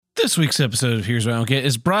This week's episode of Here's What I Don't Get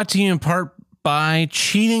is brought to you in part by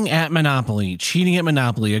Cheating at Monopoly. Cheating at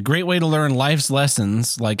Monopoly, a great way to learn life's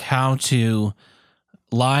lessons like how to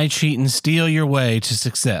lie, cheat, and steal your way to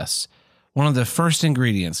success. One of the first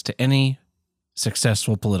ingredients to any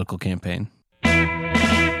successful political campaign.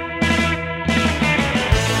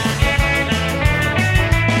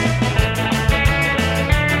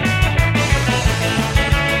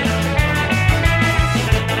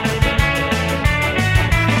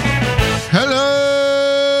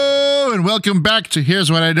 Hello and welcome back to Here's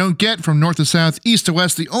What I Don't Get, from north to south, east to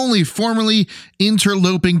west, the only formerly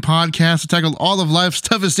interloping podcast to tackle all of life's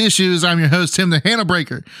toughest issues. I'm your host, Tim the Handle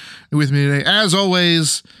Breaker. And with me today, as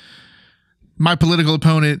always, my political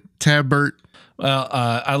opponent, Tab Burt. Well,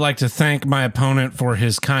 I'd like to thank my opponent for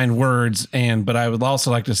his kind words, but I would also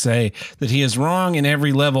like to say that he is wrong in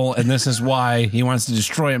every level, and this is why he wants to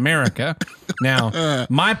destroy America. Now,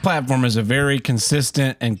 my platform is a very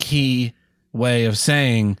consistent and key way of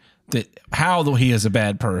saying that how he is a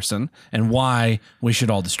bad person and why we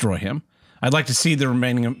should all destroy him. I'd like to see the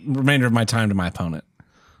remainder of my time to my opponent.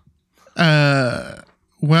 Well,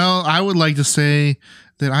 I would like to say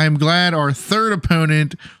that I am glad our third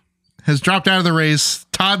opponent has dropped out of the race.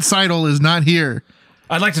 Todd Seidel is not here.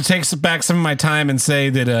 I'd like to take back some of my time and say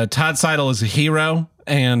that Todd Seidel is a hero,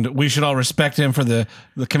 and we should all respect him for the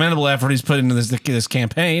commendable effort he's put into this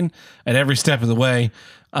campaign at every step of the way.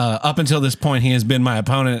 Up until this point, he has been my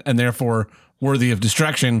opponent and therefore worthy of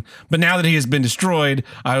destruction. But now that he has been destroyed,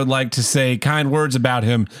 I would like to say kind words about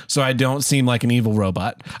him so I don't seem like an evil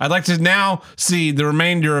robot. I'd like to now see the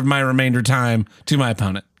remainder of my remainder time to my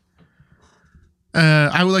opponent.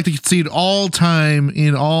 I would like to concede all time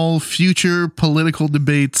in all future political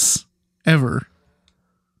debates ever.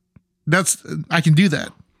 I can do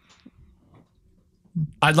that.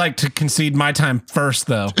 I'd like to concede my time first,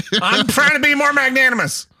 though. I'm trying to be more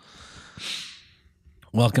magnanimous.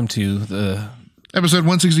 Welcome to the episode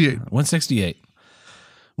 168. 168.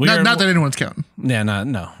 Not that anyone's counting. Yeah,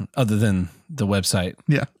 no, other than the website.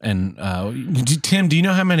 Yeah. And Tim, do you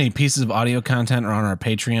know how many pieces of audio content are on our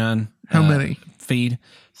Patreon? How many? Feed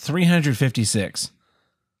 356.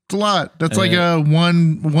 It's a lot. That's like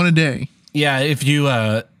one a day. Yeah, if you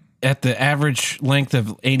at the average length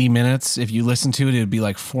of 80 minutes, if you listen to it, it would be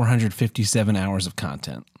like 457 hours of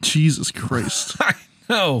content. Jesus Christ. I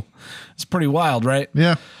know. It's pretty wild, right?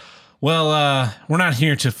 Yeah. Well, we're not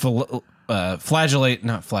here to fillet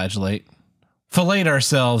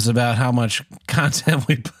ourselves about how much content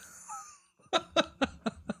we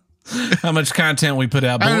how much content we put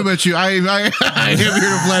out. I don't know about you. I am here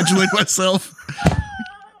to flagellate myself.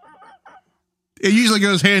 It usually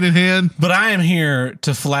goes hand in hand. But I am here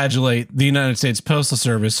to flagellate the United States Postal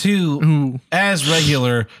Service, who, as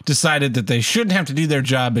regular, decided that they shouldn't have to do their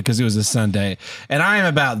job because it was a Sunday. And I am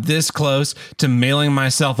about this close to mailing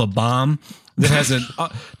myself a bomb that has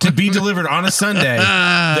to be delivered on a Sunday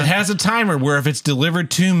that has a timer where if it's delivered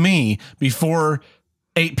to me before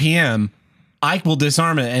 8 p.m., I will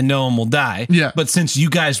disarm it and no one will die. Yeah. But since you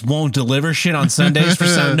guys won't deliver shit on Sundays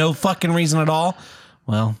for no fucking reason at all,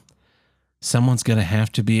 well, someone's going to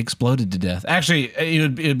have to be exploded to death. Actually, it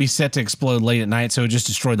would be set to explode late at night, so it would just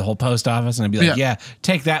destroy the whole post office, and I'd be like, yeah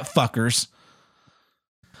take that, fuckers.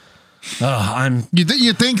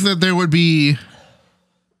 You think that there would be...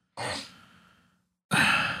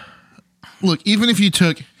 Look, even if you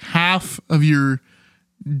took half of your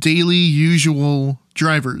daily usual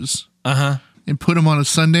drivers and put them on a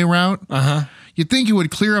Sunday route, you'd think it would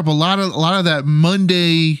clear up a lot of that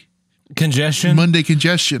Monday congestion.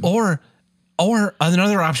 Or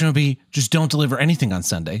another option would be just don't deliver anything on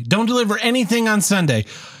Sunday. Don't deliver anything on Sunday.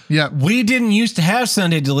 Yeah. We didn't used to have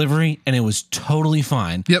Sunday delivery, and it was totally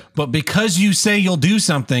fine. Yep. But because you say you'll do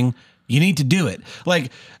something, you need to do it.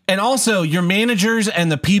 And also your managers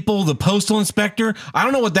and the postal inspector, I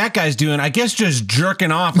don't know what that guy's doing. I guess just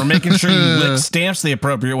jerking off or making sure you lick stamps the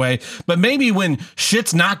appropriate way. But maybe when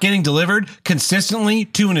shit's not getting delivered consistently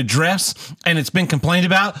to an address and it's been complained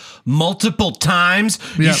about multiple times,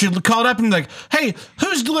 you should call it up and be like, hey,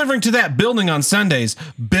 who's delivering to that building on Sundays?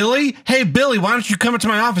 Billy? Hey, Billy, why don't you come into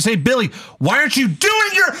my office? Hey, Billy, why aren't you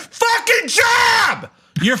doing your fucking job?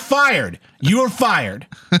 You're fired. You are fired.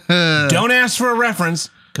 Don't ask for a reference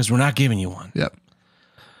because we're not giving you one. Yep.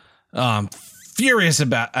 Furious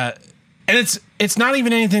about, and it's not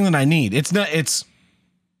even anything that I need.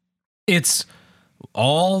 It's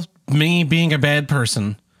all me being a bad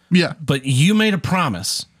person. Yeah. But you made a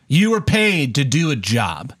promise. You were paid to do a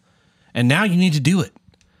job, and now you need to do it.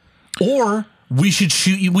 Or we should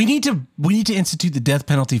shoot you. We need to institute the death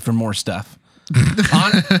penalty for more stuff.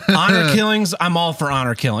 Honor killings, I'm all for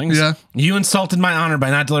honor killings. Yeah. You insulted my honor by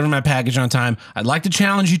not delivering my package on time. I'd like to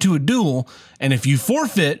challenge you to a duel, and if you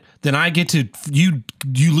forfeit, then I get to you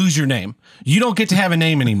lose your name. You don't get to have a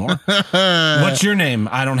name anymore. What's your name?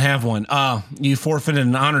 I don't have one. You forfeited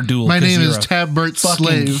an honor duel. My name is Tabbert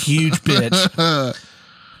Slave. Huge bitch.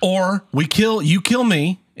 Or you kill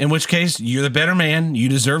me, in which case you're the better man, you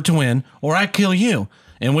deserve to win, or I kill you,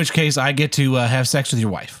 in which case I get to have sex with your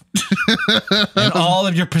wife. And all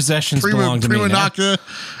of your possessions belong to me now.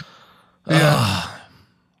 Yeah.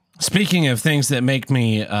 Speaking of things that make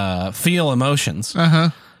me feel emotions,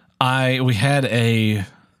 we had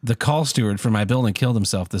the call steward for my building killed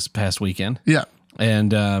himself this past weekend. Yeah.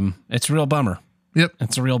 And it's a real bummer. Yep.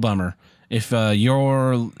 It's a real bummer. If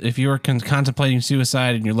you're contemplating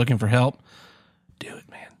suicide and you're looking for help, do it,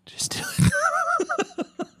 man. Just do it.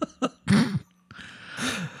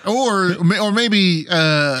 or maybe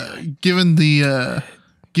given the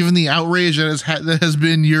outrage that has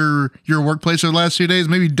been your workplace for the last few days,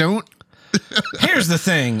 maybe don't. Here's the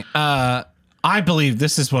thing. I believe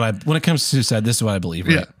this is when it comes to suicide, this is what I believe.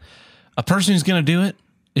 Right? Yeah. A person who's going to do it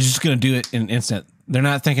is just going to do it in an instant. They're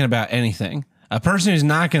not thinking about anything. A person who's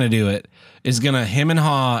not going to do it is going to hem and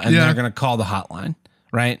haw, and they're going to call the hotline,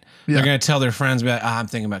 right? Yeah. They're going to tell their friends, I'm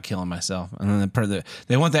thinking about killing myself. And then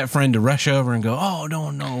they want that friend to rush over and go, oh,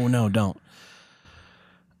 no, don't.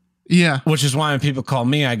 Yeah. Which is why when people call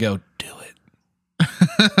me, I go, do it.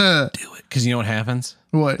 Do it. Because you know what happens?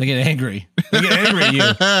 What? They get angry. They get angry at you.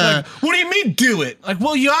 Like, what do you mean do it? Like,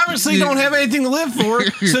 well, you obviously don't have anything to live for,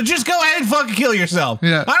 so just go ahead and fucking kill yourself.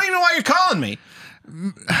 Yeah. I don't even know why you're calling me.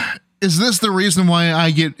 Is this the reason why I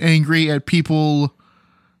get angry at people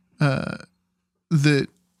that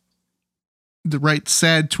write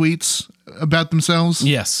sad tweets about themselves?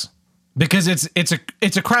 Yes. Because it's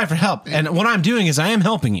a cry for help. And what I'm doing is I am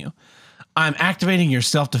helping you. I'm activating your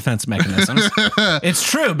self-defense mechanisms. It's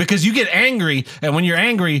true, because you get angry, and when you're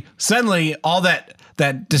angry, suddenly all that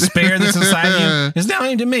despair that's inside you is now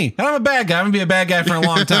aimed at me. And I'm a bad guy. I'm going to be a bad guy for a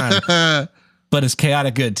long time. But it's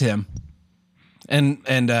chaotic good, Tim. And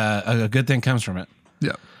a good thing comes from it.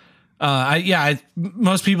 Yeah.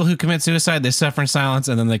 Most people who commit suicide, they suffer in silence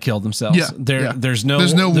and then they kill themselves. Yeah. There's no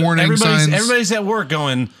warning signs. Everybody's at work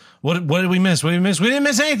going, what did we miss? What did we miss? We didn't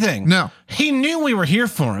miss anything. No. He knew we were here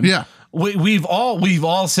for him. Yeah. We've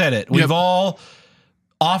all said it. We've all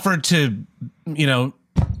offered to,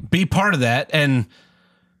 be part of that, and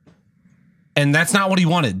that's not what he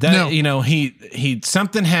wanted. He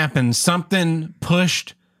something happened, something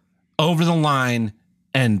pushed over the line,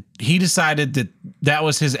 and he decided that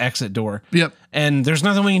was his exit door. Yep. And there's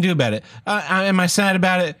nothing we can do about it. Am I sad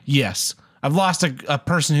about it? Yes. I've lost a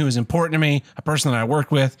person who was important to me, a person that I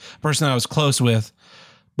worked with, a person that I was close with,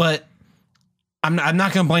 but I'm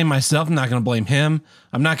not going to blame myself. I'm not going to blame him.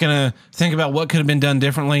 I'm not going to think about what could have been done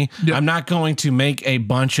differently. Yep. I'm not going to make a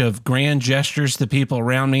bunch of grand gestures to people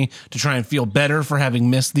around me to try and feel better for having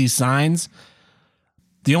missed these signs.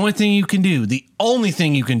 The only thing you can do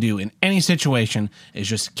in any situation is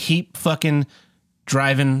just keep fucking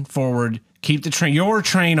driving forward. Keep your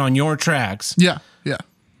train on your tracks. Yeah. Yeah.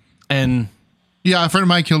 And a friend of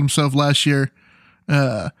mine killed himself last year.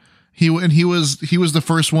 He was the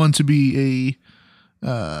first one to be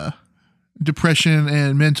a depression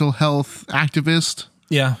and mental health activist.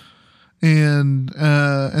 Yeah. And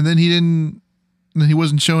then he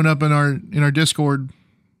wasn't showing up in our Discord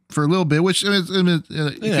for a little bit, which it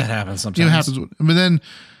happens sometimes. It happens, but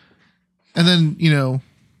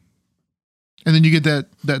then you get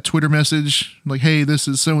that Twitter message like, "Hey, this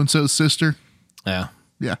is so and so's sister." Yeah,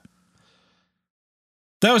 yeah.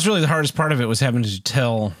 That was really the hardest part of it, was having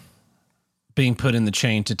to being put in the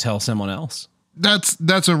chain to tell someone else.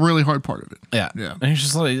 That's a really hard part of it. Yeah, yeah. And it's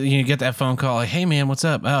just like you get that phone call, like, "Hey, man, what's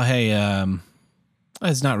up?" Oh, hey,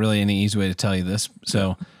 it's not really any easy way to tell you this,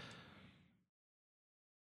 so.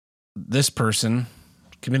 This person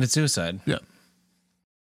committed suicide. Yeah.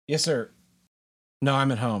 Yes, sir. No,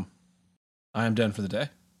 I'm at home. I am done for the day.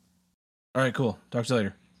 All right, cool. Talk to you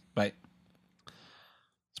later. Bye.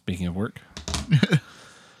 Speaking of work.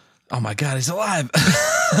 Oh my God, he's alive.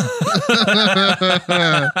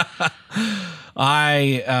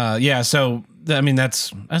 So that's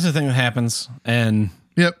the thing that happens. And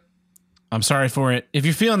yep. I'm sorry for it. If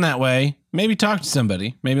you're feeling that way, maybe talk to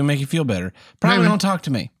somebody. Maybe it'll make you feel better. Probably don't talk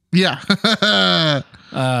to me. Yeah.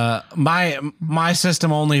 My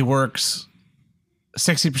system only works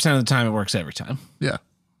 60% of the time. It works every time. Yeah.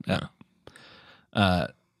 Yeah.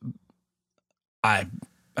 I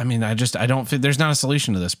don't feel there's not a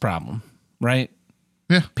solution to this problem, right?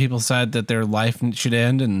 Yeah. People decide that their life should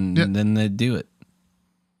end, and then they do it.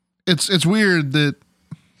 it's weird that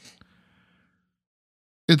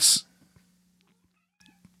it's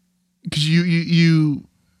because you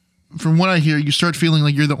from what I hear, you start feeling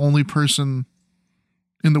like you're the only person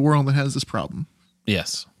in the world that has this problem.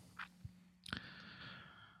 Yes.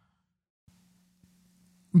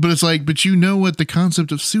 But it's like, but you know what the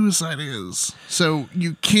concept of suicide is, so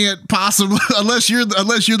you can't possibly, unless you're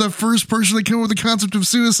the first person to come up with the concept of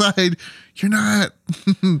suicide, you're not.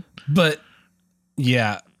 But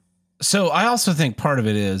yeah, so I also think part of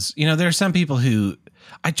it is, you know, there are some people who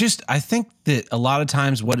I think that a lot of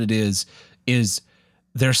times what it is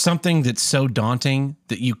there's something that's so daunting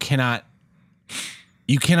that you cannot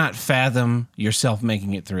fathom yourself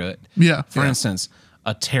making it through it. Yeah. For instance,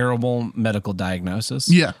 a terrible medical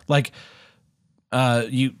diagnosis. Yeah. Like,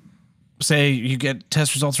 you say you get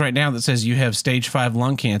test results right now that says you have stage 5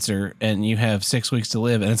 lung cancer and you have 6 weeks to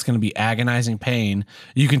live and it's going to be agonizing pain.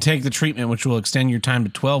 You can take the treatment, which will extend your time to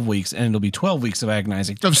 12 weeks, and it'll be 12 weeks of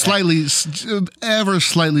agonizing. Of ever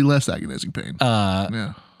slightly less agonizing pain.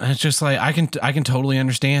 Yeah. It's just like, I can totally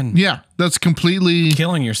understand. Yeah. That's completely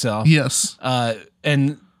Killing yourself. Yes.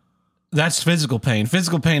 And that's physical pain.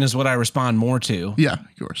 Physical pain is what I respond more to. Yeah,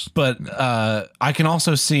 of course. But I can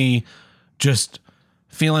also see just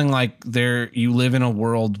feeling like you live in a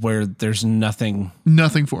world where there's nothing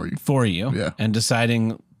for you. Yeah. And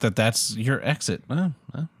deciding that that's your exit. I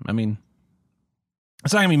mean,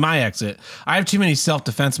 it's not gonna be my exit. I have too many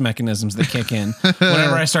self-defense mechanisms that kick in.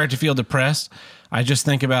 Whenever I start to feel depressed, I just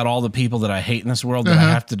think about all the people that I hate in this world that I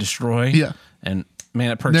have to destroy. Yeah. And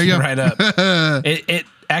man, it perks me right up. It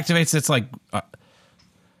activates. It's like,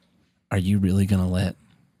 are you really gonna let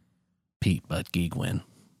Pete Buttigieg win?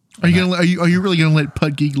 Are you really gonna let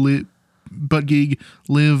Buttigieg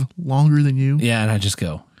live longer than you? Yeah, and I just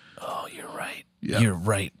go, oh, you're right. Yeah. You're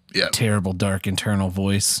right. Yeah. Terrible, dark internal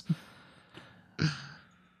voice.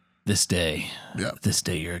 This day,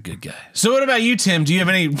 you're a good guy. So what about you, Tim? Do you have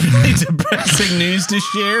any really depressing news to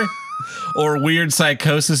share? Or weird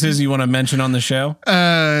psychoses you want to mention on the show?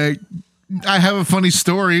 I have a funny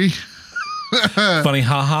story. Funny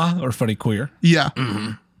haha or funny queer? Yeah.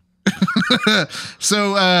 Mm-hmm.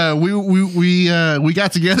 So we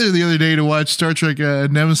got together the other day to watch Star Trek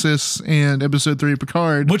Nemesis and Episode 3 of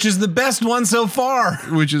Picard, which is the best one so far.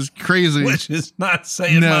 Which is crazy. Which is not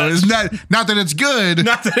saying much. It's not that it's good.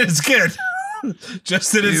 Not that it's good.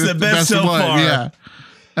 Just that it's the best so far.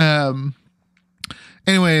 Yeah.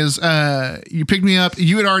 Anyways, you picked me up.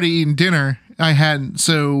 You had already eaten dinner. I hadn't.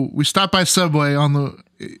 So we stopped by Subway on the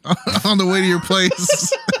way to your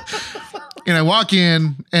place. And I walk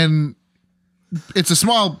in, and it's a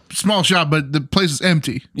small shop, but the place is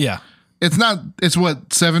empty. Yeah. It's not. It's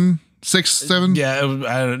what, 7, 6, 7? Yeah.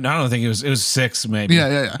 I don't think it was 6 maybe.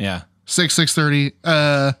 Yeah.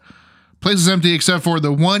 6:30. Place is empty except for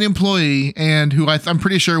the one employee, and who I'm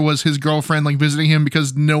pretty sure was his girlfriend, like visiting him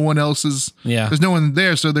because no one else is. Yeah. There's no one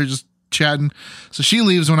there, so they're just chatting. So she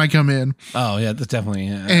leaves when I come in. Oh yeah, that's definitely.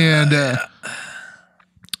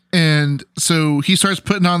 And so he starts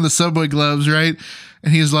putting on the Subway gloves, right?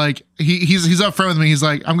 And he's like, he's up front with me. He's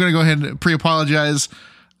like, I'm gonna go ahead and pre-apologize.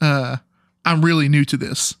 I'm really new to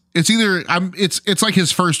this. It's like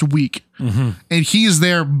his first week, and he's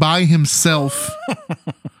there by himself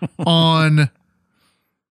on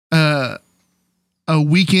a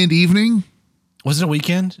weekend evening. Was it a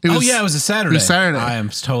weekend? It was a Saturday. It was Saturday. I am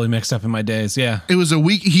totally mixed up in my days. Yeah, it was a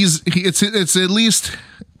week. It's at least.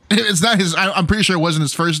 It's not his. I'm pretty sure it wasn't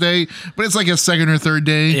his first day, but it's like his second or third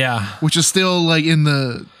day. Yeah, which is still like in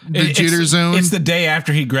the jitter zone. It's the day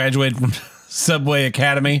after he graduated from Subway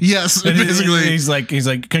Academy. Yes, basically. He's like,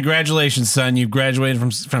 congratulations, son. You've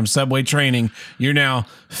graduated from Subway training. You're now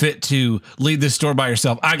fit to lead this store by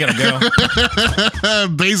yourself. I gotta go.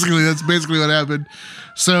 That's basically what happened.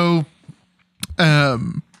 So, I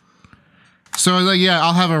was like, yeah,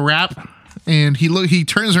 I'll have a wrap. And he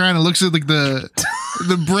turns around and looks at like the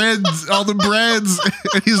breads, all the breads,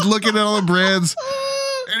 and he's looking at all the breads,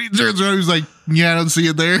 and he turns around and he's like, yeah, I don't see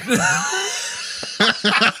it there.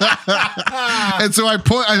 And so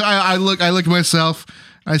I look at myself,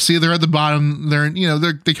 I see they're at the bottom, they're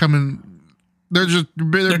big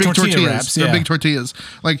tortillas. Wraps, yeah. They're big tortillas.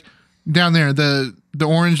 Like down there, the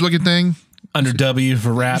orange looking thing. Under W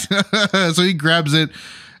for wrap. So he grabs it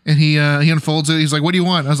and he unfolds it. He's like, what do you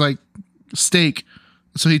want? I was like, steak.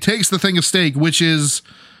 So he takes the thing of steak, which is,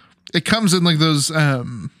 it comes in like those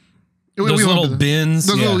little bins,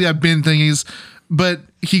 little bin thingies. But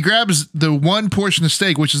he grabs the one portion of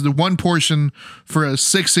steak, which is the one portion for a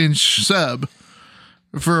 6-inch sub.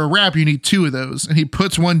 For a wrap, you need 2 of those, and he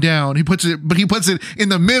puts one down. He puts it in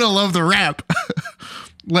the middle of the wrap.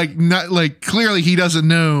 Like not like clearly he doesn't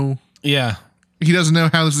know. Yeah. He doesn't know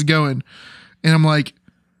how this is going. And I'm like,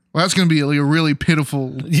 well, that's going to be like a really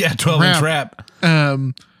pitiful. Yeah. 12-inch wrap.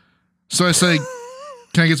 So I say,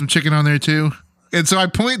 can I get some chicken on there too? And so I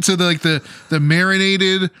point to the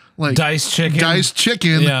marinated like Diced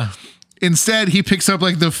chicken. Yeah. Instead, he picks up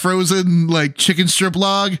like the frozen like chicken strip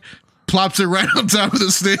log, plops it right on top of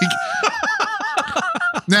the steak.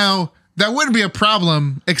 Now, that wouldn't be a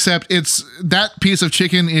problem, except it's that piece of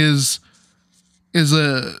chicken is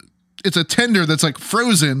a tender that's like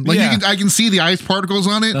frozen. Like I can see the ice particles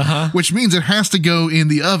on it, which means it has to go in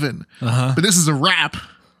the oven. But this is a wrap.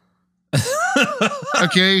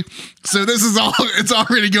 Okay, so this is it's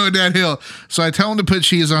already going downhill. So I tell him to put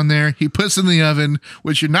cheese on there. He puts it in the oven,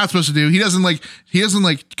 which you're not supposed to do. He doesn't like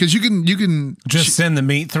because you can just send the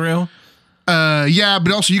meat through. Yeah,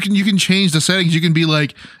 but also you can change the settings. You can be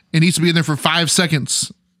like, it needs to be in there for 5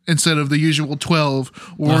 seconds instead of the usual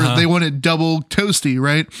 12, or they want it double toasty,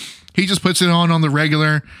 right? He just puts it on the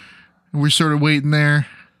regular, and we're sort of waiting there.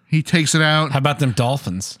 He takes it out. How about them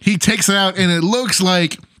dolphins? He takes it out, and it looks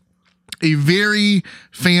like a very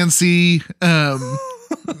fancy, like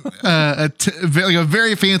a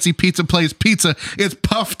very fancy pizza place pizza. It's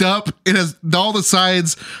puffed up. It has all the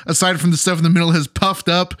sides, aside from the stuff in the middle, has puffed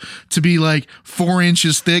up to be like 4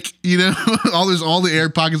 inches thick. You know, all the air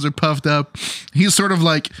pockets are puffed up. He's sort of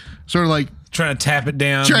like trying to tap it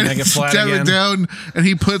down, make it flat tap again. it down, and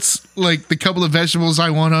he puts like the couple of vegetables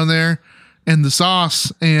I want on there and the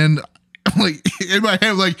sauce, and I'm like, in my head,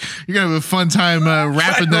 I'm like, you're gonna have a fun time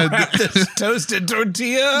wrapping wrap this toasted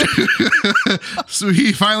tortilla. So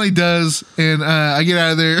he finally does, and I get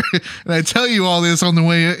out of there, and I tell you all this on the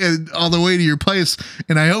way to your place,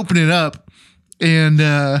 and I open it up, and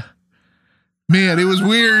man, it was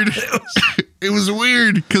weird. It was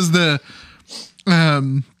weird because the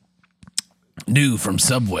new from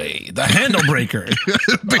Subway, the handle breaker,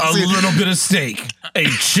 a little bit of steak, a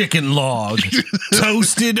chicken log,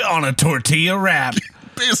 toasted on a tortilla wrap.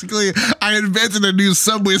 Basically, I invented a new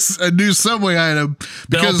Subway item.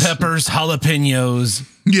 Bell peppers, jalapenos.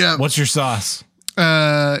 Yeah. What's your sauce?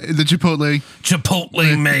 The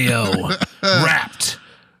Chipotle mayo, wrapped,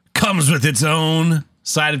 comes with its own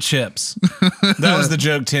side of chips. That was the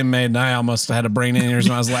joke Tim made, and I almost had a brain aneurysm.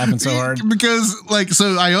 I was laughing so hard because,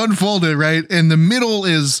 so I unfold it, right, and the middle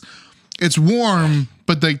it's warm,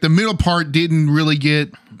 but like the middle part didn't really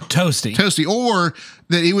get toasty, or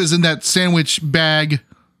that it was in that sandwich bag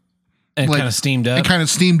and kind of steamed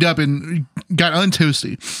up, and got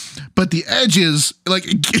untoasty. But the edges, like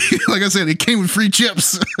I said, it came with free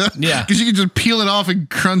chips. Yeah, because you could just peel it off and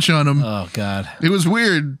crunch on them. Oh God, it was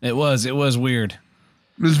weird. It was weird.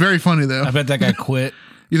 It was very funny though. I bet that guy quit.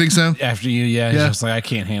 You think so? After you, yeah. He's just like, I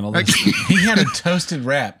can't handle this. He had a toasted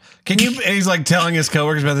wrap. He's like telling his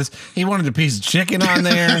coworkers about this. He wanted a piece of chicken on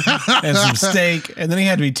there and some steak, and then he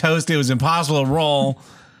had to be toasted. It was impossible to roll.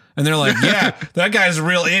 And they're like, yeah, that guy's a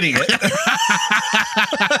real idiot.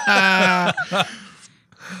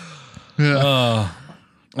 Yeah.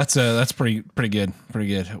 That's pretty good. Pretty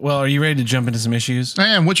good. Well, are you ready to jump into some issues? I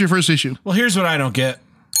am. What's your first issue? Well, here's what I don't get.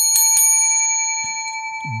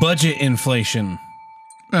 Budget inflation.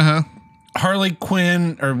 Harley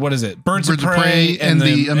Quinn, or what is it? Birds of Prey and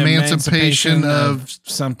the emancipation of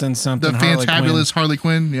something. The fantabulous Harley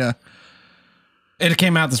Quinn. Yeah. It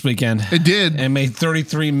came out this weekend. It did. And made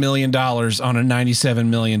 $33 million on a $97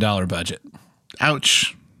 million budget.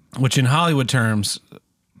 Ouch. Which in Hollywood terms,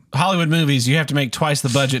 Hollywood movies, you have to make twice the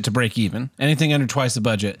budget to break even. Anything under twice the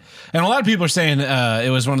budget. And a lot of people are saying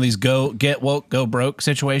it was one of these get woke, go broke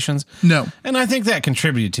situations. No. And I think that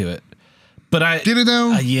contributed to it. But did it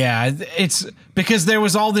though? Yeah, it's because there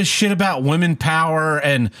was all this shit about women power,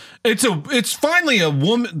 and it's finally a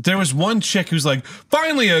woman. There was one chick who's like,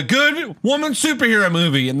 finally a good woman superhero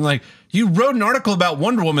movie, and like, you wrote an article about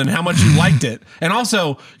Wonder Woman, how much you liked it, and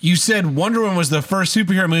also you said Wonder Woman was the first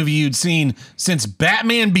superhero movie you'd seen since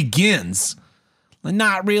Batman Begins.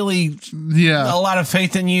 Not really, a lot of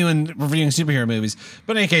faith in you and reviewing superhero movies.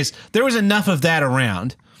 But in any case, there was enough of that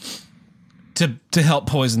around to help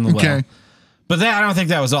poison the well. Okay. But I don't think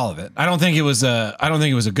that was all of it. I don't think it was a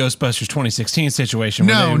Ghostbusters 2016 situation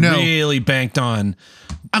where they really banked on.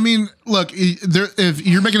 I mean, look, if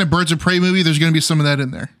you're making a Birds of Prey movie, there's going to be some of that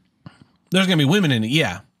in there. There's going to be women in it,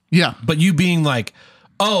 yeah. Yeah. But you being like,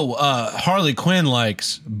 Harley Quinn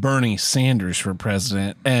likes Bernie Sanders for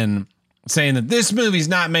president, and saying that this movie's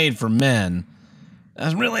not made for men,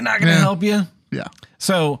 that's really not going to help you. Yeah.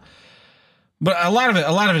 So, but a lot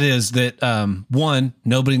of it is that one,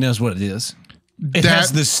 nobody knows what it is. It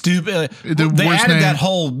has the stupid. They added that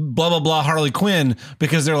whole blah blah blah Harley Quinn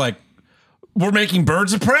because they're like, we're making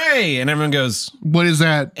Birds of Prey, and everyone goes, What is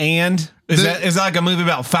that? and is that like a movie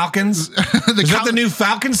about falcons? Is that the new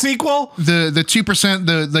Falcon sequel? The 2%,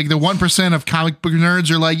 the 1% of comic book nerds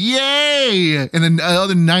are like, yay, and then the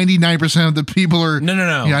other 99% of the people are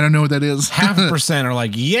No. Yeah, I don't know what that is. 0.5% are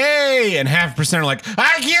like, yay, and 0.5% are like,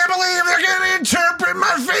 I can't believe they're going to interpret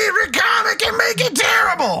my favorite comic and make it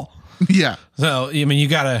terrible. Yeah. So, I mean, you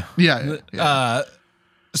gotta, Yeah.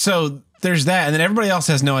 so there's that, and then everybody else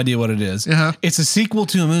has no idea what it is. Uh-huh. It's a sequel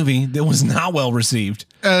to a movie that was not well received.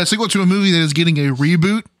 Sequel to a movie that is getting a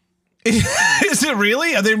reboot. Is it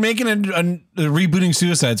really? Are they making a rebooting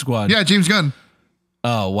Suicide Squad? Yeah, James Gunn.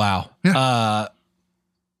 Oh, wow. Yeah.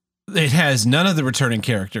 It has none of the returning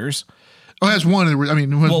characters. Oh, it has one. I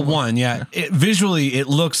mean, One, yeah. Visually, it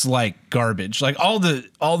looks like garbage. Like all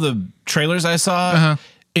the trailers I saw,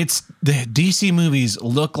 it's the DC movies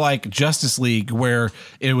look like Justice League, where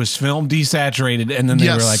it was filmed desaturated, and then they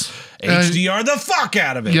were like HDR the fuck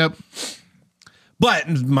out of it. Yep. But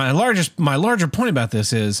my larger point about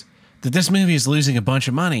this is that this movie is losing a bunch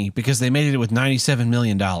of money because they made it with $97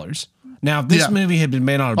 million. Now, if this movie had been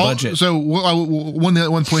made on a budget, so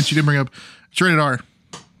one point you didn't bring up, it's rated R.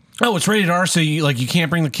 Oh, it's rated R, so you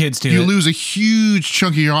can't bring the kids to it. You lose a huge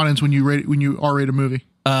chunk of your audience when you R-rate a movie.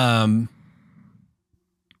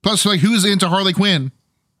 Plus, like, who's into Harley Quinn?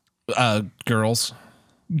 Girls,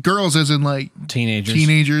 as in like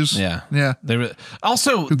teenagers. Yeah.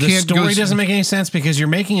 Also, the story doesn't make any sense because you're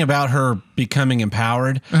making about her becoming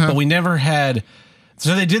empowered, but we never had.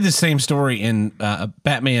 So they did the same story in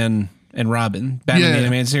Batman and Robin, Batman the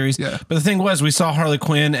Animated Series. Yeah. But the thing was, we saw Harley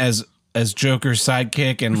Quinn as Joker's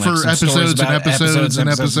sidekick and like for episodes and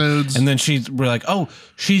episodes. And then we're like, oh,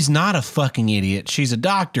 she's not a fucking idiot. She's a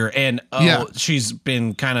doctor. And she's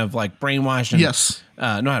been kind of like brainwashed. And,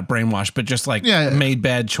 not brainwashed, but just like made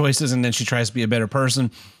bad choices. And then she tries to be a better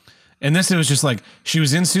person. And it was just like, she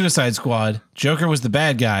was in Suicide Squad. Joker was the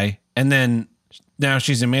bad guy. And then now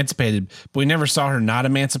she's emancipated, but we never saw her not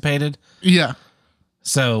emancipated. Yeah.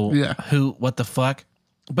 So what the fuck?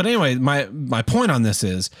 But anyway, my point on this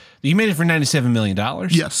is you made it for $97 million.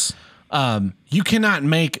 Yes. You cannot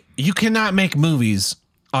make movies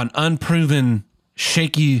on unproven,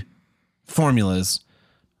 shaky formulas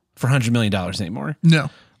for $100 million anymore. No.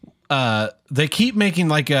 They keep making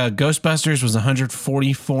like Ghostbusters was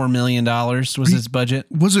 $144 million was its budget.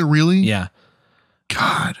 Was it really? Yeah.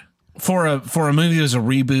 God. For a movie that was a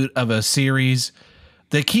reboot of a series.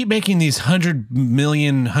 They keep making these $100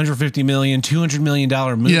 million, $150 million, $200 million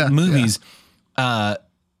movies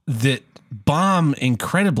that bomb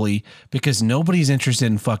incredibly because nobody's interested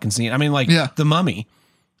in fucking seeing it. I mean, like The Mummy.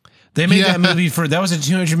 They made that movie that was a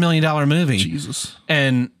 $200 million movie. Jesus.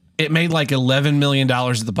 And it made like $11 million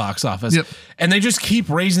at the box office. Yep. And they just keep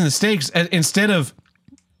raising the stakes instead of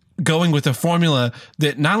going with a formula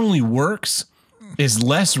that not only works, is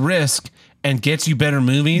less risk, and gets you better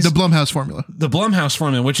movies. The Blumhouse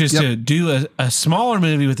formula. Which is to do a smaller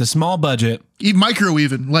movie with a small budget. Micro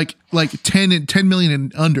even, like 10 million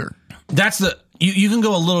and under. That's you can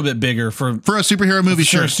go a little bit bigger for a superhero movie,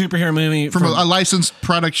 sure. A superhero movie. From a licensed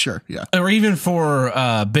product, sure, yeah. Or even for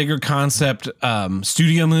bigger concept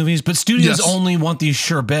studio movies. But studios only want these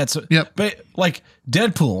sure bets. Yep. But like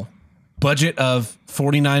Deadpool, budget of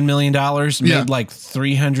 $49 million, made like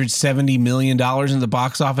 $370 million in the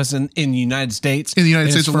box office in the United States. In the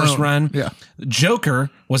United States first alone. run. Yeah. Joker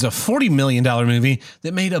was a $40 million movie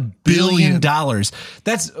that made $1 billion. It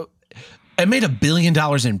made $1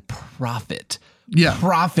 billion in profit. Yeah.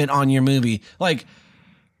 Profit on your movie. Like,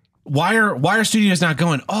 why are studios not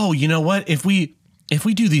going, oh, you know what? If we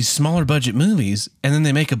do these smaller budget movies and then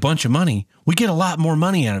they make a bunch of money, we get a lot more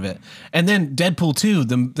money out of it. And then Deadpool 2,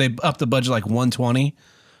 they upped the budget like 120,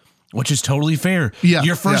 which is totally fair. Yeah,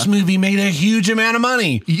 your first movie made a huge amount of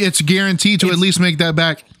money. It's guaranteed to at least make that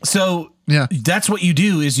back. So that's what you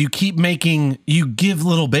do is you give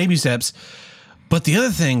little baby steps. But the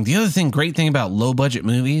other great thing about low budget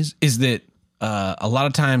movies is that a lot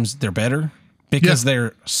of times they're better. Because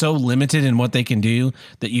they're so limited in what they can do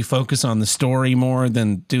that you focus on the story more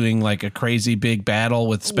than doing like a crazy big battle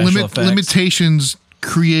with special effects. Limitations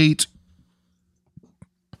create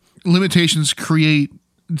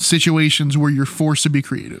situations where you're forced to be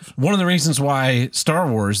creative. One of the reasons why Star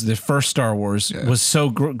Wars, the first Star Wars, was so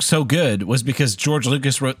good was because George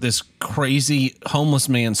Lucas wrote this crazy homeless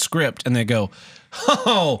man script, and they go,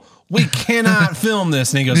 "Oh, we cannot film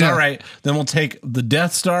this." And he goes, all right, then we'll take the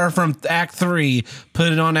Death Star from Act 3,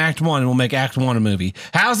 put it on Act 1, and we'll make Act 1 a movie.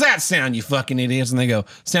 How's that sound, you fucking idiots? And they go,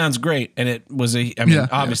 sounds great. And it was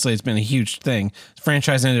obviously it's been a huge thing. The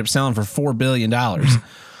franchise ended up selling for $4 billion.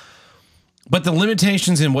 But the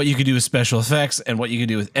limitations in what you could do with special effects and what you could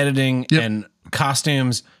do with editing Yep. and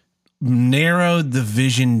costumes narrowed the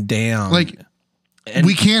vision down. Like, And-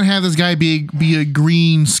 we can't have this guy be a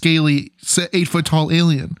green, scaly, 8 foot tall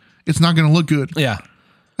alien. It's not going to look good. yeah.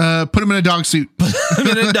 Put him in a dog suit. I'm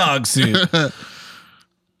in a dog suit.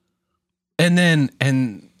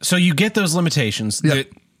 And so you get those limitations Yep. that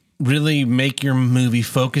really make your movie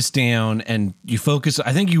focus down, and you focus.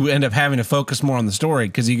 I think you end up having to focus more on the story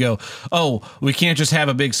because you go, oh, we can't just have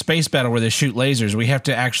a big space battle where they shoot lasers. We have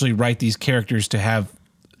to actually write these characters to have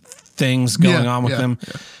things going on with them.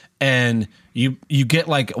 Yeah. And you get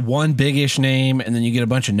like one big-ish name, and then you get a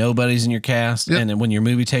bunch of nobodies in your cast. Yep. And then when your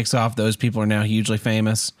movie takes off, those people are now hugely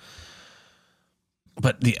famous.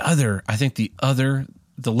 But the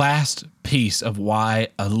last piece of why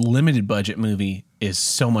a limited budget movie is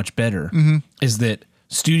so much better is that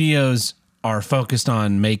studios are focused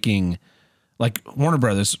on making, like Warner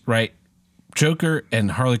Brothers, right? Joker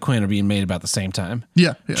and Harley Quinn are being made about the same time.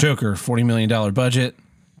 Yeah. Joker, $40 million budget,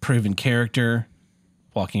 proven character,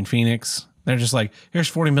 Joaquin Phoenix. They're just like,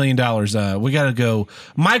 here's $40 million. We got to go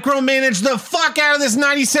micromanage the fuck out of this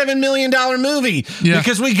 $97 million movie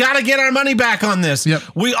because we got to get our money back on this. Yep.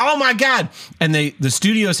 Oh my God. And the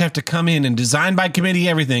studios have to come in and design by committee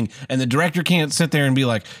everything. And the director can't sit there and be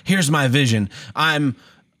like, here's my vision.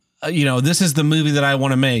 This is the movie that I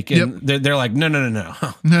want to make. And they're like, no.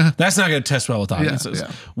 That's not going to test well with audiences.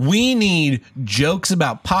 Yeah. We need jokes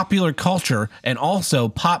about popular culture and also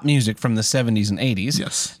pop music from the 70s and 80s.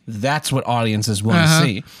 Yes. That's what audiences want to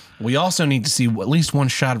see. We also need to see at least one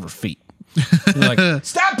shot of her feet. Like,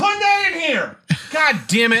 stop putting that in here. God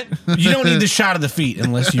damn it. You don't need the shot of the feet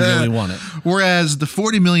unless you really want it. Whereas the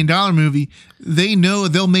 $40 million movie, they know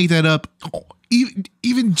they'll make that up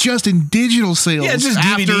even just in digital sales. Yeah, just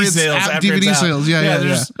DVD sales. DVD sales.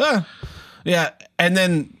 Yeah. And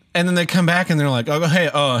then they come back and they're like, oh, hey,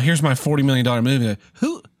 here's my $40 million movie. Like,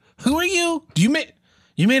 who are you? You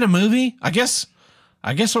made a movie? I guess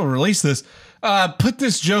we'll release this. Put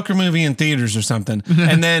this Joker movie in theaters or something.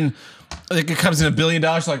 And then it comes in $1 billion.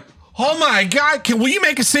 Like, oh my God, will you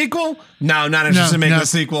make a sequel? No, not interested in making a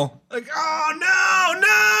sequel. Like,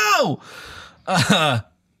 oh no.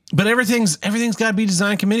 But everything's got to be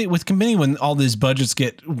design committee when all these budgets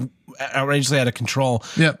get outrageously out of control.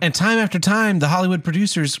 Yep. And time after time, the Hollywood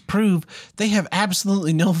producers prove they have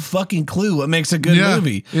absolutely no fucking clue what makes a good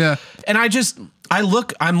movie. Yeah. And I was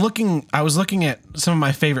looking at some of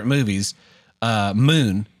my favorite movies.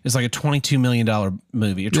 Moon is like a $22 million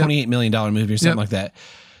movie or $28 million movie or something like that.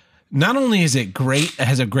 Not only is it great, it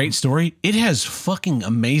has a great story, it has fucking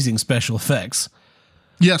amazing special effects.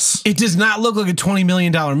 Yes. It does not look like a $20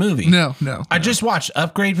 million movie. No. I just watched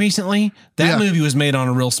Upgrade recently. That movie was made on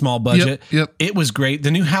a real small budget. Yep. It was great.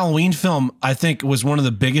 The new Halloween film, I think, was one of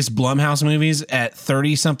the biggest Blumhouse movies at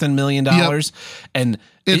 $30-something million. And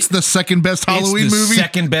it's the second best Halloween movie.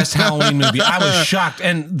 Second best Halloween movie. I was shocked.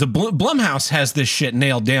 And the Blumhouse has this shit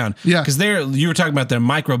nailed down. Yeah. Because you were talking about their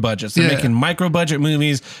micro budgets. They're making micro budget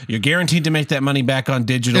movies. You're guaranteed to make that money back on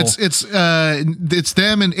digital. It's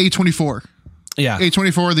them and A24. Yeah.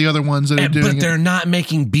 A24 are the other ones that are doing it. But they're not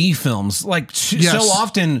making B films. Like so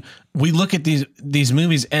often we look at these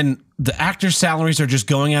movies and the actors' salaries are just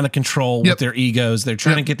going out of control with their egos. They're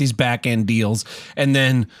trying to get these back end deals. And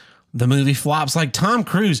then the movie flops. Like Tom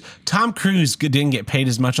Cruise. Tom Cruise didn't get paid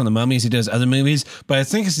as much on The Mummy as he does other movies, but I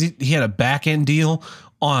think he had a back end deal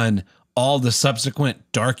on all the subsequent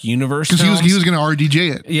Dark Universe films. Because he was going to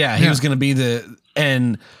RDJ it. Yeah, he was going to be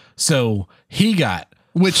and so he got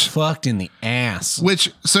fucked in the ass.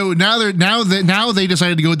 So now they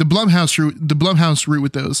decided to go with the Blumhouse route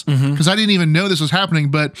with those, because I didn't even know this was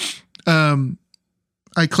happening, but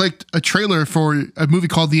I clicked a trailer for a movie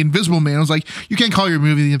called The Invisible Man. I was like, you can't call your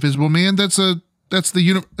movie The Invisible Man. That's the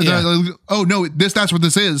oh no, that's what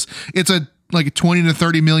this is. It's a like a $20 to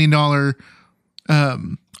 $30 million I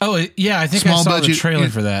think I saw the trailer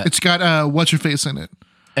for that. It's got what's your face in it.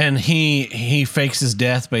 And he fakes his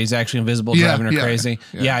death, but he's actually invisible, driving her crazy.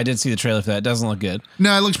 Yeah, I did see the trailer for that. It doesn't look good.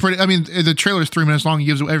 No, it looks pretty. I mean, the trailer is 3 minutes long. He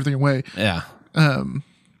gives everything away. Yeah. And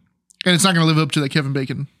it's not going to live up to that Kevin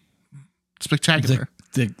Bacon spectacular.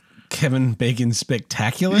 The Kevin Bacon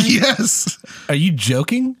spectacular? Yes. Are you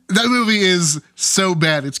joking? That movie is so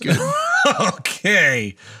bad, it's good.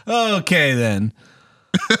 Okay then.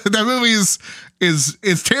 That movie is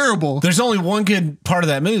terrible. There's only one good part of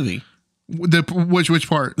that movie. Which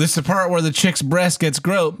part? This is the part where the chick's breast gets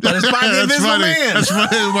groped, but it's by the Invisible Man. That's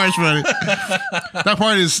funny.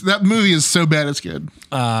 That movie is so bad it's good.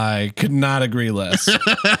 I could not agree less.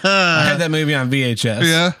 I had that movie on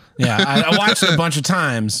VHS. Yeah. I watched it a bunch of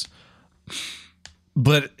times,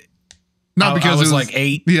 but Not because I was it like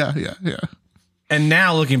 8. Yeah. And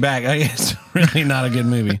now looking back, it's really not a good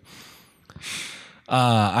movie.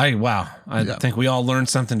 I think we all learned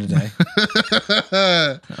something today.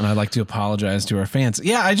 And I'd like to apologize to our fans.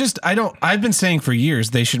 Yeah, I've been saying for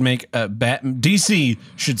years they should make DC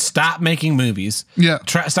should stop making movies. Yeah.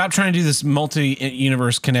 Stop trying to do this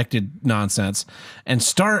multi-universe connected nonsense and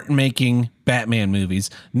start making Batman movies.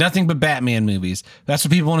 Nothing but Batman movies. That's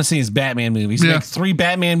what people want to see is Batman movies. Yeah. Make 3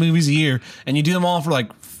 Batman movies a year and you do them all for like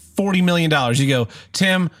 $40 million. You go,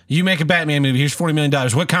 Tim, you make a Batman movie. Here's $40 million.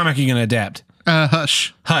 What comic are you going to adapt?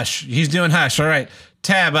 Hush. He's doing Hush. All right.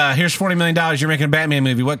 Tab, here's $40 million. You're making a Batman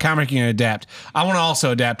movie. What comic are you going to adapt? I want to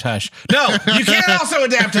also adapt Hush. No, you can't also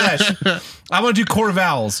adapt Hush. I want to do Court of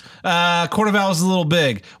Owls. Court of Owls is a little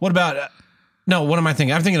big. What about, no, what am I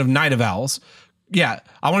thinking? I'm thinking of Night of Owls. Yeah,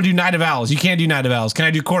 I want to do Night of Owls. You can't do Night of Owls. Can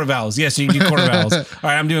I do Court of Owls? Yes, you can do Court of Owls. All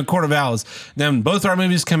right, I'm doing Court of Owls. Then both our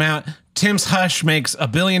movies come out. Tim's Hush makes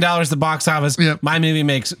 $1 billion at the box office. Yep. My movie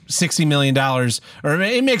makes $60 million, or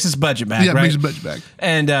it makes its budget back, Yeah, right? makes the budget back.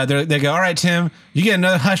 And they go, all right, Tim, you get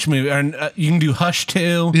another Hush movie. Or, you can do Hush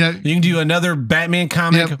 2. Yeah. You can do another Batman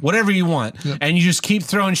comic, Yep. whatever you want. Yep. And you just keep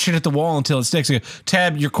throwing shit at the wall until it sticks. You go,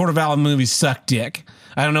 Tab, your Court of Owls movies suck dick.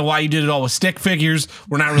 I don't know why you did it all with stick figures.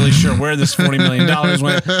 We're not really sure where this $40 million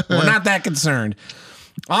went. We're not that concerned.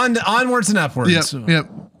 Onwards and upwards. Yep.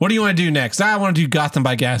 What do you want to do next? I want to do Gotham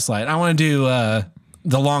by Gaslight. I want to do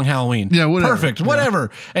The Long Halloween. Yeah, whatever. Perfect.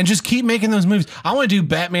 Whatever. And just keep making those movies. I want to do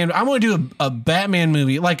Batman. I want to do a Batman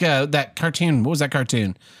movie like that cartoon. What was that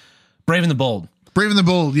cartoon? Brave and the Bold. Brave and the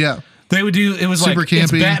Bold, yeah. They would do, it was Super like,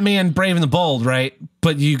 it's campy. Batman, Brave and the Bold, right?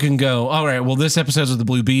 But you can go, all right, well, this episode's with the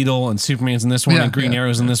Blue Beetle and Superman's in this one Yeah, and Green yeah,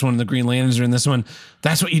 Arrow's in this one and the Green Lanterns are in this one.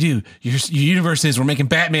 That's what you do. Your universe is we're making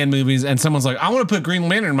Batman movies and someone's like, I want to put Green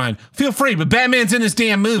Lantern in mine. Feel free, but Batman's in this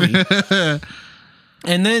damn movie.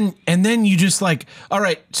 and then you just like, all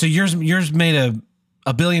right, so yours made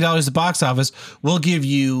 $1 billion at the box office. We'll give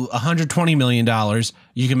you $120 million.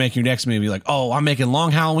 You can make your next movie. Like, oh, I'm making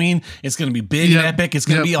Long Halloween. It's going to be big and epic. It's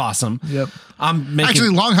going to be awesome. Yep. I'm making. Actually,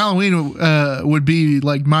 Long Halloween would be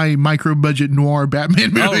like my micro budget noir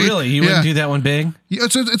Batman movie. Oh, really? You wouldn't do that one big? Yeah,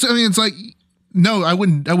 it's like no, I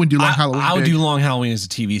wouldn't do Long Halloween. I would big. do Long Halloween as a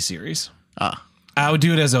TV series. I would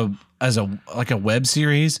do it as a like a web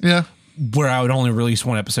series. Yeah. Where I would only release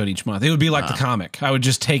one episode each month. It would be like the comic. I would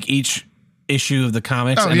just take each issue of the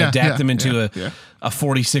comics and adapt them into a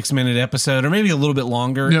 46-minute episode or maybe a little bit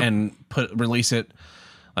longer and release it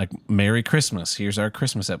like Merry Christmas. Here's our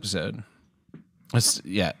Christmas episode.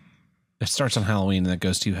 It starts on Halloween and that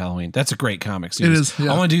goes to Halloween. That's a great comic series. It is.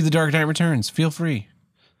 Yeah. I want to do The Dark Knight Returns. Feel free.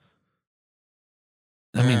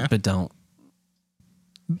 I mean, but don't.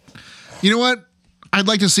 You know what? I'd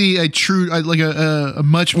like to see a true, like a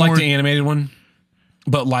much more like the animated one,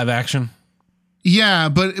 but live action. Yeah,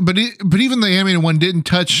 but even the animated one didn't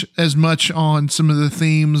touch as much on some of the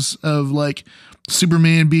themes of like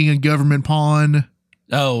Superman being a government pawn.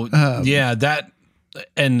 Oh, yeah, that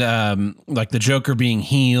and like the Joker being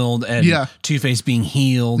healed and Two-Face being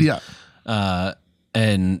healed. Yeah.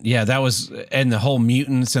 And yeah, that was and the whole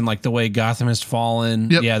mutants and like the way Gotham has fallen.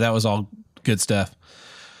 Yep. Yeah, that was all good stuff.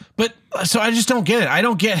 But so I just don't get it. I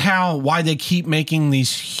don't get why they keep making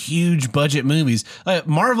these huge budget movies.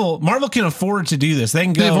 Marvel can afford to do this. They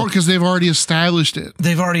can go because they've already established it.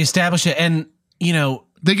 They've already established it, and you know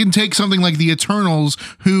they can take something like the Eternals,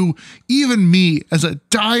 who even me as a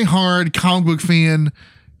diehard comic book fan,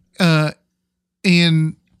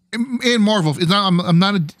 and Marvel. It's not. I'm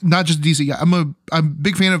not just a DC guy. I'm a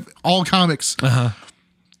big fan of all comics.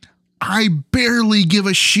 I barely give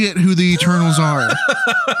a shit who the Eternals are.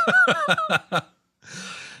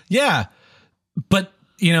 Yeah, but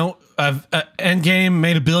you know, Endgame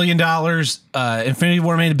made $1 billion. Infinity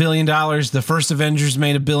War made $1 billion. The first Avengers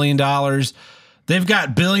made $1 billion. They've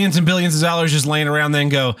got billions and billions of dollars just laying around. Then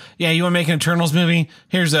go, yeah, you want to make an Eternals movie?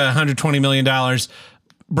 Here's $120 million.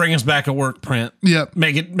 Bring us back a work print. Yep.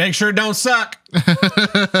 Make sure it don't suck.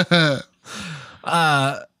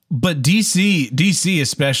 But DC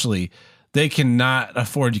especially, they cannot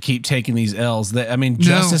afford to keep taking these L's. I mean,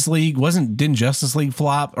 Justice League didn't Justice League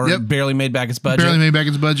flop or it barely made back its budget? Barely made back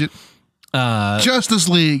its budget. Justice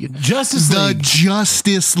League. The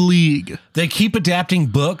Justice League. They keep adapting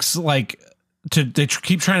books they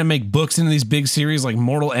keep trying to make books into these big series like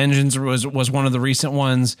Mortal Engines was one of the recent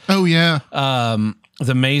ones. Oh yeah.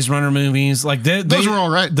 The Maze Runner movies, like those were all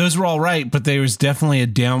right. Those were all right, but there was definitely a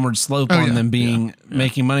downward slope on them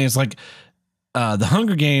making money. It's like the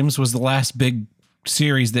Hunger Games was the last big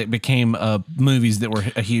series that became movies that were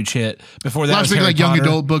a huge hit. Before that, last big like young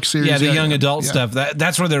adult book series. Yeah, the young adult stuff.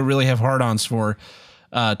 That's where they really have hard-ons for.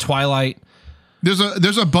 Twilight.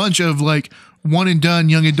 There's a bunch of like one and done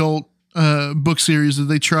young adult book series that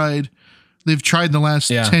they've tried in the last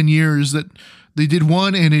 10 years that they did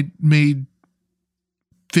one and it made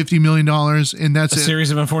 $50 million and that's a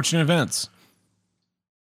series of unfortunate events.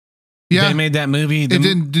 Yeah, they made that movie. It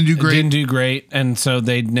didn't do great. It didn't do great, and so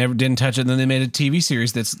they never didn't touch it. And then they made a TV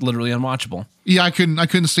series that's literally unwatchable. Yeah, I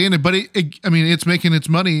couldn't stand it, but I mean, it's making its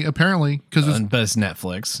money apparently because but it's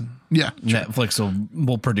Netflix. Yeah, Netflix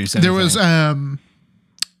will produce anything. There was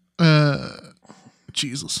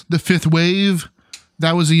Jesus, The Fifth Wave.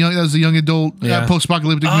 That was a young adult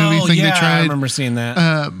post-apocalyptic movie thing they tried. I remember seeing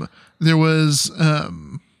that. There was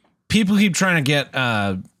people keep trying to get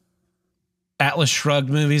Atlas Shrugged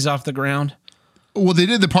movies off the ground. Well, they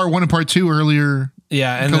did the part 1 and part 2 earlier.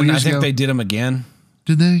 Yeah, and then I think they did them again.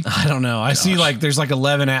 Did they? I don't know. I see there's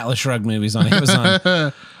 11 Atlas Shrugged movies on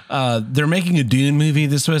Amazon. They're making a Dune movie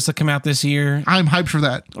that's supposed to come out this year. I'm hyped for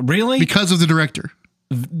that. Really? Because of the director.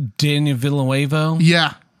 Daniel Villeneuve?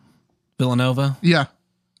 Yeah. Villanova? Yeah.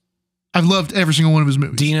 I've loved every single one of his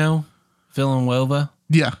movies. Dino Villanova?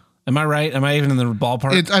 Yeah. Am I right? Am I even in the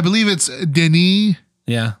ballpark? I believe it's Denis.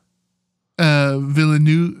 Yeah.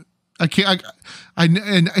 Villeneuve.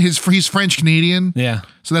 And he's French Canadian. Yeah.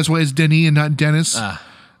 So that's why it's Denis and not Dennis.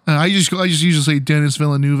 I just usually say Dennis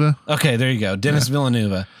Villeneuve. Okay, there you go. Dennis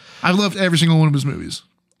Villeneuve. I've loved every single one of his movies.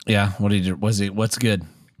 Yeah. What did he do? What's good?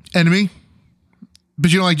 Enemy.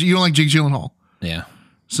 But you don't like Jake Gyllenhaal. Yeah.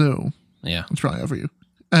 So yeah, it's probably out for you.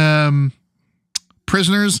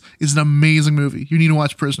 Prisoners is an amazing movie. You need to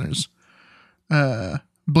watch Prisoners. Blade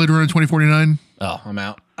Runner 2049. Oh, I'm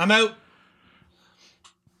out. I'm out.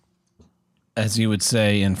 As you would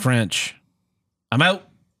say in French, I'm out.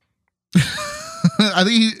 I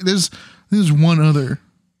think there's one other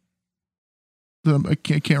that I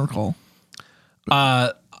can't recall.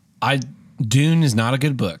 Dune is not a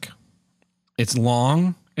good book. It's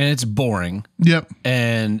long and it's boring. Yep.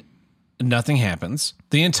 And nothing happens.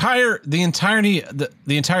 The entire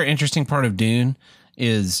interesting part of Dune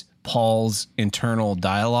is Paul's internal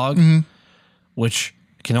dialogue, which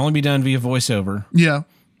can only be done via voiceover. Yeah.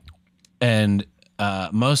 And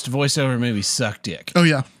most voiceover movies suck dick. Oh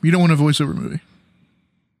yeah, you don't want a voiceover movie.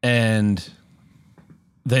 And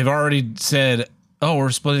they've already said, "Oh,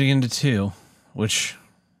 we're splitting into 2," which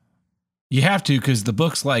you have to because the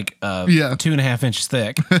book's like 2.5 inches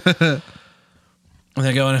thick. And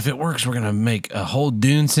they go, and if it works, we're gonna make a whole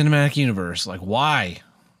Dune cinematic universe. Like, why?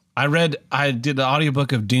 I did the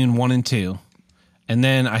audiobook of Dune 1 and 2, and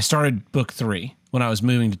then I started book 3 when I was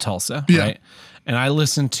moving to Tulsa. Yeah. Right? And I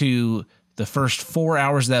listened to the first 4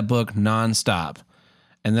 hours of that book nonstop.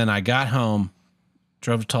 And then I got home,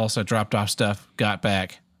 drove to Tulsa, dropped off stuff, got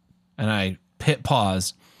back, and I hit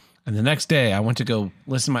pause. And the next day I went to go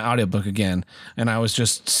listen to my audiobook again, and I was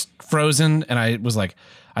just frozen. And I was like,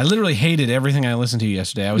 I literally hated everything I listened to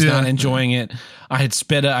yesterday. I was not enjoying it. I had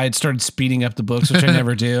started speeding up the books, which I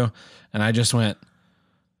never do. And I just went,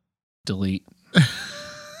 delete.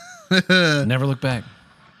 Never look back.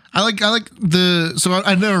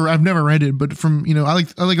 I've never read it, but from, I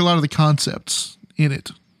like a lot of the concepts in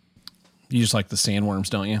it. You just like the sandworms,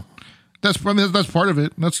 don't you? That's part of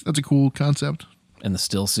it. That's a cool concept. And the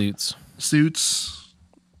still suits.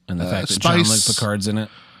 And the fact that Jean-Luc Picard's in it.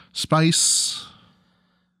 Spice.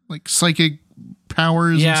 Like psychic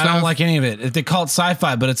powers and stuff. I don't like any of it. They call it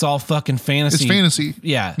sci-fi, but it's all fucking fantasy. It's fantasy.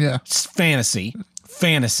 Yeah. Yeah. It's fantasy.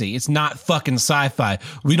 It's not fucking sci-fi.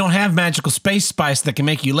 We don't have magical space spice that can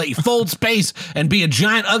make you let you fold space and be a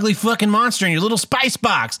giant ugly fucking monster in your little spice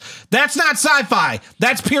box. That's not sci-fi.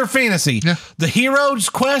 That's pure fantasy. Yeah. The hero's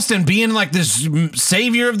quest and being like this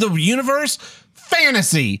savior of the universe,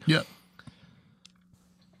 fantasy. Yeah.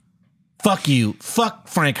 Fuck you. Fuck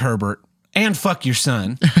Frank Herbert. And fuck your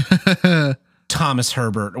son. Thomas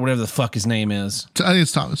Herbert, or whatever the fuck his name is. I think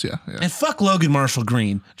it's Thomas, yeah. And fuck Logan Marshall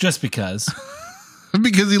Green, just because.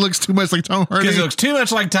 Because he looks too much like Tom Hardy. Because he looks too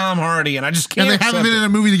much like Tom Hardy, and I just can't. And they haven't been in a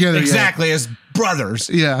movie together exactly, yet. as brothers.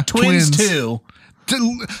 Yeah. Twins too.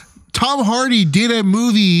 Tom Hardy did a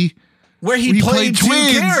movie where he played two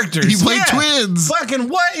twins. characters. He played twins. Fucking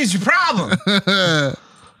what is your problem?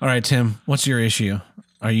 All right, Tim, what's your issue?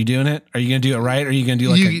 Are you doing it? Are you going to do it right? Or are you going to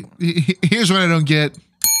do like Here's what I don't get.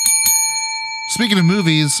 Speaking of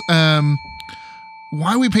movies,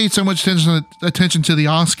 why we paid so much attention to the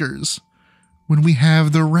Oscars when we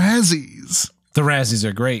have the Razzies? The Razzies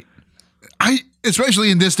are great.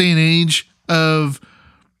 Especially in this day and age of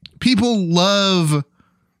people love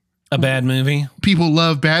a bad movie. People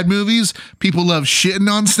love bad movies. People love shitting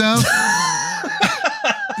on stuff.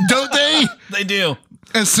 Don't they? they They do.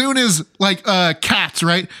 as soon as like Cats,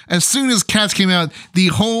 right? As soon as Cats came out, the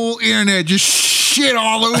whole internet just shit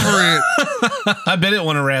all over it. I bet it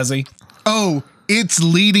won a Razzie. Oh, it's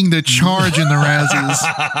leading the charge in the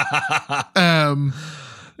Razzies.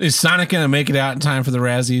 Is Sonic going to make it out in time for the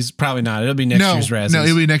Razzies? Probably not. It'll be next year's Razzies. No,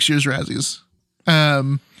 it'll be next year's Razzies.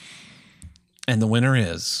 And the winner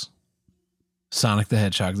is Sonic the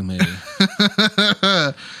Hedgehog, the movie.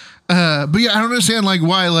 But yeah, I don't understand like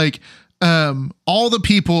why like all the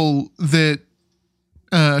people that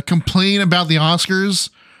complain about the Oscars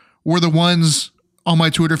were the ones on my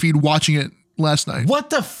Twitter feed watching it last night. What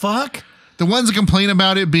the fuck? The ones that complain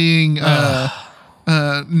about it being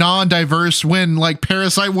non-diverse when like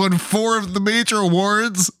Parasite won 4 of the major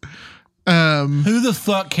awards. Who the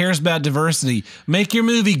fuck cares about diversity? Make your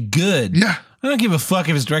movie good. Yeah. I don't give a fuck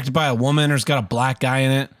if it's directed by a woman or it's got a black guy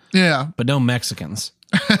in it, Yeah. but no Mexicans.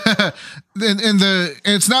 And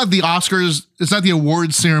it's not the Oscars, it's not the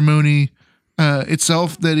awards ceremony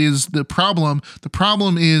itself that is the problem. The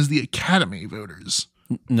problem is the Academy voters.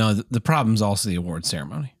 No, the problem's also the award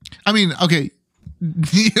ceremony. I mean, okay.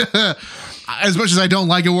 As much as I don't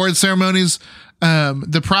like award ceremonies,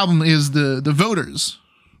 the problem is the voters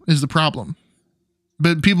is the problem.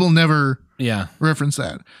 But people never Yeah. reference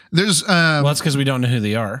that. There's Well, that's because we don't know who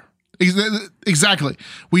they are. exactly.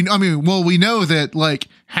 We know that like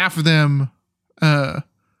half of them Are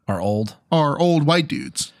old. are old white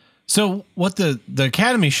dudes. So what the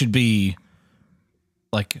Academy should be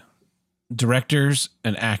like directors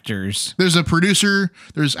and actors. There's a producer,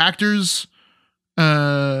 there's actors,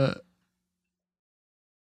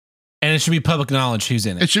 And it should be public knowledge who's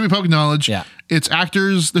in it. it should be public knowledge. Yeah. It's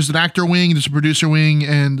actors, there's an actor wing, there's a producer wing,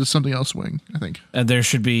 and there's something else wing, I think. And there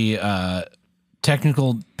should be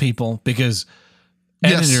technical people because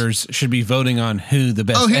Yes. editors should be voting on who the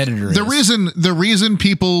best editor is. The reason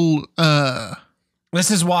people This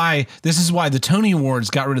is why the Tony Awards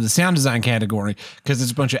got rid of the sound design category, because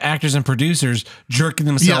it's a bunch of actors and producers jerking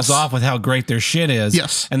themselves Yes. off with how great their shit is.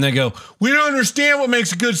 Yes. And they go, we don't understand what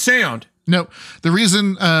makes a good sound. no, the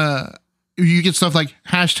reason you get stuff like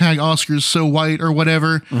hashtag Oscars so white or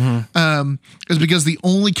whatever is because the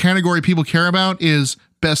only category people care about is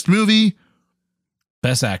best movie,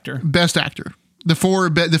 Best actor. best actor. The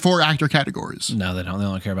four actor categories. No, they don't. They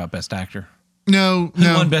only care about best actor. No, Who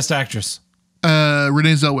no. won best actress?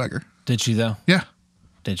 Renee Zellweger. Did she though? Yeah.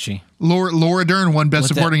 Did she? Laura Dern won best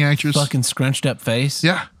With supporting that actress. Fucking scrunched up face.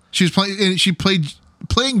 Yeah. She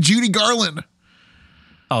playing Judy Garland.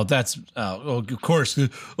 Oh, that's of course.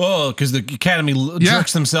 Oh, because the Academy Yeah.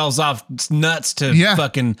 jerks themselves off nuts to Yeah.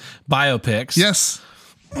 fucking biopics. Yes.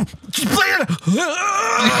 She's playing a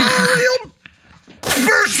real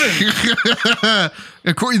person.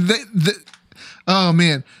 Of course, oh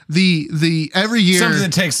man, the every year Something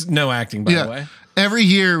that takes no acting, by the way. every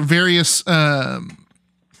year various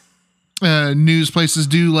news places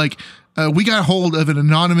do like we got hold of an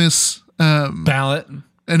anonymous Ballot.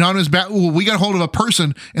 we got hold of a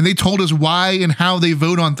person and they told us why and how they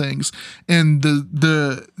vote on things, and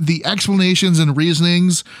the explanations and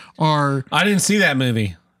reasonings are I didn't see that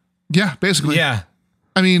movie. basically Yeah.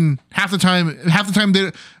 I mean, more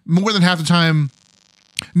than half the time,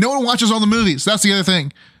 no one watches all the movies. That's the other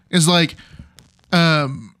thing. Is like,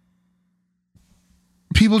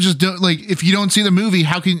 people just don't like. If you don't see the movie,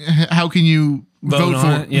 how can you vote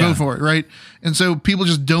for it? Yeah. Vote for it, right? And so people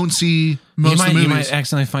just don't see most of the movies. You might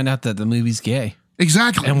accidentally find out that the movie's gay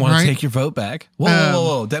Exactly, and want right? to take your vote back.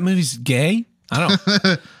 Whoa, that movie's gay? I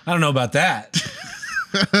don't know about that.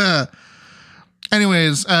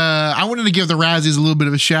 Anyways, I wanted to give the Razzies a little bit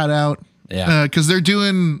of a shout out. Yeah. Because they're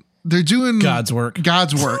doing God's work. they're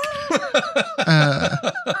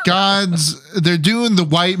doing the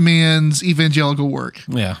white man's evangelical work.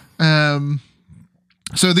 Yeah.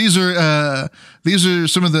 So these are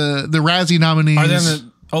some of the Razzie nominees. Are they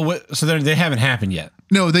so they haven't happened yet?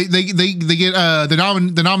 No, they get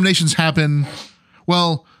the nominations happen.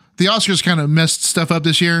 Well, the Oscars kind of messed stuff up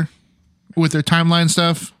this year with their timeline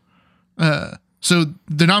stuff. So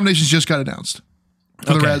the nominations just got announced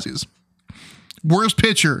for the Okay. Razzies. Worst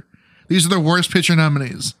picture. These are the worst picture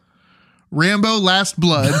nominees. Rambo: Last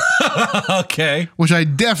Blood, Okay. which I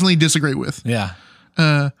definitely disagree with. Yeah.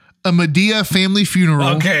 A Medea Family Funeral.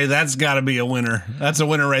 Okay, that's got to be a winner. That's a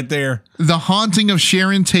winner right there. The Haunting of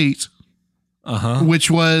Sharon Tate, which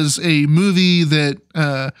was a movie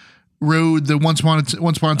that rode the Once Upon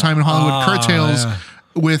a Time in Hollywood curtails yeah.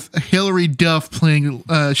 with Hilary Duff playing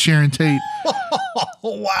Sharon Tate.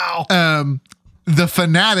 Oh, wow. The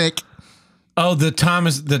Fanatic. Oh,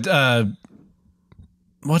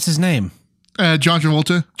 what's his name? John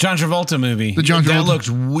Travolta. John Travolta movie. The John Travolta. That looks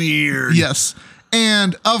weird. Yes.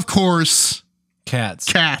 And of course,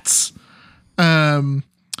 Cats. Let's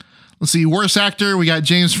see. Worst actor, we got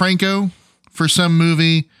James Franco for some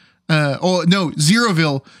movie.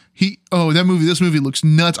 Zeroville. This movie looks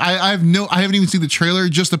nuts. I haven't even seen the trailer,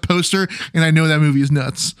 just the poster, and I know that movie is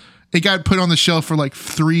nuts. It got put on the shelf for like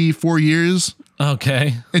 3-4 years.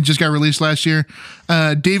 Okay. It just got released last year.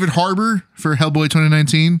 David Harbour for Hellboy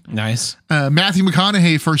 2019. Nice. Matthew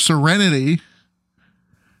McConaughey for Serenity,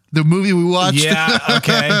 the movie we watched. Yeah,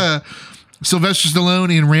 okay. Sylvester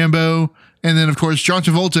Stallone in Rambo. And then, of course, John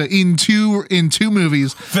Travolta in two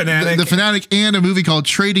movies. Fanatic. The Fanatic and a movie called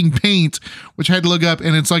Trading Paint, which I had to look up,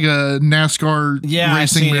 and it's like a NASCAR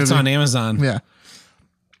racing movie. It's on Amazon. Yeah.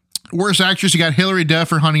 Worst actress, you got Hilary Duff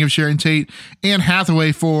for Haunting of Sharon Tate, Anne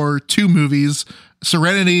Hathaway for 2 movies,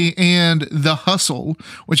 Serenity and The Hustle,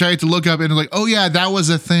 which I had to look up, and like, oh yeah, that was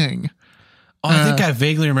a thing. Oh, I think I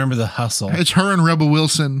vaguely remember The Hustle. It's her and Rebel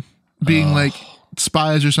Wilson being like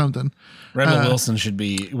spies or something. Rebel Wilson should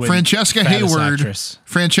be Francesca Hayward. Actress.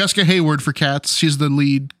 Francesca Hayward for Cats. She's the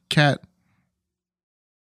lead cat.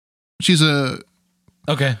 She's a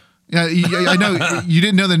okay. Yeah, I know you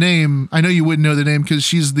didn't know the name. I know you wouldn't know the name because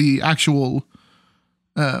she's the actual,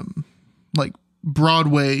 like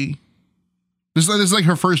Broadway. This is like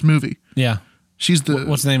her first movie. Yeah. She's the.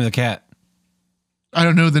 What's the name of the cat? I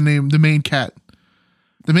don't know the name. The main cat.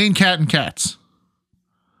 The main cat in Cats.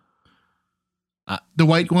 The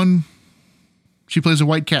white one. She plays a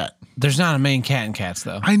white cat. There's not a main cat in Cats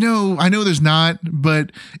though. I know there's not,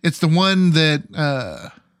 but it's the one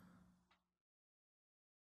that.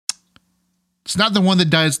 It's not the one that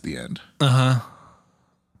dies at the end. Uh-huh.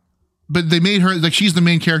 But they made her like she's the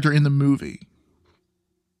main character in the movie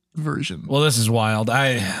version. Well, this is wild.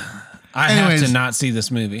 I have to not see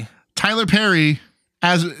this movie. Tyler Perry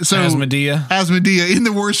as Medea in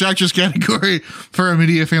the worst actress category for A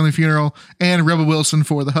Medea Family Funeral, and Rebel Wilson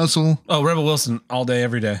for The Hustle. Oh, Rebel Wilson all day,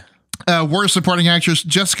 every day. Worst supporting actress,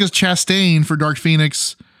 Jessica Chastain for Dark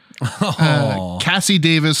Phoenix. Cassie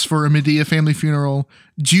Davis for A Medea Family Funeral.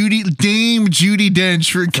 Dame Judi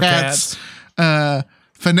Dench for Cats.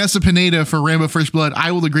 Vanessa Pineda for Rambo First Blood.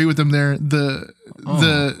 I will agree with them there. The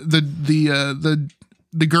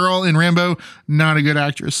girl in Rambo, not a good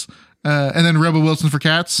actress. And then Rebel Wilson for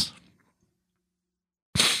Cats.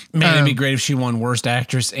 Man, it'd be great if she won worst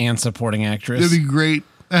actress and supporting actress. It'd be great.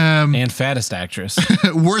 And fattest actress.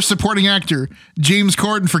 Worst supporting actor, James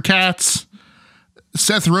Corden for Cats.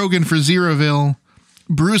 Seth Rogen for Zeroville.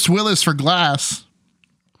 Bruce Willis for Glass.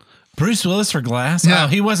 Bruce Willis for Glass? Yeah. Oh,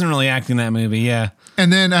 he wasn't really acting that movie, yeah.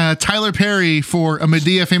 And then Tyler Perry for A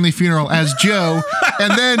Medea Family Funeral as Joe.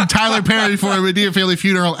 And then Tyler Perry for A Medea Family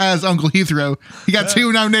Funeral as Uncle Heathrow. He got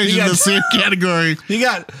 2 nominations in the same category. He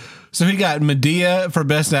got Medea for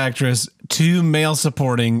Best Actress, 2 male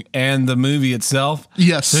supporting, and the movie itself.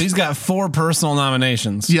 Yes. So he's got 4 personal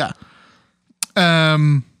nominations. Yeah.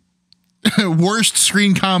 Worst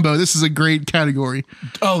screen combo. This is a great category.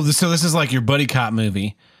 Oh, so this is like your buddy cop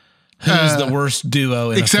movie. Who's the worst duo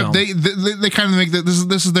in except a film? they kind of make that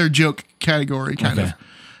this is their joke category kind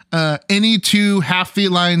of. Any 2 half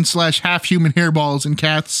feline / half human hairballs in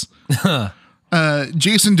Cats.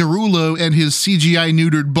 Jason Derulo and his CGI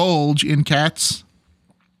neutered bulge in Cats.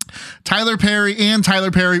 Tyler Perry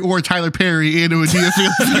or Tyler Perry in A Medea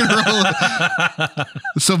Family Funeral.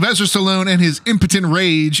 Sylvester Stallone and his impotent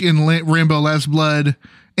rage in Rambo Last Blood.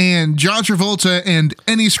 And John Travolta and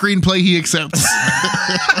any screenplay he accepts.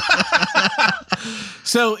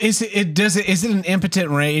 So is it an impotent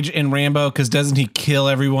rage in Rambo? Because doesn't he kill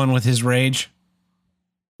everyone with his rage?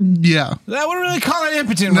 Yeah. I wouldn't really call it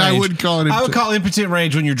impotent rage. I would call it impotent. I would call impotent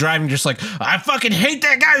rage when you're driving just like, I fucking hate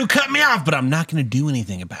that guy who cut me off, but I'm not going to do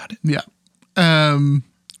anything about it. Yeah.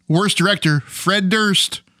 Worst director, Fred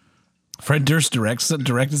Durst. Fred Durst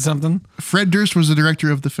directed something? Fred Durst was the director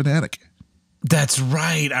of The Fanatic. That's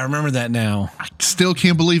right. I remember that now. I still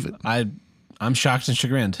can't believe it. I'm shocked and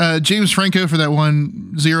chagrined. James Franco for that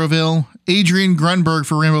one, Zeroville. Adrian Grunberg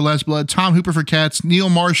for Rambo Last Blood. Tom Hooper for Cats. Neil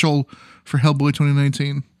Marshall for Hellboy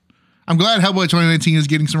 2019. I'm glad Hellboy 2019 is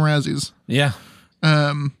getting some Razzies. Yeah.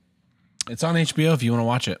 It's on HBO if you want to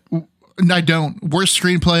watch it. I don't. Worst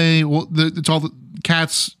screenplay. Well, it's all the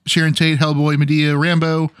Cats, Sharon Tate, Hellboy, Medea,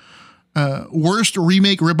 Rambo. Worst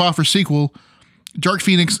remake, ripoff, or sequel. Dark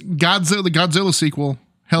Phoenix, Godzilla, the Godzilla sequel,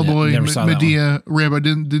 Hellboy, Medea, Rambo.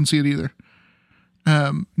 Didn't see it either.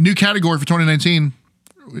 New category for 2019,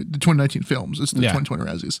 the 2019 films. It's the 2020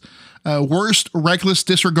 Razzies. Worst reckless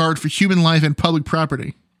disregard for human life and public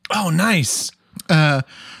property. Oh, nice.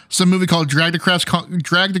 Some movie called Dragged Across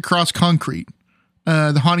Concrete.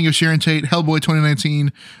 The Haunting of Sharon Tate, Hellboy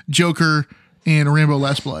 2019, Joker, and Rambo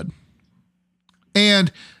Last Blood.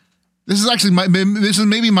 And this is actually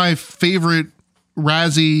maybe my favorite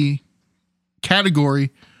Razzie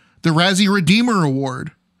category, the Razzie Redeemer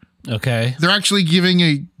Award. Okay. They're actually giving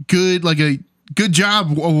a good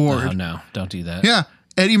job award. Oh no, don't do that. Yeah.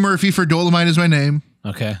 Eddie Murphy for Dolomite Is My Name.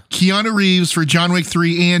 Okay. Keanu Reeves for John Wick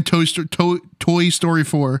 3 and Toy Story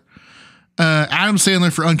 4. Adam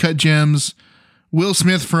Sandler for Uncut Gems. Will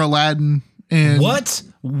Smith for Aladdin. And What?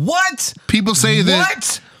 people say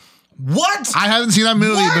that What? I haven't seen that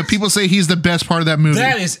movie, What? but people say he's the best part of that movie.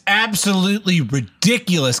 That is absolutely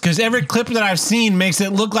ridiculous because every clip that I've seen makes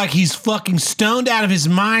it look like he's fucking stoned out of his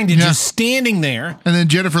mind and Yeah. just standing there. And then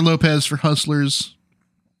Jennifer Lopez for Hustlers.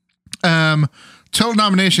 Total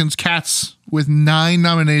nominations: Cats with 9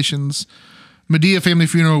 nominations, Medea Family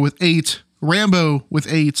Funeral with 8, Rambo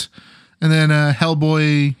with 8, and then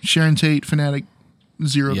Hellboy, Sharon Tate, Fanatic,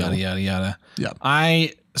 0. Yada, yada, yada. Yeah.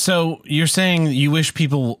 So you're saying you wish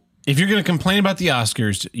people, if you're going to complain about the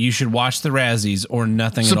Oscars, you should watch the Razzies or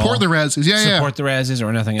nothing at all. Support the Razzies. Yeah, Support the Razzies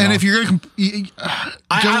or nothing at all. And if you're going to...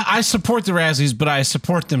 I support the Razzies, but I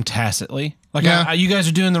support them tacitly. Like Yeah. you guys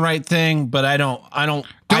are doing the right thing, but I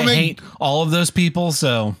hate all of those people.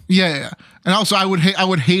 So Yeah. And also, I would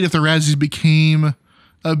hate if the Razzies became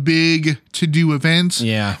a big to-do event.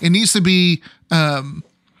 Yeah. It needs to be a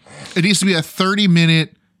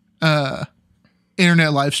 30-minute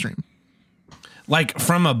internet live stream. like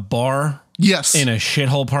from a bar Yes. in a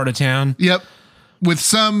shithole part of town. Yep. With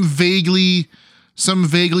some vaguely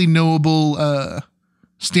knowable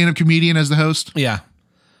stand-up comedian as the host. Yeah.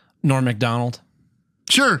 Norm Macdonald.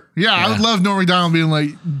 Sure. Yeah, I would love Norm Macdonald being like,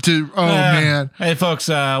 man. Hey folks,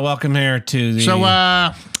 welcome here to the So,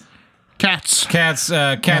 Cats.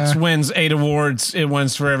 Cats wins 8 awards. It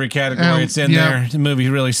wins for every category it's in yeah. there. The movie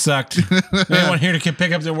really sucked. Anyone here to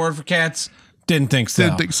pick up the award for Cats? Didn't think so.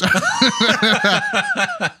 Didn't think so.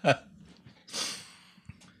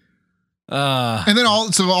 And then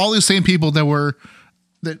all these same people that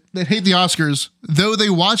hate the Oscars, though they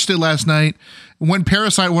watched it last night, when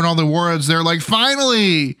Parasite won all the awards, they're like,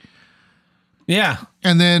 finally. Yeah.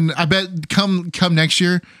 And then I bet come next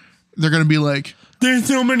year, they're gonna be like, There's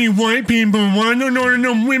so many white people. Why don't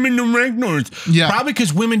no women directors? Yeah. Probably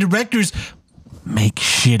because women directors make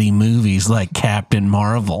shitty movies like Captain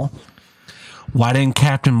Marvel. Why didn't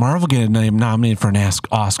Captain Marvel get nominated for an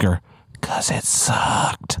Oscar? Because it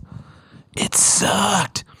sucked. It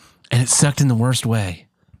sucked. And it sucked in the worst way.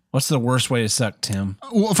 What's the worst way to suck, Tim?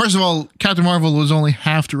 well, first of all, Captain Marvel was only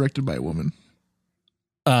half directed by a woman.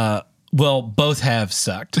 Well, both have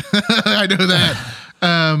sucked. I know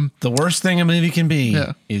that. The worst thing a movie can be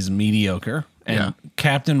Yeah. is mediocre. And Yeah.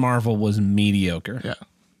 Captain Marvel was mediocre. Yeah.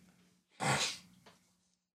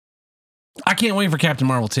 I can't wait for Captain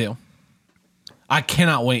Marvel 2. I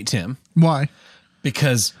cannot wait, Tim, Why?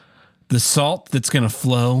 because the salt that's going to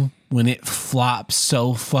flow when it flops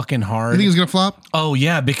so fucking hard. You think it's gonna flop? Oh,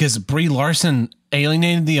 yeah, because Brie Larson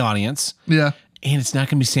alienated the audience, Yeah. and it's not going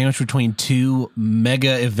to be sandwiched between 2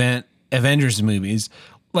 mega Avengers movies.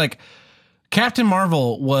 Like, Captain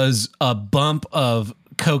Marvel was a bump of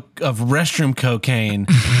restroom cocaine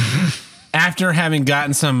after having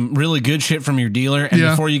gotten some really good shit from your dealer, and Yeah.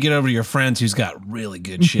 before you get over to your friends who's got really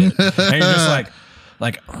good shit, and you're just like,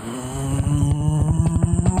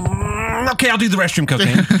 okay, I'll do the restroom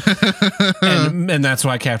cocaine, and that's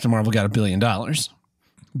why Captain Marvel got $1 billion.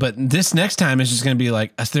 But this next time is just going to be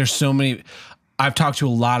like, there's so many. I've talked to a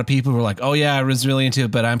lot of people who are like, oh yeah, I was really into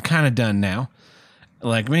it, but I'm kind of done now.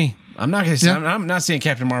 Like me, I'm not going to. Yeah. I'm not seeing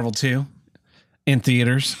Captain Marvel 2 in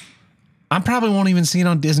theaters. I probably won't even see it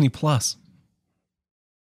on Disney Plus.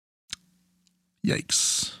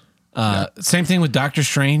 Yikes. Same thing with Doctor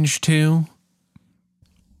Strange 2.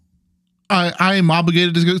 I am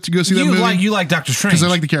obligated to go see that movie You like Doctor Strange because I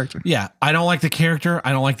like the character. Yeah, I don't like the character.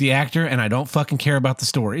 I don't like the actor, and I don't fucking care about the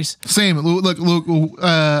stories. Same. Look.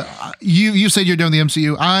 You said you're done with the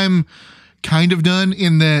MCU. I'm kind of done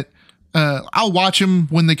in that. I'll watch them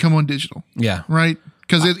when they come on digital. Yeah, Right.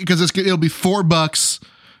 Because it'll be $4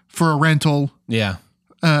 for a rental. yeah.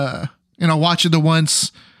 And I'll watch it the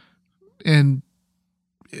once. And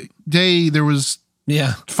there was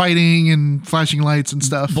Yeah. fighting and flashing lights and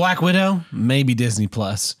stuff. Black Widow, maybe Disney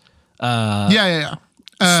Plus. Yeah.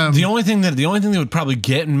 The only thing that would probably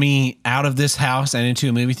get me out of this house and into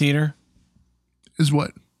a movie theater, Is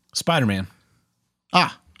what? Spider-Man.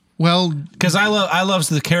 Well, Because I love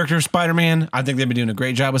the character of Spider-Man. I think they've been doing a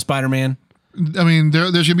great job with Spider-Man. I mean,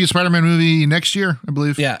 there's gonna be a Spider-Man movie next year, I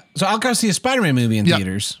believe. Yeah. So I'll go see a Spider-Man movie in Yeah.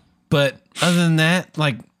 theaters. But other than that,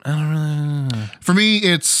 like, I don't really. For me,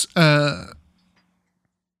 it's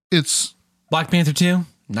it's Black Panther 2?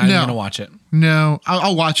 Not even gonna watch it. No,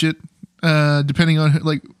 I'll watch it. Depending on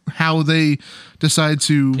like how they decide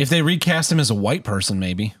to. If they recast him as a white person,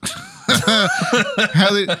 maybe.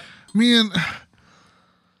 How they, man.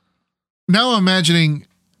 Now I'm imagining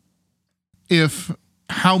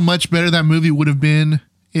how much better that movie would have been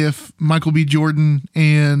if Michael B. Jordan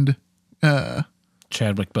and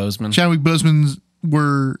Chadwick Boseman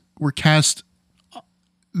were cast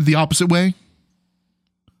the opposite way.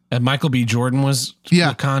 And Michael B. Jordan was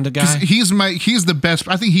Wakanda guy. He's the best.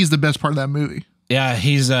 I think he's the best part of that movie. Yeah,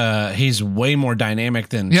 he's way more dynamic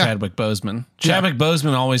than Chadwick Boseman. Chadwick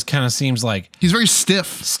Boseman always kind of seems like he's very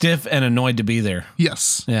stiff and annoyed to be there.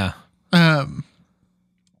 Yes. Yeah. I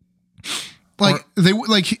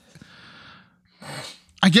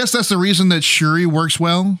guess that's the reason that Shuri works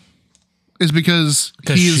well, is because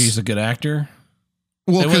she's a good actor.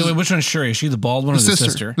 Well, wait, which one's Shuri? Is she the bald one or the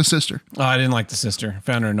sister? The sister. Oh, I didn't like the sister.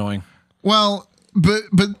 Found her annoying. Well, but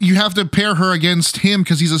you have to pair her against him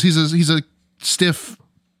because he's a stiff.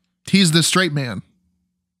 He's the straight man.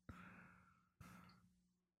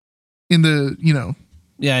 In the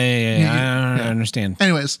Yeah. I understand.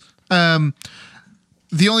 Anyways,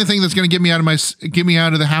 the only thing that's going to get me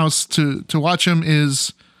out of the house to watch him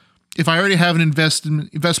is if I already have an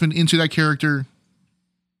investment into that character,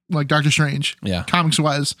 like Doctor Strange, comics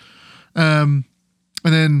wise, and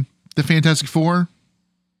then the Fantastic Four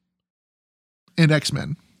and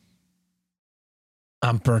X-Men.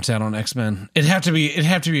 I'm burnt out on X-Men. It'd have to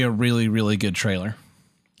be a really, really good trailer.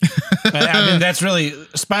 I mean, that's really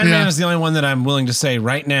Spider-Man is the only one that I'm willing to say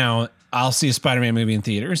right now. I'll see a Spider-Man movie in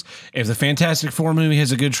theaters. If the Fantastic Four movie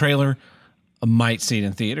has a good trailer, I might see it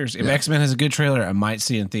in theaters. If X-Men has a good trailer, I might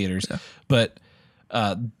see it in theaters. Yeah. But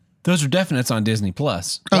those are definites on Disney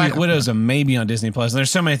Plus. Black Widow's a maybe on Disney Plus.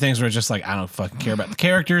 There's so many things where it's just like I don't fucking care about the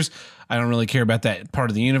characters. I don't really care about that part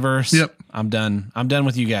of the universe. Yep. I'm done. I'm done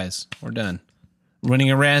with you guys. We're done.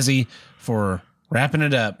 Winning a Razzie for wrapping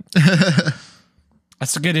it up.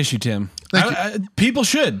 That's a good issue, Tim. People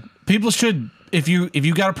should. If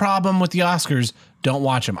you got a problem with the Oscars, don't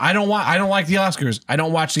watch them. I don't like the Oscars. I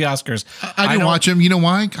don't watch the Oscars. I didn't watch them. You know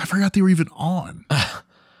why? I forgot they were even on.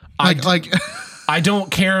 I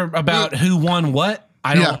don't care about who won what.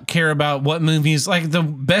 I don't care about what movies. Like the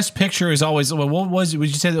best picture is always. Well, what was it? Would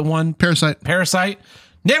you say that one? Parasite.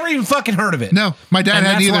 Never even fucking heard of it. No, my dad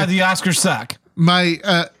hadn't either. That's why the Oscars suck.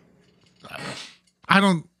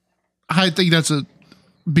 I think that's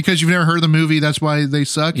because you've never heard of the movie. That's why they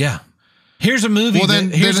suck. Yeah. Here's a movie. Well, then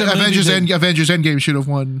Avengers Endgame should have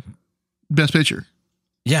won Best Picture.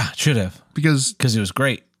 Yeah, should have because it was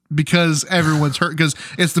great. Because everyone's heard, because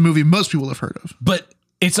it's the movie most people have heard of. But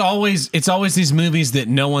it's always these movies that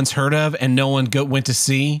no one's heard of and no one went to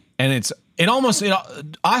see, and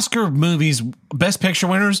Oscar movies, Best Picture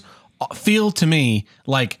winners feel to me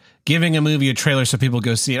like giving a movie a trailer so people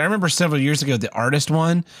go see it. I remember several years ago The Artist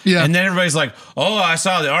won, and then everybody's like, "Oh, I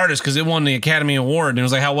saw The Artist because it won the Academy Award," and it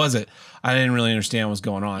was like, "How was it?" I didn't really understand what was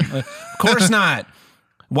going on. Of course not.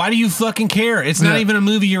 Why do you fucking care? It's not even a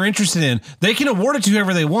movie you're interested in. They can award it to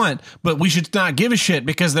whoever they want, but we should not give a shit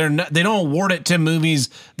because they don't award it to movies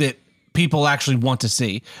that people actually want to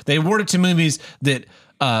see. They award it to movies that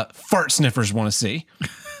fart sniffers want to see.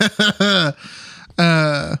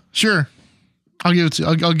 Sure. I'll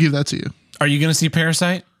give that to you. Are you going to see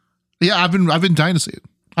Parasite? Yeah, I've been dying to see it.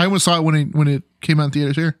 I almost saw it when it came out in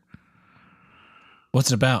theaters here.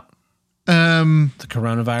 What's it about? The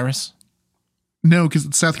coronavirus? No, because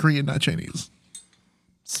it's South Korean, not Chinese.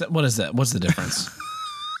 So what is that? What's the difference?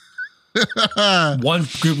 One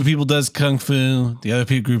group of people does kung fu. The other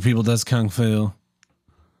group of people does kung fu.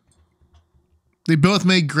 They both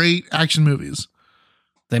make great action movies.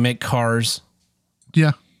 They make cars.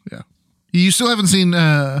 Yeah. You still haven't seen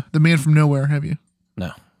The Man from Nowhere, have you?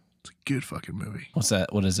 No. It's a good fucking movie. What's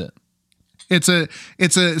that? What is it? It's a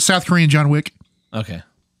South Korean John Wick. Okay.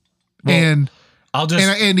 Well,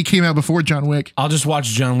 and he came out before John Wick. I'll just watch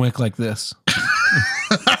John Wick like this.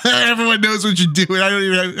 Everyone knows what you're doing. I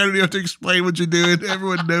don't even have to explain what you're doing.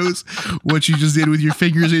 Everyone knows what you just did with your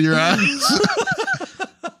fingers in your eyes.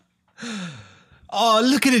 Oh,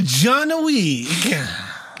 look at it, John Wick.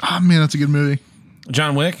 Oh man, that's a good movie.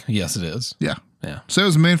 John Wick? Yes, it is. Yeah. So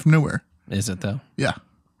is The Man from Nowhere. Is it though? Yeah.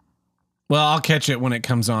 Well, I'll catch it when it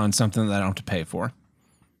comes on, something that I don't have to pay for.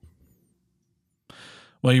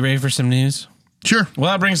 Well, you ready for some news? Sure.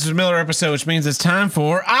 Well, that brings us to the Miller episode, which means it's time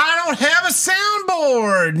for I Don't Have a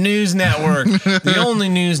Soundboard News Network. The only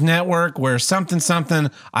news network where something,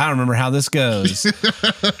 I don't remember how this goes.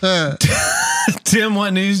 Tim,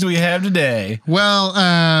 what news do we have today? Well,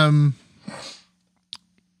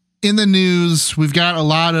 in the news, we've got a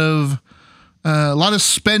lot of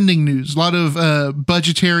spending news, a lot of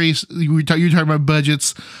budgetary. You're talking about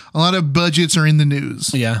budgets. A lot of budgets are in the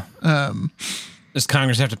news. Yeah. Does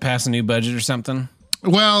Congress have to pass a new budget or something?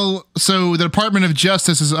 Well, so the Department of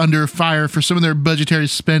Justice is under fire for some of their budgetary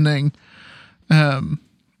spending. There's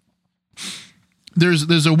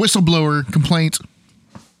a whistleblower complaint.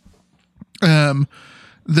 The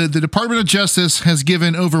Department of Justice has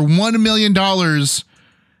given over $1 million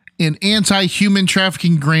in anti-human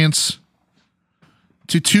trafficking grants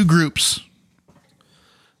to two groups.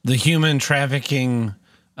 The human trafficking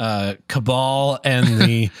cabal and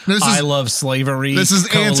the I love slavery. This is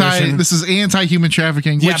anti-human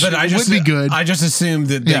trafficking. Yeah, which but I just would be good. I just assumed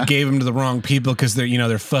that they gave them to the wrong people because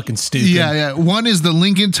they're fucking stupid. Yeah. One is the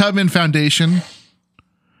Lincoln Tubman Foundation.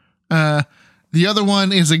 The other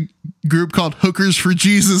one is a group called Hookers for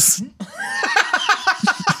Jesus.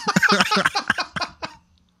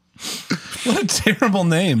 What a terrible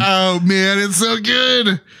name. Oh man, it's so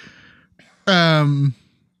good.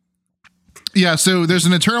 Yeah, so there's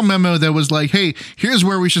an internal memo that was like, hey, here's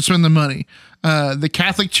where we should spend the money. The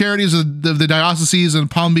Catholic charities of the dioceses in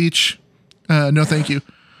Palm Beach, no thank you.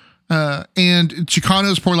 And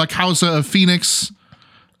Chicanos por la Causa of Phoenix.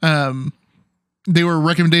 They were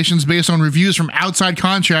recommendations based on reviews from outside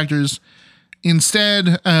contractors. Instead,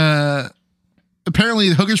 apparently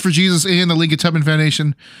the Hookers for Jesus and the Lincoln Tubman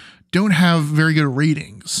Foundation don't have very good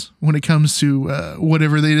ratings when it comes to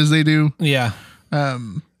whatever it is they do. Yeah.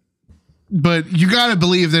 But you gotta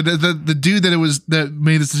believe that the dude that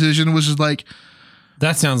made this decision was just like,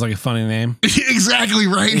 that sounds like a funny name. Exactly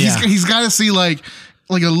right. Yeah. He's got to see like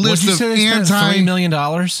a list of $3 million.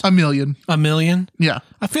 $1 million. $1 million. Yeah.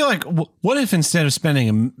 I feel like what if instead of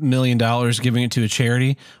spending $1 million giving it to a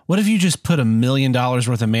charity, what if you just put $1 million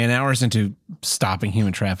worth of man hours into stopping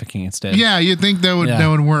human trafficking instead? Yeah, you'd think that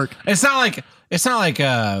would work. It's not like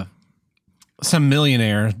some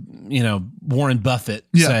millionaire, Warren Buffett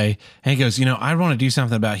say, and he goes, I want to do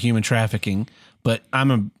something about human trafficking, but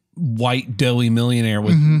I'm a white doughy millionaire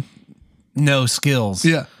with no skills.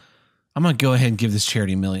 Yeah. I'm going to go ahead and give this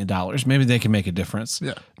charity $1 million. Maybe they can make a difference.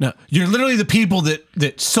 Yeah. No, you're literally the people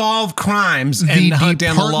that solve crimes and hunt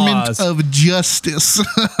down the laws. Department of Justice.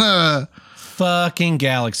 Fucking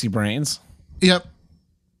galaxy brains. Yep.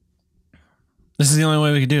 This is the only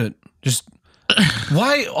way we could do it. Just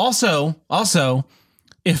why? Also,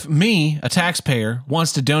 if me, a taxpayer,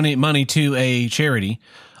 wants to donate money to a charity,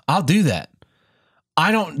 I'll do that.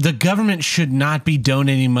 The government should not be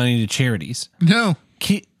donating money to charities. No.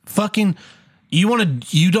 Fucking, you have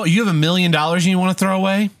 $1 million and you want to throw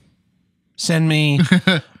away? Send me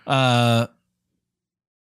 30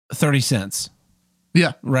 cents.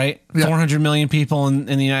 Yeah. Right? Yeah. 400 million people in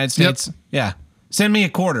the United States. Yep. Yeah. Send me a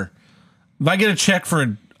quarter. If I get a check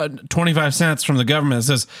for 25 cents from the government that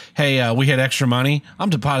says, hey, we had extra money, I'm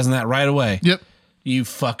depositing that right away. Yep. You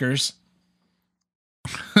fuckers.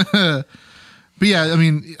 But yeah, I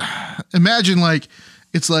mean, imagine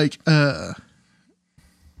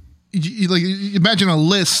imagine a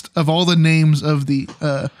list of all the names of the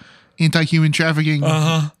anti-human trafficking,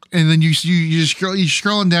 and then you just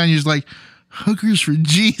scrolling down, you're just like, Hookers for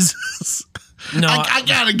Jesus. No, I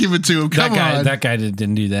gotta give it to him. Come on, that guy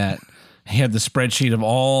didn't do that. He had the spreadsheet of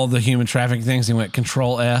all the human trafficking things. He went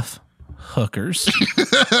Control F. Hookers.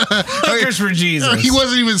 Hookers for Jesus. He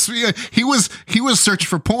wasn't even. He was searching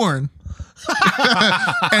for porn,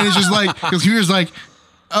 and it's just like, because he was like,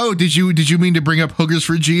 oh, did you mean to bring up Hookers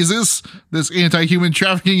for Jesus? This anti-human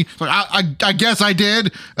trafficking? Like, I guess I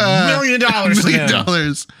did. $1 million. $1 million.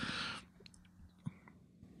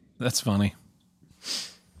 That's funny.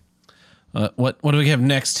 What do we have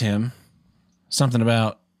next, Tim? Something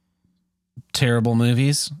about terrible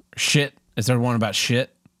movies? Shit. Is there one about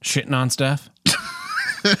shit? Shitting on stuff?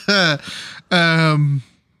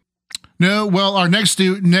 No. Well, our next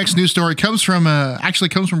news story comes from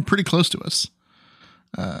pretty close to us.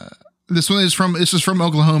 This is from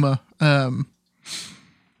Oklahoma.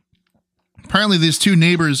 Apparently these two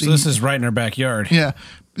neighbors. So this is right in our backyard. Yeah.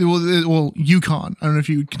 Well, Yukon. I don't know if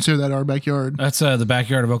you would consider that our backyard. That's the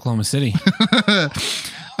backyard of Oklahoma City.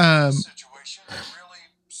 Situation really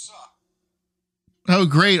sucked. Oh,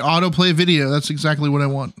 great. Autoplay video. That's exactly what I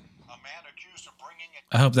want. A man accused of bringing it.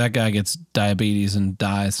 I hope that guy gets diabetes and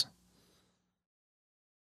dies.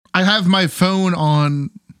 I have my phone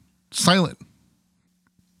on silent.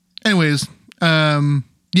 Anyways,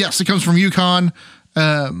 yes, it comes from Yukon.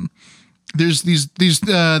 There's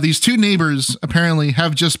these two neighbors apparently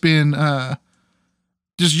have just been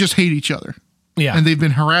just hate each other. Yeah, and they've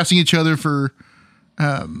been harassing each other for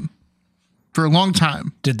for a long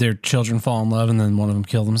time. Did their children fall in love and then one of them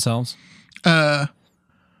kill themselves? One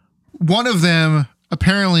of them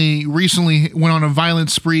apparently recently went on a violent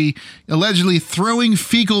spree, allegedly throwing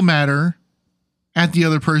fecal matter at the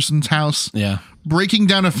other person's house, Yeah. breaking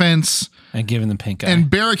down a fence, And giving them pink eye. and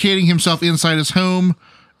barricading himself inside his home.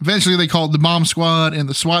 Eventually, they called the bomb squad and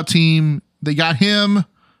the SWAT team. They got him.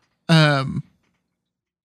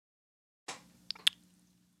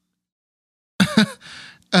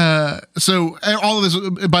 So all of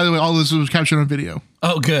this, by the way, all of this was captured on video,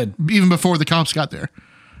 Oh, good. even before the cops got there.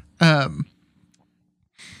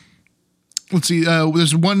 Let's see.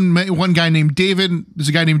 There's one guy named David. There's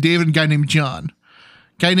a guy named David and a guy named John.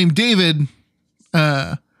 Guy named David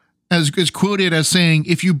is quoted as saying,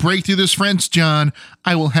 "If you break through this fence, John,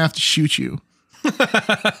 I will have to shoot you."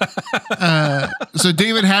 So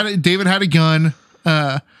David had a gun.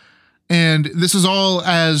 And this is all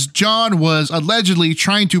as John was allegedly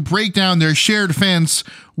trying to break down their shared fence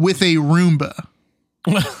with a Roomba.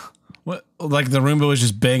 What? Like the Roomba was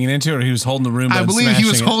just banging into it, or he was holding the Roomba? I believe he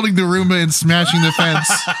was holding the Roomba and smashing the fence.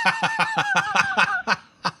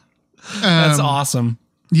 That's awesome.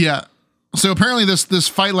 Yeah. So apparently this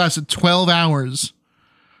fight lasted 12 hours.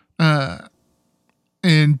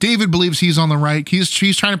 And David believes he's on the right. He's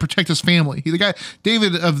trying to protect his family. The guy,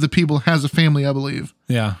 David of the people, has a family, I believe.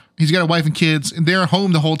 Yeah. He's got a wife and kids, and they're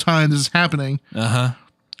home the whole time this is happening.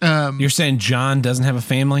 You're saying John doesn't have a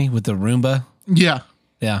family with the Roomba? Yeah.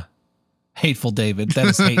 Yeah. Hateful, David. That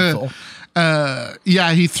is hateful.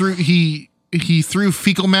 Yeah, he threw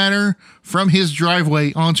fecal matter from his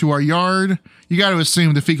driveway onto our yard. You got to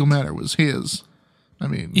assume the fecal matter was his. I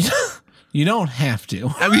mean, You don't have to. you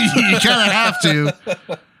kind of have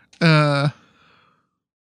to.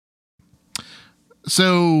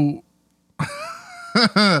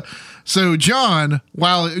 So John,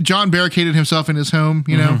 while John barricaded himself in his home,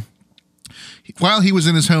 you know, while he was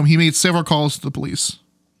in his home, he made several calls to the police,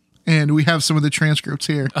 and we have some of the transcripts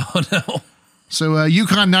here. Oh no. So,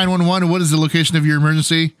 Yukon 911, what is the location of your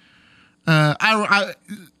emergency?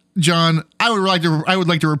 John, I would like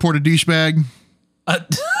to report a douchebag. A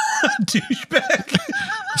douchebag.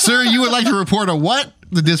 Sir, you would like to report a what?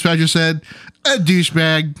 The dispatcher said. A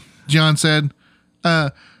douchebag, John said.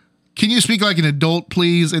 Can you speak like an adult,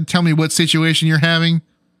 please, and tell me what situation you're having?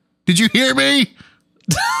 Did you hear me?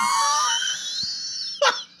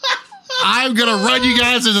 I'm going to run you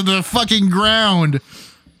guys into the fucking ground.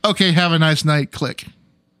 Okay, have a nice night. Click.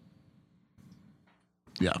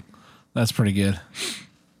 Yeah. That's pretty good.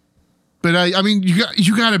 But I mean,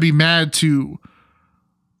 you got to be mad to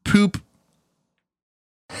poop.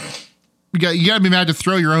 You got to be mad to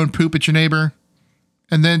throw your own poop at your neighbor,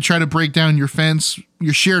 and then try to break down your fence,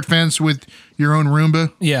 your shared fence with your own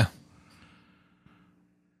Roomba. Yeah.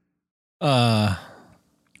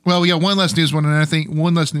 Well, we got one less news one, and I think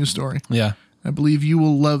one less news story. Yeah. I believe you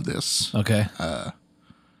will love this. Okay.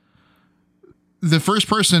 The first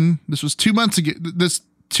person, this was 2 months ago.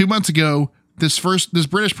 This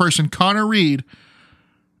British person, Connor Reed,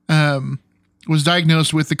 was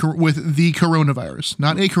diagnosed with the coronavirus,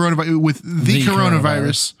 not a coronavirus, with the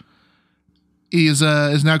coronavirus. He is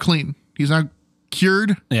now clean. He's now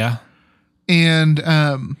cured, Yeah. and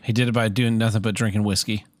He did it by doing nothing but drinking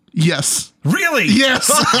whiskey. yes, Really? yes,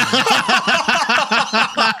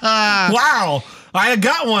 Wow. I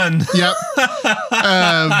got one. yep.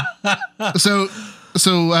 So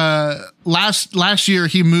last year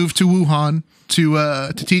he moved to Wuhan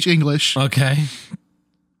to teach English. Okay.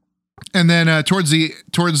 And then towards the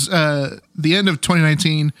end of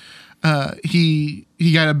 2019, he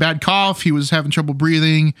got a bad cough. He was having trouble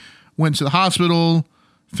breathing. Went to the hospital.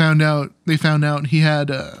 They found out he had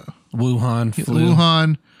Wuhan flu.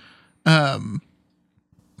 Wuhan.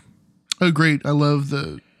 Oh, great! I love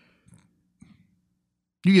the.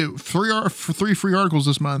 You get three free articles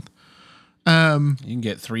this month. You can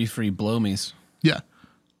get 3 free blow-me's. Yeah.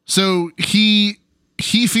 So he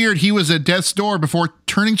feared he was at death's door before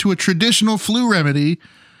turning to a traditional flu remedy,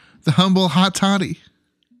 the humble hot toddy.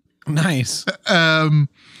 Nice.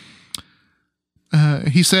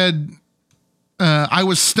 He said, I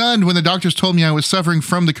was stunned when the doctors told me I was suffering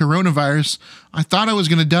from the coronavirus. I thought I was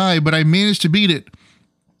going to die, but I managed to beat it.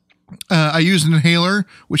 I used an inhaler,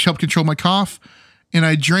 which helped control my cough, and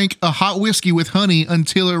I drank a hot whiskey with honey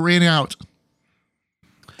until it ran out.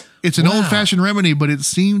 It's an old-fashioned remedy, but it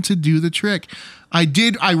seemed to do the trick. I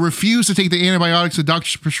refused to take the antibiotics the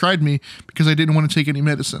doctors prescribed me because I didn't want to take any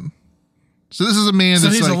medicine. So this is a man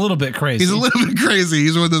that's he's like, a little bit crazy. he's a little bit crazy.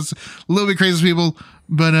 He's one of those little bit crazy people.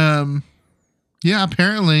 But yeah,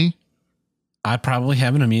 apparently. I probably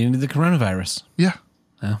have an immunity to the coronavirus. Yeah.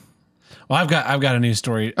 Yeah. Well, I've got a news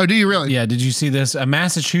story. Oh, do you really? Yeah, did you see this? A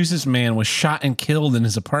Massachusetts man was shot and killed in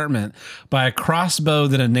his apartment by a crossbow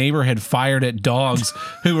that a neighbor had fired at dogs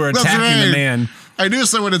who were That's attacking right. the man. I knew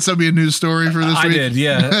someone had sent me a news story for this I week. did,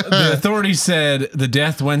 yeah. The authorities said the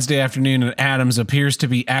death Wednesday afternoon at Adams appears to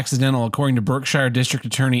be accidental, according to Berkshire District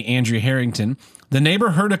Attorney Andrew Harrington. The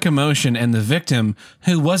neighbor heard a commotion, and the victim,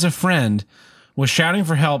 who was a friend, was shouting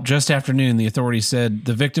for help just after noon. The authorities said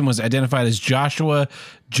the victim was identified as Joshua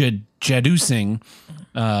Jadusing.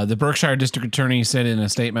 The Berkshire District Attorney said in a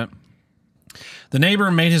statement. The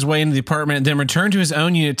neighbor made his way into the apartment and then returned to his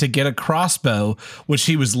own unit to get a crossbow, which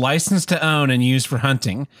he was licensed to own and used for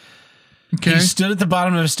hunting. Okay. He stood at the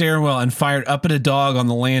bottom of a stairwell and fired up at a dog on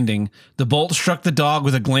the landing. The bolt struck the dog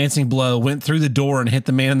with a glancing blow, went through the door, and hit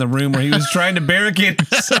the man in the room where he was trying to barricade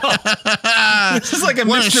himself. This is like a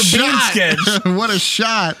What a Mr. Bean shot. sketch. What a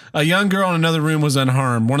shot. A young girl in another room was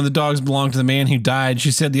unharmed. One of the dogs belonged to the man who died.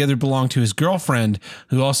 She said the other belonged to his girlfriend,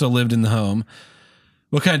 who also lived in the home.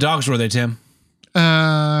 What kind of dogs were they, Tim?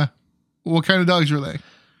 What kind of dogs were they?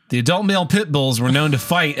 The adult male pit bulls were known to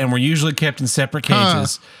fight and were usually kept in separate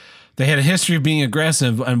cages. They had a history of being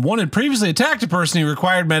aggressive, and one had previously attacked a person who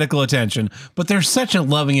required medical attention. But they're such a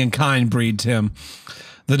loving and kind breed, Tim.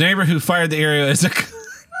 The neighbor who fired the arrow is a...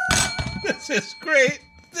 This is great.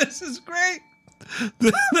 This is great.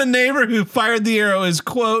 The neighbor who fired the arrow is,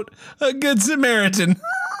 quote, a good Samaritan.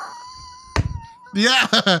 Yeah.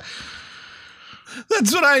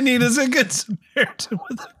 That's what I need, is a good Samaritan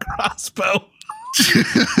with a crossbow. Hey,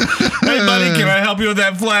 buddy, can I help you with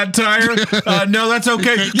that flat tire? No, that's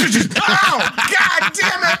okay. Oh, God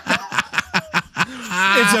damn it.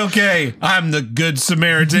 It's okay. I'm the good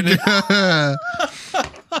Samaritan.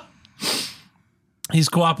 He's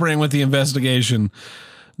cooperating with the investigation.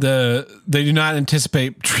 They do not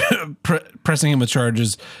anticipate pressing him with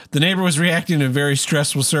charges. The neighbor was reacting in a very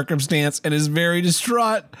stressful circumstance and is very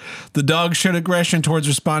distraught. The dog showed aggression towards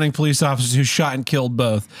responding police officers who shot and killed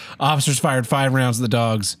both. Officers fired 5 rounds at the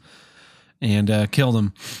dogs and killed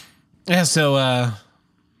them. Yeah, so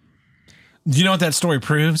do you know what that story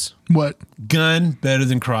proves? What? Gun better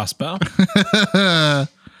than crossbow.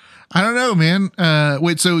 I don't know, man.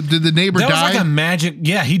 Wait, so did the neighbor That was die like a magic.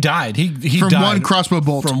 Yeah, he died. He from died one crossbow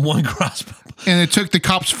bolt? From one crossbow. And it took the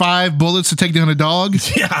cops 5 bullets to take down a dog?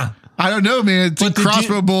 Yeah. I don't know, man. It's a But the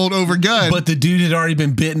crossbow bolt over gun. But the dude had already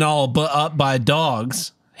been bitten all up by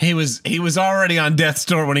dogs. He was already on death's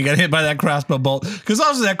door when he got hit by that crossbow bolt. Because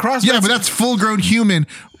also that crossbow. yeah, but that's full-grown human.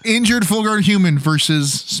 Injured full-grown human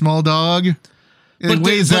versus small dog. It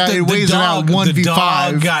weighs out 1v5. The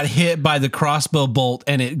dog got hit by the crossbow bolt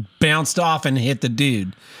and it bounced off and hit the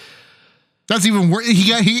dude. That's even worse.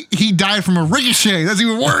 He died from a ricochet. That's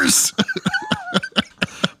even worse.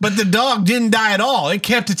 But the dog didn't die at all. It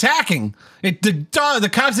kept attacking. The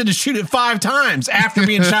cops had to shoot it 5 times after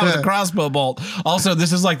being shot with a crossbow bolt. Also,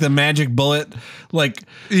 this is like the magic bullet. Like,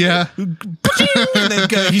 Yeah. and then,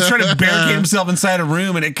 he's trying to barricade himself inside a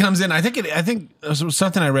room, and it comes in. I think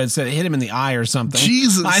something I read said it hit him in the eye or something.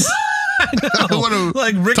 Jesus. I know. What a-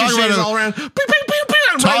 like ricochets all around. Pew, pew, pew,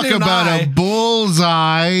 pew, Talk right in an about eye. a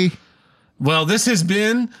bullseye. Well, this has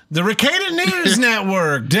been the Ricada News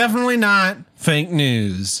Network. Definitely not fake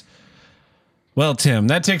news. Well, Tim,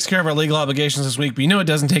 that takes care of our legal obligations this week, but you know what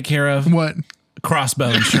doesn't take care of? What? Crossbow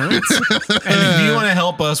insurance. And if you want to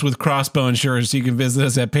help us with crossbow insurance, you can visit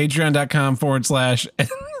us at patreon.com/ I'm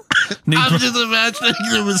just imagining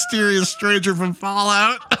the mysterious stranger from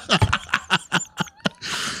Fallout.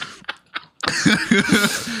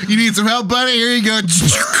 You need some help, buddy? Here you go.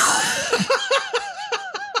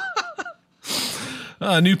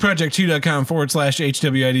 Newproject2.com /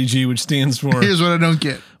 HWIDG, which stands for Here's what I don't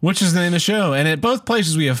get. which is the name of the show. And at both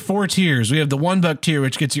places, we have 4 tiers. We have the $1 tier,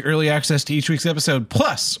 which gets you early access to each week's episode,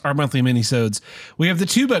 plus our monthly minisodes. We have the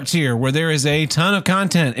 $2 tier, where there is a ton of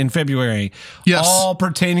content in February, Yes. all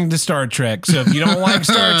pertaining to Star Trek. So if you don't like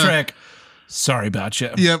Star Trek, sorry about you.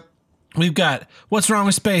 Yep. We've got What's Wrong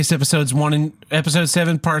with Space, episode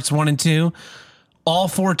 7, parts 1 and 2. All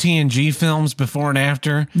 4 TNG films before and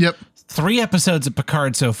after. Yep. 3 episodes of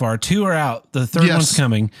Picard so far. 2 are out. The third Yes. one's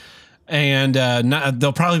coming. And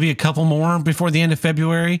there'll probably be a couple more before the end of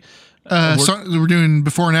February. We're doing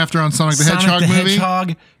before and after on Sonic the Hedgehog movie.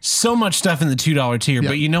 Hedgehog. So much stuff in the $2 tier. Yep.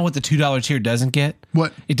 But you know what the $2 tier doesn't get?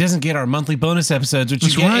 What? It doesn't get our monthly bonus episodes, which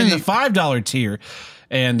That's you get in the right. $5 tier.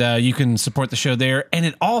 And you can support the show there. And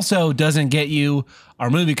it also doesn't get you our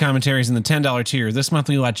movie commentaries in the $10 tier. This month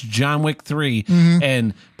we watch John Wick 3. Mm-hmm.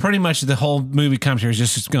 And pretty much the whole movie commentary is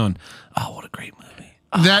just going, oh, what a great movie.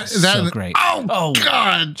 Oh, That so great. Oh,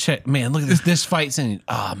 God. Check, man, look at this fight scene.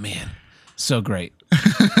 Oh, man. So great.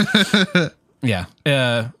 Yeah.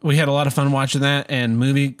 We had a lot of fun watching that, and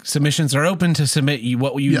movie submissions are open to submit you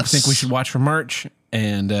what you Yes. think we should watch for March,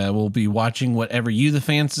 and we'll be watching whatever you, the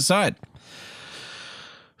fans, decide.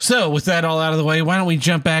 So with that all out of the way, why don't we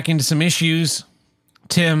jump back into some issues?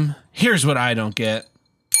 Tim, here's what I don't get.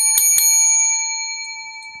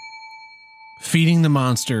 Feeding the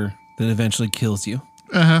monster that eventually kills you.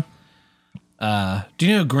 Uh-huh. Do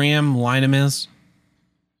you know who Graham Lynham is?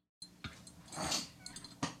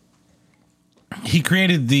 He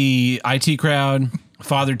created the IT Crowd,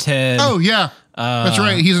 Father Ted. Oh, yeah. That's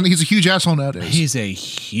right. He's a huge asshole nowadays. He's a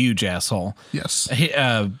huge asshole. Yes.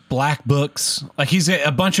 Black Books. Like, he's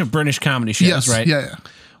a bunch of British comedy shows, Yes. right? Yeah.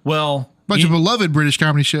 Well, Bunch of beloved British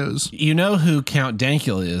comedy shows. you know who Count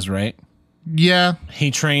Dankula is, right? Yeah. He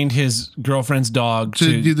trained his girlfriend's dog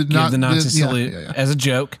to do the give the Nazi salute yeah. as a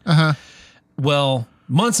joke. Uh-huh. Well,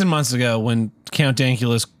 months and months ago, when Count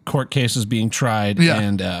Dankula's court case was being tried, Yeah.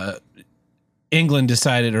 and England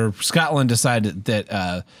decided, or Scotland decided,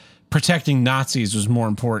 that protecting Nazis was more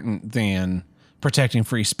important than protecting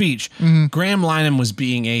free speech, Graham Lynham was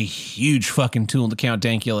being a huge fucking tool to Count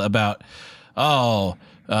Dankula about,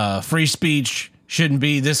 free speech shouldn't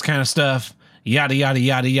be this kind of stuff, yada, yada,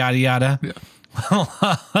 yada, yada, yada. Yeah. Well,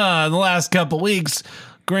 the last couple weeks,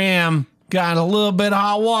 Graham got a little bit of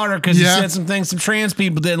hot water because he Yeah. said some things some trans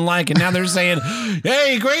people didn't like, and now they're saying,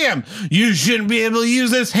 hey, Graham, you shouldn't be able to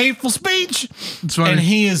use this hateful speech. It's funny. And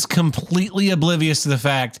he is completely oblivious to the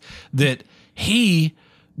fact that he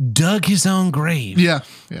dug his own grave. Yeah.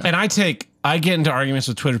 Yeah. And I get into arguments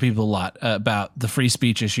with Twitter people a lot about the free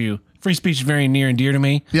speech issue. Free speech is very near and dear to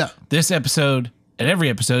me. Yeah. This episode and every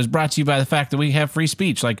episode is brought to you by the fact that we have free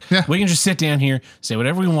speech. Like, Yeah. we can just sit down here, say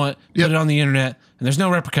whatever we want, Yep. put it on the internet, and there's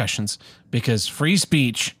no repercussions, because free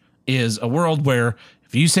speech is a world where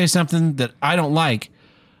if you say something that I don't like,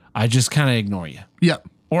 I just kind of ignore you. Yeah.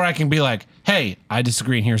 Or I can be like, hey, I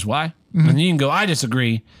disagree, and here's why. And then you can go, I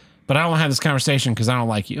disagree, but I don't want to have this conversation because I don't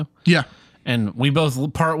like you. Yeah. And we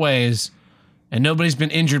both part ways, and nobody's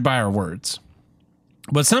been injured by our words.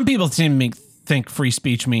 But some people seem to think free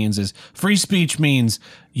speech means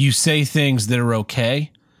you say things that are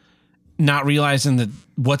okay, not realizing that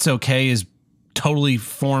what's okay is totally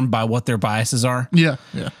formed by what their biases are. Yeah.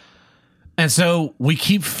 Yeah. And so we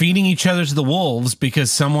keep feeding each other to the wolves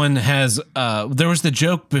because someone has, there was the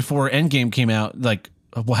joke before Endgame came out, like,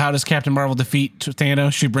 well, how does Captain Marvel defeat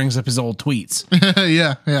Thanos? She brings up his old tweets.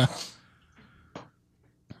 Yeah. Yeah.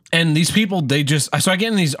 And these people, so I get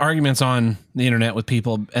in these arguments on the internet with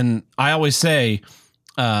people, and I always say,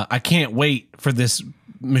 I can't wait for this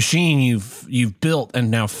machine you've built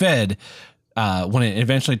and now fed when it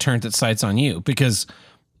eventually turns its sights on you, because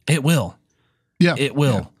it will. Yeah. It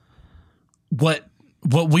will. What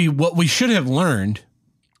we should have learned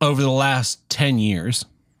over the last 10 years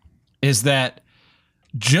is that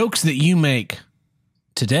jokes that you make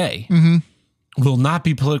today will not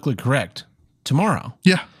be politically correct tomorrow.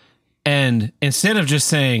 Yeah. And instead of just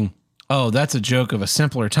saying, oh, that's a joke of a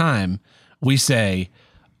simpler time, we say,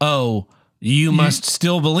 oh, you must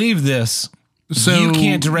still believe this. So You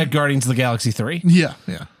can't direct Guardians of the Galaxy 3. Yeah.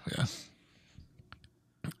 Yeah. Yeah.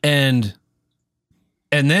 And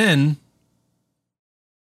then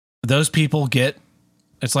those people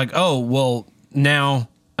it's like, oh, well, now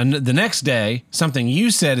the next day, something you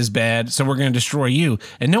said is bad, so we're going to destroy you.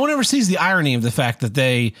 And no one ever sees the irony of the fact that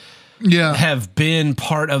they Yeah. have been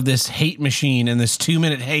part of this hate machine and this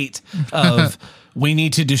 2-minute hate of we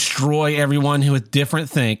need to destroy everyone who is different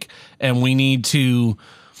think, and we need to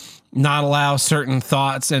not allow certain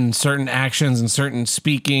thoughts and certain actions and certain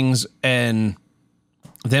speakings. And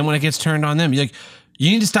then when it gets turned on them, you're like, you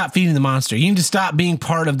need to stop feeding the monster. You need to stop being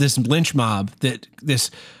part of this lynch mob that this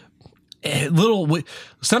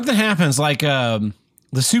something happens like the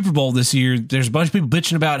Super Bowl this year. There's a bunch of people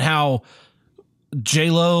bitching about how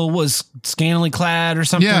J-Lo was scantily clad or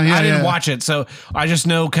something. Yeah, I didn't yeah. watch it, so I just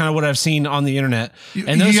know kind of what I've seen on the internet.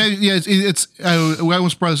 And those, it's I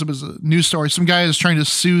almost brought this up as a news story. Some guy is trying to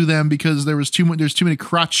sue them because there's too many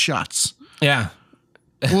crotch shots. yeah,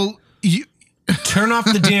 Well, turn off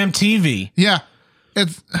the damn TV. yeah,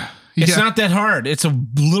 it's It's not that hard. It's a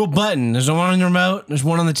little button. There's one on the remote. There's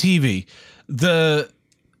one on the TV. With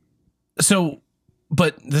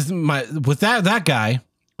that guy,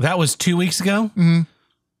 that was 2 weeks ago. Mm-hmm.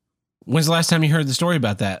 When's the last time you heard the story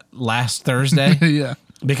about that? Last Thursday? yeah,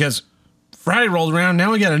 Because Friday rolled around.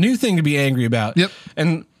 Now we got a new thing to be angry about. Yep.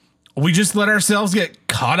 And we just let ourselves get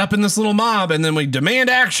caught up in this little mob, and then we demand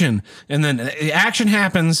action, and then action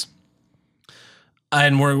happens,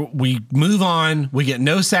 and we move on. We get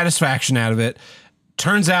no satisfaction out of it.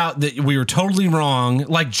 Turns out that we were totally wrong.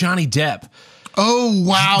 Like Johnny Depp. Oh,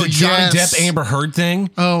 wow. The Johnny yes. Depp Amber Heard thing.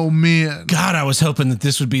 Oh, man. God, I was hoping that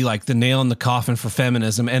this would be like the nail in the coffin for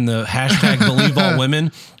feminism and the hashtag believe all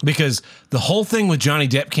women, because the whole thing with Johnny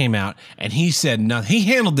Depp came out and he said nothing. He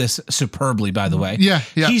handled this superbly, by the way. Yeah.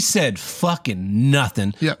 He said fucking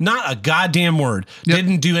nothing. Yep. Not a goddamn word. Yep.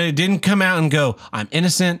 Didn't do it. Didn't come out and go, I'm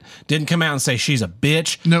innocent. Didn't come out and say she's a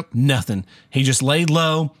bitch. Nope. Nothing. He just laid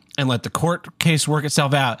low and let the court case work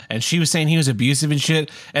itself out. And she was saying he was abusive and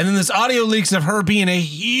shit. And then this audio leaks of her being a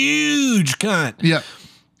huge cunt. Yeah.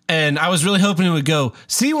 And I was really hoping it would go,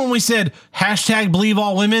 see, when we said hashtag believe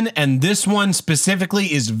all women, and this one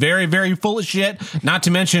specifically is very, very full of shit, not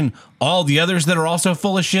to mention all the others that are also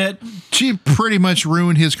full of shit. She pretty much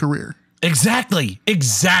ruined his career. Exactly.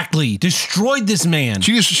 Destroyed this man.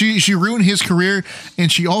 She ruined his career,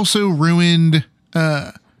 and she also ruined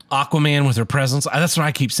Aquaman with her presence. That's what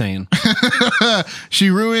I keep saying. she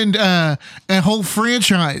ruined a whole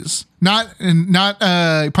franchise. Not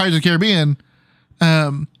Pirates of the Caribbean.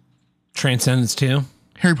 Transcendence 2.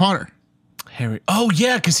 Harry Potter. Oh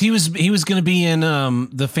yeah, because he was going to be in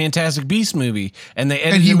the Fantastic Beasts movie, and they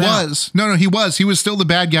edited And he him out. was. No, he was. He was still the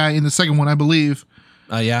bad guy in the second one, I believe.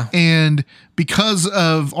 Yeah. And because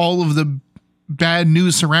of all of the bad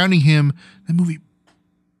news surrounding him, that movie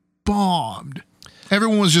bombed.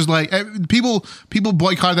 Everyone was just like, people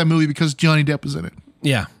boycotted that movie because Johnny Depp was in it.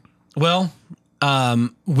 Yeah. Well,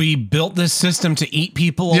 we built this system to eat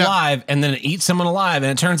people Yep. alive and then eat someone alive.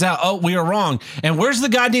 And it turns out, oh, we are wrong. And where's the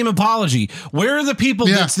goddamn apology? Where are the people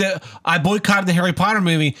Yeah. that said, I boycotted the Harry Potter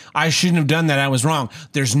movie. I shouldn't have done that. I was wrong.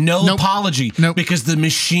 There's no Nope. apology Nope. because the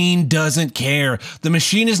machine doesn't care. The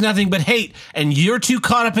machine is nothing but hate. And you're too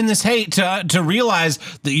caught up in this hate to realize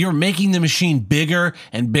that you're making the machine bigger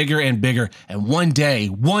and bigger and bigger. And one day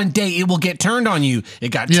it will get turned on you. It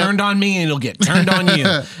got Yep. turned on me and it'll get turned on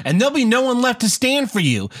you. And there'll be no one left to stand for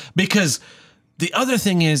you, because the other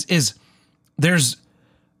thing is there's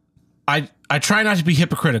I try not to be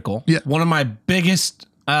hypocritical. Yeah. One of my biggest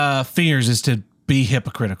fears is to be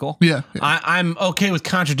hypocritical. Yeah. I'm okay with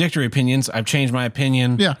contradictory opinions. I've changed my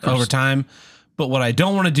opinion Yeah, of course. over time. But what I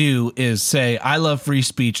don't want to do is say I love free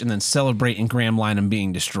speech and then celebrate in Graham Lineham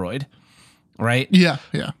being destroyed. Right? Yeah.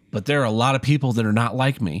 But there are a lot of people that are not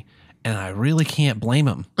like me, and I really can't blame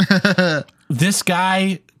them. This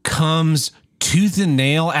guy comes tooth and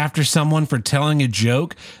nail after someone for telling a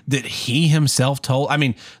joke that he himself told. I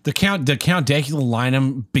mean, the Count Dankula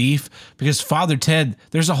Lineham beef, because Father Ted,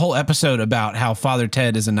 there's a whole episode about how Father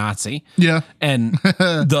Ted is a Nazi. Yeah. And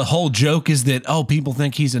the whole joke is that, oh, people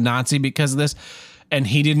think he's a Nazi because of this. And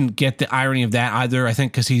he didn't get the irony of that either. I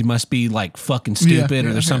think because he must be like fucking stupid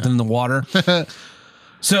or there's something in the water.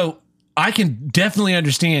 So I can definitely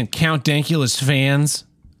understand Count Dankula's fans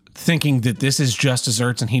thinking that this is just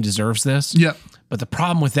desserts and he deserves this. Yep. But the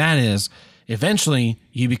problem with that is eventually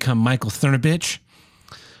you become Michael Cernovich,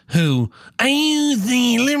 who I use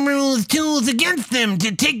the liberal tools against them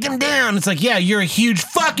to take them down. It's like, yeah, you're a huge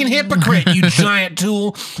fucking hypocrite, you giant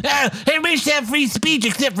tool. Everybody should have free speech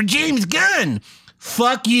except for James Gunn.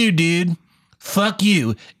 Fuck you, dude. Fuck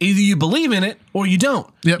you. Either you believe in it or you don't.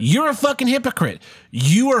 Yep. You're a fucking hypocrite.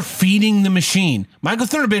 You are feeding the machine. Michael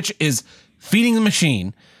Cernovich is feeding the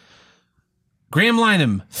machine. Graham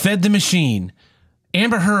Lineham fed the machine.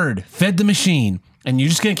 Amber Heard fed the machine. And you're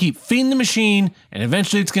just going to keep feeding the machine, and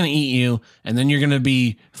eventually it's going to eat you, and then you're going to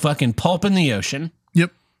be fucking pulp in the ocean.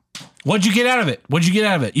 Yep. What'd you get out of it?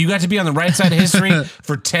 You got to be on the right side of history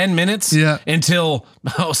for 10 minutes Yeah. until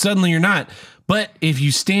suddenly you're not. But if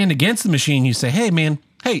you stand against the machine, you say, hey, man,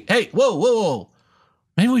 hey, whoa.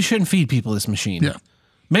 Maybe we shouldn't feed people this machine. Yeah.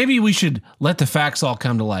 Maybe we should let the facts all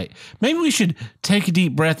come to light. Maybe we should take a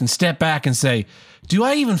deep breath and step back and say, do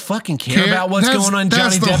I even fucking care about what's going on in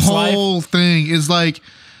Johnny Depp's life? That's the whole thing is like,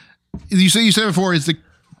 you said before, it's the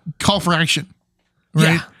call for action,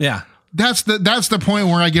 right? Yeah. That's the point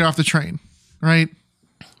where I get off the train, right?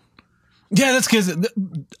 Yeah, that's because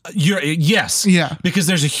yes. Yeah. Because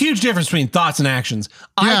there's a huge difference between thoughts and actions.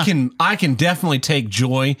 Yeah. I can definitely take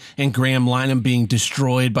joy in Graham Lineham being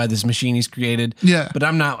destroyed by this machine he's created. Yeah. But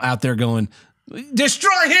I'm not out there going,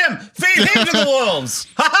 destroy him, feed him to the wolves.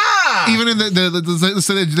 Ha ha! Even in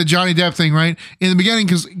the Johnny Depp thing, right? In the beginning,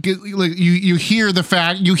 because like you hear the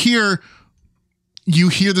fact, you hear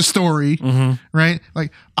the story, right?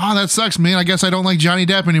 Like, oh, that sucks, man. I guess I don't like Johnny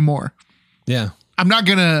Depp anymore. Yeah. I'm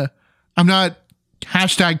not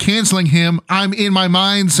hashtag canceling him. I'm in my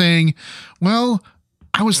mind saying, well,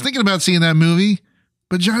 I was thinking about seeing that movie,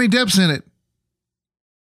 but Johnny Depp's in it.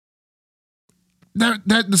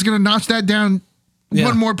 That's going to notch that down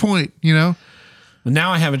one more point, you know?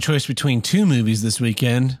 Now I have a choice between two movies this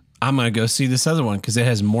weekend. I'm gonna go see this other one because it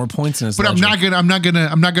has more points in its But ledger. I'm not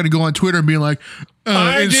gonna go on Twitter and be like,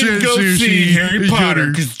 I didn't go see Harry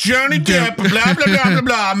Potter because Johnny Depp, blah, blah, blah, blah,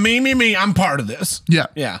 blah, me, I'm part of this. Yeah.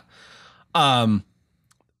 Yeah.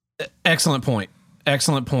 Excellent point.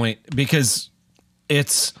 Excellent point. Because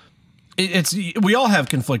it's we all have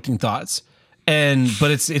conflicting thoughts,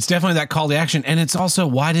 but it's definitely that call to action. And it's also,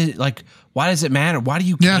 why does it matter? Why do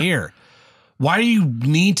you care? Why do you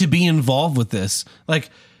need to be involved with this?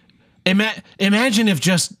 Like, imagine if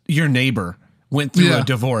just your neighbor went through a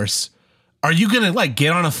divorce. Are you going to like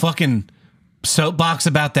get on a fucking soapbox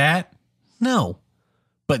about that? No.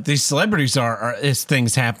 But these celebrities is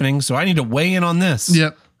things happening. So I need to weigh in on this.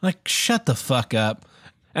 Yep. Like, shut the fuck up.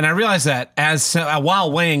 And I realize that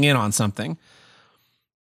while weighing in on something,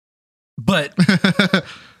 but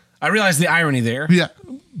I realize the irony there. Yeah.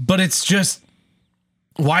 But it's just,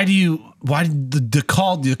 why the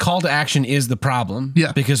call to action is the problem?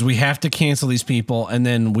 Yeah. Because we have to cancel these people, and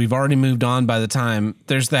then we've already moved on by the time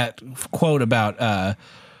there's that quote about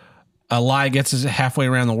a lie gets us halfway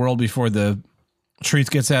around the world before the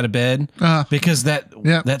truth gets out of bed. Because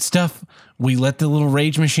that stuff, we let the little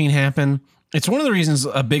rage machine happen. It's one of the reasons,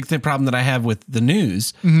 a big problem that I have with the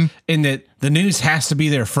news, in that the news has to be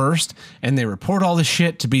there first, and they report all this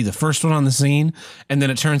shit to be the first one on the scene, and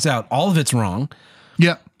then it turns out all of it's wrong.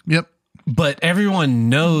 Yep. But everyone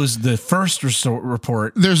knows the first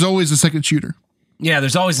report. There's always a second shooter. Yeah,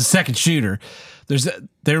 there's always a second shooter.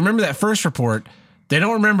 They remember that first report. They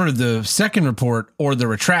don't remember the second report or the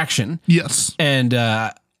retraction. Yes. And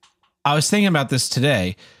I was thinking about this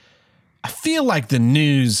today. I feel like the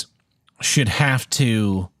news should have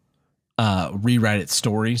to rewrite its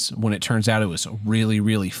stories when it turns out it was really,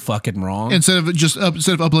 really fucking wrong. Instead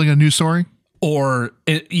of uploading a news story. Or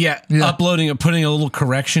uploading and putting a little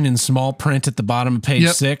correction in small print at the bottom of page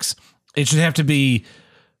 6. It should have to be,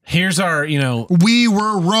 here's our, we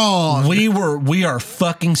were wrong. We are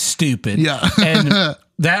fucking stupid. Yeah. And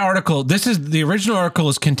that article, the original article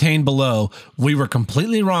is contained below. We were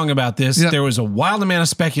completely wrong about this. Yep. There was a wild amount of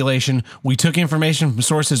speculation. We took information from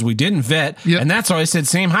sources we didn't vet. Yep. And that's why I said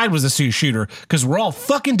Sam Hyde was a shooter, because we're all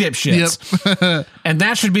fucking dipshits. Yep. And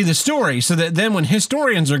that should be the story, so that then when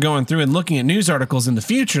historians are going through and looking at news articles in the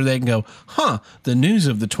future, they can go, the news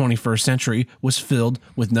of the 21st century was filled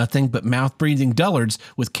with nothing but mouth-breathing dullards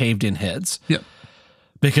with caved-in heads. Yep.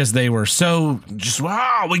 Because they were so just,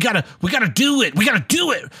 wow, we gotta do it. We gotta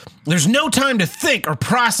do it. There's no time to think or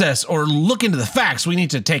process or look into the facts. We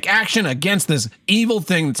need to take action against this evil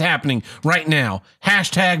thing that's happening right now.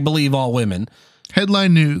 # believe all women.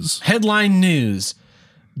 Headline news.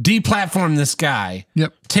 Deplatform this guy.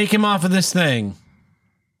 Yep. Take him off of this thing.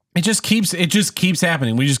 It just keeps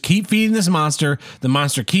happening. We just keep feeding this monster. The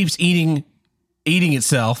monster keeps eating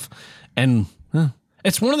itself, and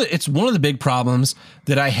it's one of the big problems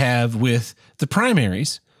that I have with the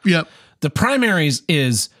primaries. Yep. The primaries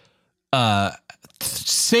is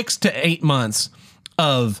 6 to 8 months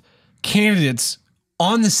of candidates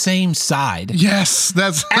on the same side. Yes,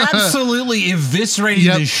 that's absolutely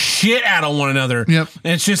eviscerating the shit out of one another. Yep.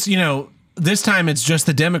 And it's just, this time it's just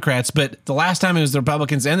the Democrats, but the last time it was the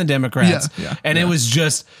Republicans and the Democrats. It was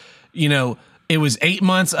just, it was 8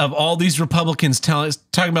 months of all these Republicans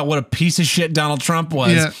talking about what a piece of shit Donald Trump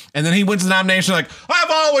was. Yeah. And then he wins the nomination like, I've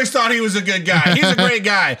always thought he was a good guy. He's a great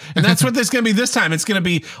guy. And that's what this is going to be this time. It's going to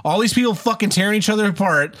be all these people fucking tearing each other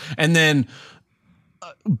apart. And then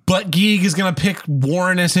Butt-Geek is going to pick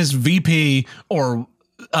Warren as his VP, or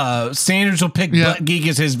Sanders will pick Butt-Geek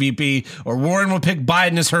as his VP, or Warren will pick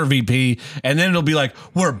Biden as her VP, and then it'll be like,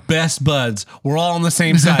 we're best buds. We're all on the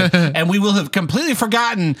same side. And we will have completely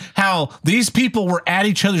forgotten how these people were at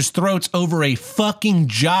each other's throats over a fucking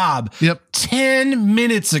job 10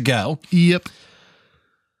 minutes ago. Yep.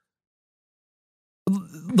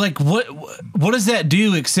 Like, what does that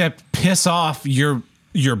do except piss off your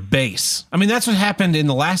base? I mean, that's what happened in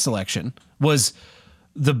the last election, was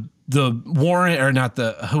the Warren, or not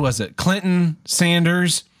who was it? Clinton,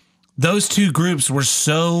 Sanders. Those two groups were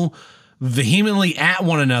so vehemently at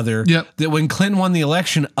one another that when Clinton won the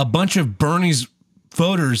election, a bunch of Bernie's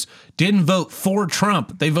voters didn't vote for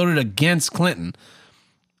Trump. They voted against Clinton.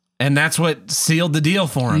 And that's what sealed the deal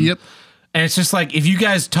for him. Yep. And it's just like, if you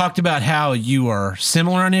guys talked about how you are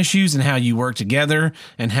similar on issues and how you work together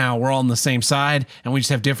and how we're all on the same side and we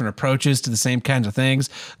just have different approaches to the same kinds of things,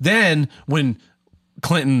 then when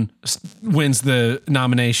Clinton wins the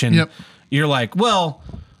nomination, you're like, well,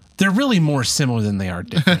 they're really more similar than they are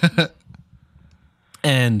different.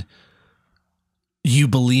 And you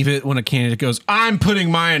believe it when a candidate goes, I'm putting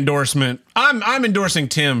my endorsement, I'm endorsing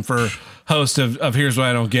Tim for host of Here's What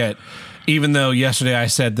I Don't Get. Even though yesterday I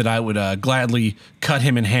said that I would gladly cut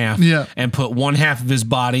him in half Yeah. and put one half of his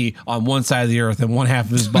body on one side of the earth and one half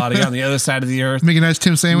of his body on the other side of the earth. Make a nice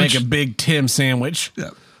Tim sandwich. Make a big Tim sandwich.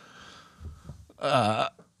 Yeah.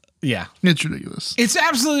 Yeah. It's ridiculous. It's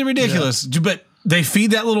absolutely ridiculous. But they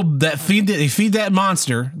feed they feed that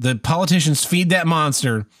monster. The politicians feed that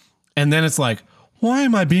monster. And then it's like, why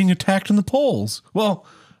am I being attacked in the polls? Well,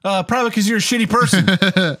 probably because you're a shitty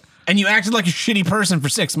person. And you acted like a shitty person for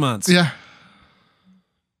 6 months. Yeah.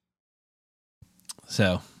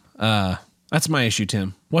 So, that's my issue,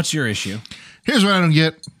 Tim. What's your issue? Here's what I don't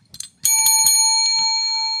get.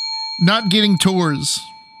 Not getting tours.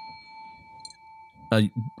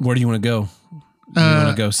 Where do you want to go? You want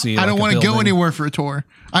to go see? I don't want to go anywhere for a tour.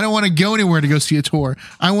 I don't want to go anywhere to go see a tour.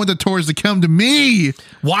 I want the tours to come to me.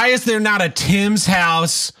 Why is there not a Tim's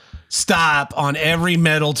House stop on every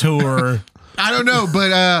metal tour? I don't know,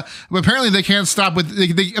 but apparently they can't stop with.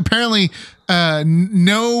 They apparently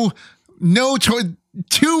no tour.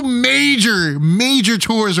 Two major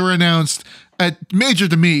tours were announced. Major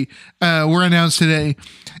to me were announced today,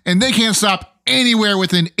 and they can't stop anywhere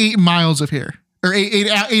within 8 miles of here or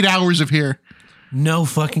eight hours of here. No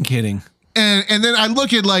fucking kidding. And then I'm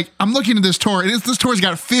looking at this tour, and this tour's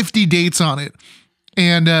got 50 dates on it,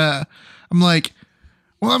 and I'm like,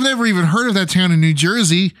 well, I've never even heard of that town in New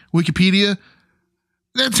Jersey. Wikipedia.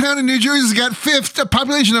 That town in New Jersey's got a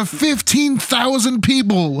population of 15,000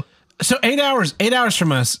 people. So 8 hours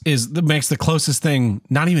from us makes the closest thing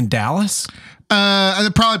not even Dallas.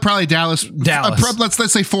 And probably Dallas. Dallas.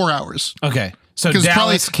 Let's say 4 hours. Okay, so Because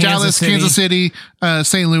Dallas, Kansas City,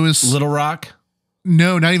 St. Louis, Little Rock.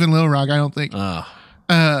 No, not even Little Rock. I don't think. Oh.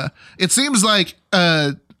 It seems like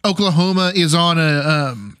Oklahoma is on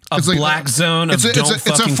a it's like black zone of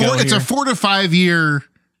it's a 4 to 5 year.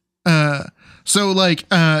 So like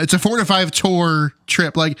it's a 4 to 5 tour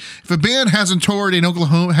trip. Like if a band hasn't been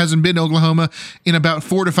to Oklahoma in about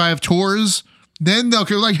 4 to 5 tours, then they'll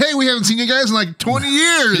go like, hey, we haven't seen you guys in like 20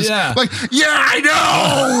 years. Yeah. Like, yeah, I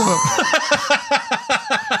know.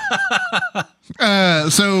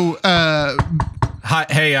 Hi,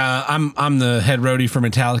 hey, I'm the head roadie for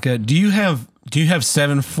Metallica. Do you have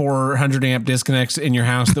 7 400 amp disconnects in your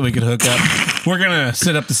house that we could hook up? We're gonna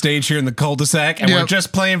set up the stage here in the cul-de-sac, and we're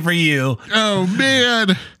just playing for you. Oh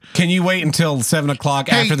man. Can you wait until 7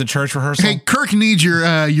 o'clock after the church rehearsal? Hey, Kirk needs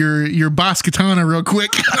your Boss Katana real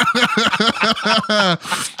quick.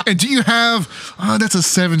 And do you have? Oh, that's a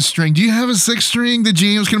 7-string. Do you have a 6-string that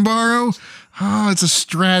James can borrow? Oh, it's a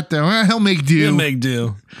Strat though. He'll make do. He'll make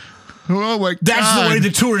do. Oh my God. That's the way the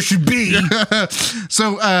tour should be.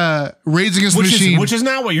 So, Rage Against the Machine, which is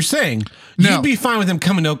not what you're saying. No. You'd be fine with him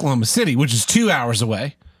coming to Oklahoma City, which is 2 hours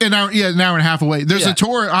away. an hour and a half away. There's a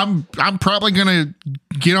tour I'm probably gonna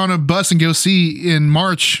get on a bus and go see in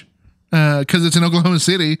March because it's in Oklahoma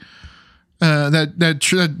City.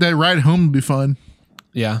 That ride home would be fun.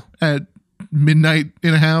 Yeah, at midnight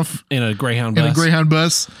and a half in a Greyhound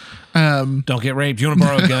bus. Don't get raped. You want to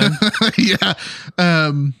borrow a gun? Yeah.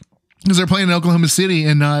 Because they're playing in Oklahoma City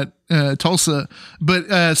and not Tulsa.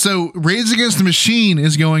 But so Rage Against the Machine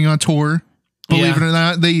is going on tour. Believe it or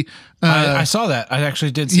not, they. I saw that. I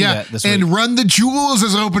actually did see that this week. And Run the Jewels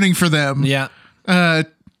is opening for them. Yeah.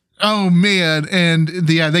 Oh man, and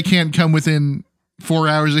they can't come within 4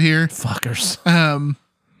 hours of here. Fuckers.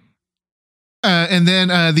 And then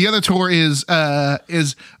the other tour is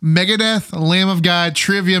Megadeth, Lamb of God,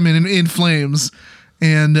 Trivium, and In Flames,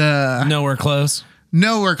 and nowhere close.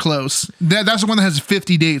 Nowhere close. That's the one that has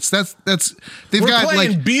 50 dates. We're got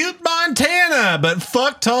playing like Butte, Montana, but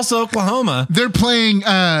fuck Tulsa, Oklahoma. They're playing.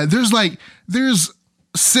 There's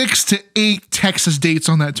 6 to 8 Texas dates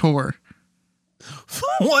on that tour.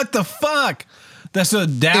 What the fuck? That's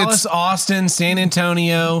Dallas, Austin, San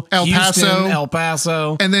Antonio, Houston, El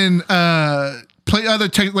Paso, and then play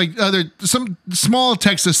some small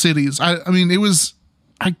Texas cities. I mean, it was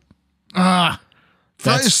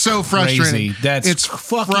That's so frustrating. It's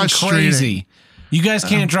fucking crazy. You guys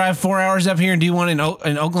can't drive 4 hours up here and do one in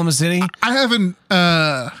Oklahoma City. I haven't.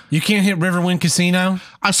 You can't hit Riverwind Casino.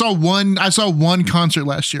 I saw one concert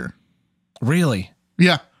last year. Really?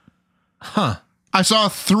 Yeah. Huh. I saw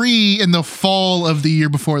 3 in the fall of the year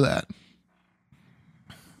before that.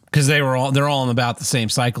 Because they're all in about the same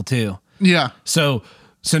cycle too. Yeah. So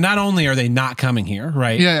not only are they not coming here,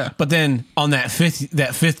 right? Yeah. But then on that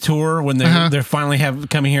fifth tour, when they're finally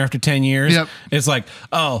coming here after 10 years, it's like,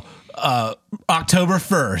 October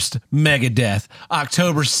 1st, Megadeth,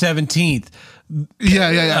 October 17th.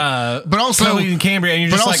 But also Coheed and Cambria, and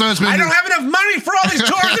you're just like, I don't have enough money for all these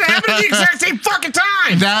tours that happen at the exact same fucking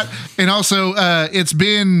time. That, and also it's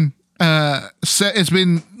been it's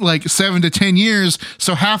been like 7 to 10 years,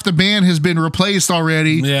 so half the band has been replaced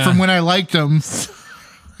already from when I liked them.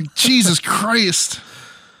 Jesus Christ.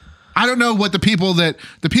 I don't know what the people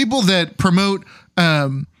that promote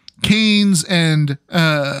Canes and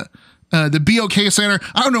the BOK Center,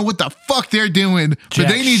 I don't know what the fuck they're doing, but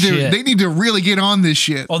they need to really get on this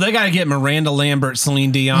shit. Well, they got to get Miranda Lambert,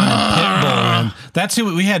 Celine Dion, and Pitbull in. That's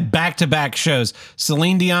who we had back-to-back shows.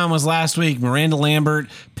 Celine Dion was last week, Miranda Lambert,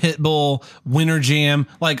 Pitbull, Winter Jam,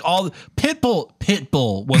 like all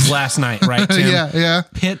Pitbull was last night, right, Tim? Yeah.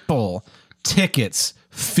 Pitbull tickets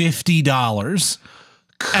 $50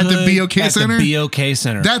 at the BOK Center. The BOK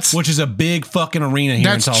Center, which is a big fucking arena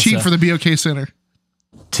here in Tulsa. That's cheap for the BOK Center.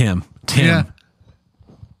 Tim. The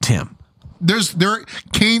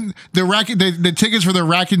tickets for the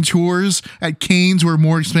Raconteurs at Canes were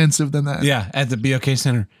more expensive than that. Yeah, at the BOK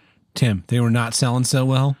Center. Tim, they were not selling so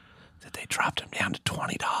well that they dropped them down to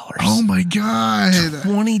 $20. Oh my God.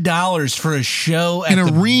 $20 for a show at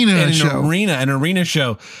an arena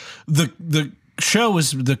show. The show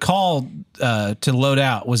was the call to load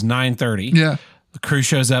out was 9:30. Yeah. The crew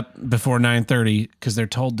shows up before 9:30 because they're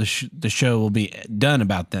told the show will be done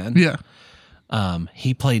about then. Yeah.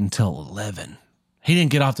 He played until 11. He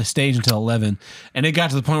didn't get off the stage until 11. And it got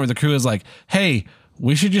to the point where the crew was like, hey,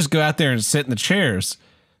 we should just go out there and sit in the chairs.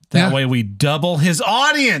 That way we double his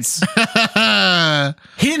audience.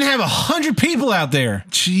 He didn't have 100 people out there.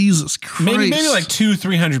 Jesus Christ. Maybe like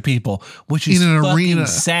 200-300 people, which is in an fucking arena.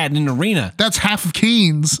 sad in an arena. That's half of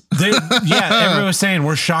Canes. Everyone was saying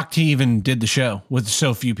we're shocked he even did the show with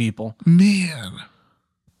so few people. Man.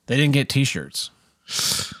 They didn't get t-shirts.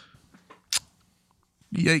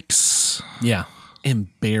 Yikes. Yeah.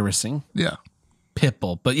 Embarrassing. Yeah.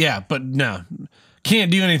 Pitbull. But no.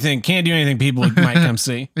 Can't do anything. People might come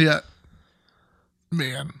see. Yeah.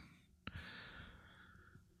 Man.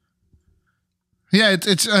 Yeah,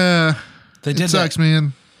 it sucks,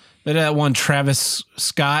 man. They did that one Travis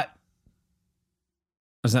Scott.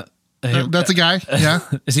 Was that that's a guy? Yeah.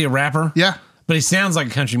 Is he a rapper? Yeah. But he sounds like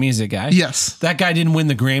a country music guy. Yes. That guy didn't win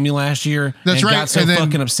the Grammy last year. That's right. Got so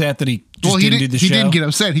fucking upset that he didn't do the show. He didn't get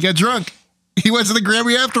upset. He got drunk. He went to the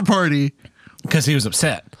Grammy after party. Because he was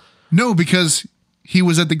upset. No, because he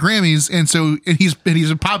was at the Grammys, and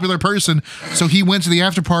he's a popular person, so he went to the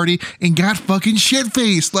after party and got fucking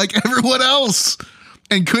shit-faced like everyone else,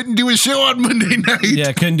 and couldn't do a show on Monday night.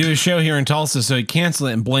 Yeah, couldn't do a show here in Tulsa, so he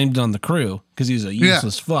canceled it and blamed it on the crew because he's a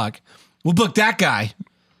useless fuck. We'll book that guy.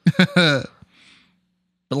 But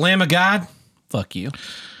Lamb of God, fuck you.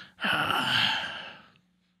 I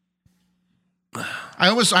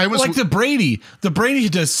was like the Brady. The Brady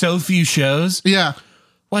does so few shows. Yeah.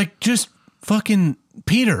 Like, just fucking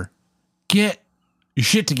Peter, get your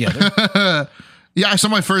shit together. Yeah, I saw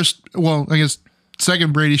my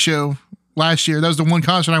second Brady show last year. That was the one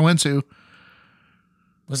concert I went to.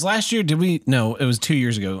 Was last year? No, it was 2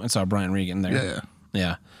 years ago. I saw Brian Regan there.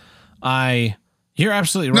 Yeah. You're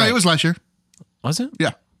absolutely right. No, it was last year. Was it?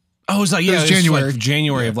 Yeah. Oh, it was like, it was January.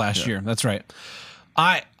 January of last year. That's right.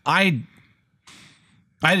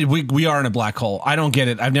 We are in a black hole. I don't get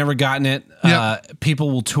it. I've never gotten it. Yep.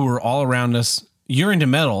 People will tour all around us. You're into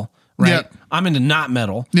metal, right? Yep. I'm into not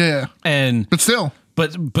metal. Yeah.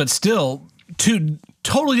 But still, two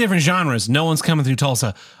totally different genres. No one's coming through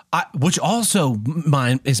Tulsa, which also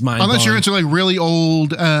is mine. Unless you're into like really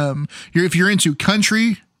old, if you're into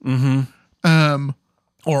country,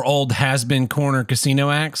 or old has-been corner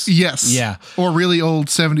casino acts. Yes. Yeah. Or really old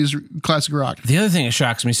 70s classic rock. The other thing that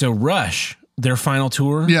shocks me, so Rush, their final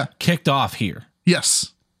tour, kicked off here.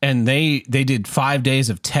 Yes. And they did 5 days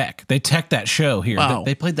of tech. They teched that show here. Wow.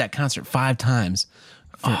 They played that concert 5 times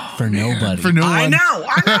for nobody. For no one. I know.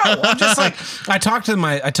 I'm just like, I talked to the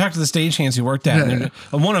stagehands who worked at it.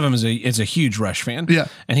 And one of them is a huge Rush fan. Yeah.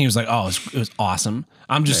 And he was like, oh, it was awesome.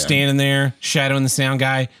 I'm just standing there, shadowing the sound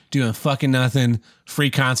guy, doing fucking nothing. Free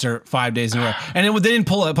concert 5 days in a row. And they didn't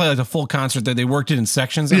play like a full concert there. They worked it in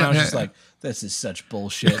sections. And I was just like, this is such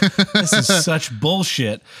bullshit. This is such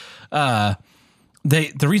bullshit. The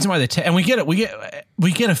reason why and we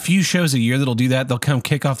get a few shows a year that'll do that. They'll come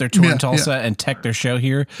kick off their tour in Tulsa and tech their show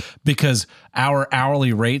here because our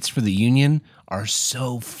hourly rates for the union are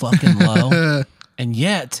so fucking low. And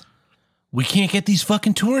yet we can't get these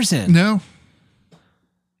fucking tours in. No.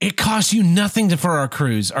 It costs you nothing for our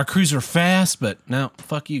crews. Our crews are fast, but no,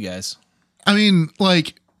 fuck you guys. I mean,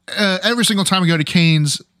 like every single time we go to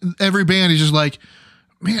Canes, every band is just like,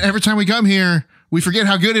 man, every time we come here, we forget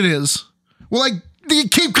how good it is. Well, like, you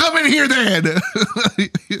keep coming here then.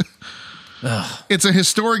 It's a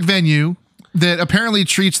historic venue that apparently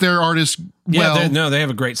treats their artists well. Yeah, they have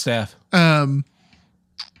a great staff.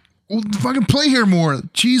 Well, fucking play here more.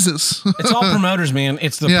 Jesus. It's all promoters, man.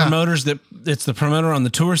 It's the Yeah. promoters it's the promoter on the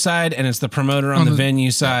tour side and it's the promoter on the venue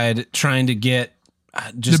side trying to get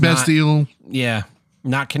just the best deal. Yeah,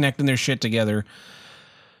 not connecting their shit together,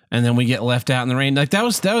 and then we get left out in the rain. Like that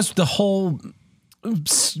was the whole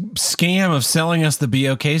scam of selling us the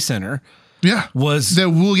BOK Center. Yeah. Was that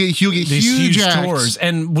he'll get these huge huge acts. tours,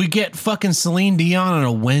 and we get fucking Celine Dion on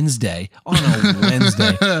a Wednesday.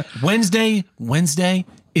 Wednesday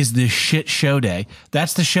is the shit show day.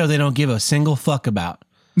 That's the show they don't give a single fuck about.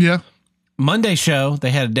 Yeah. Monday show,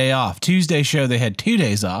 they had a day off. Tuesday show, they had 2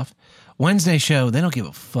 days off. Wednesday show, they don't give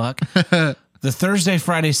a fuck. The Thursday,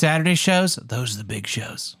 Friday, Saturday shows, those are the big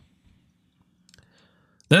shows.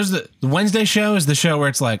 The Wednesday show is the show where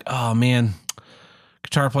it's like, oh man,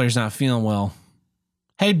 guitar player's not feeling well.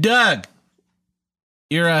 Hey, Doug,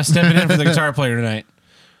 you're stepping in for the guitar player tonight.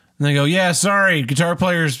 And they go, yeah, sorry, guitar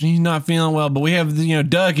player's he's not feeling well, but we have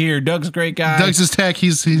Doug here. Doug's a great guy. Doug's his tech. He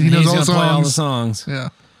knows all the songs. Play all the songs. Yeah.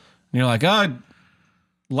 And you're like, oh,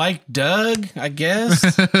 like Doug, I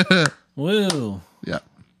guess. Woo. Yeah.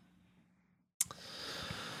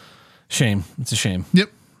 Shame. It's a shame.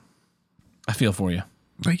 Yep. I feel for you.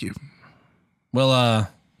 Thank you. Well, I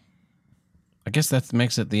guess that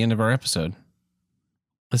makes it the end of our episode.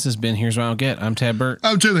 This has been Here's What I'll Get. I'm Tad Burt.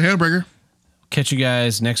 I'm Jay the Handbreaker. Catch you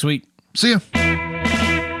guys next week. See ya.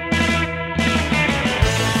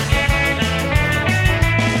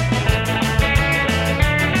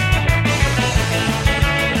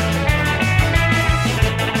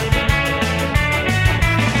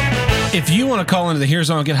 If you want to call into the Here's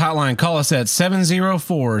What I'll Get hotline, call us at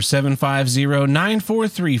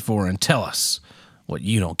 704-750-9434 and tell us what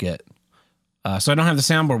you don't get. So I don't have the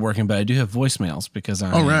soundboard working, but I do have voicemails because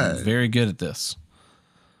I'm very good at this.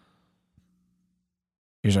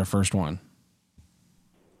 Here's our first one.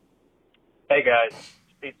 Hey guys,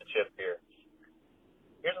 it's Pizza Chip here.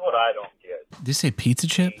 Here's what I don't get. Did you say pizza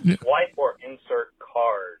chip? The swipe or insert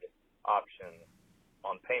card option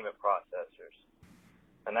on payment processors.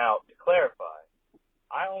 And now, to clarify,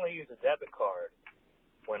 I only use a debit card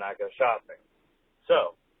when I go shopping.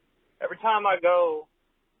 So, every time I go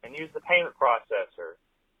and use the payment processor,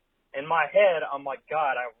 in my head, I'm like,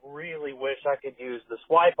 God, I really wish I could use the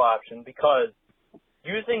swipe option because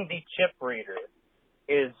using the chip reader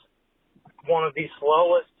is one of the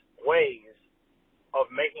slowest ways of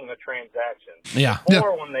making a transaction. Yeah.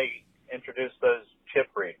 Before, when they introduced those chip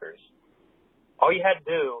readers, all you had to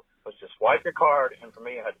do was just swipe your card, and for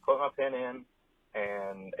me, I had to put my PIN in,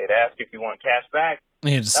 and it'd ask if you want cash back.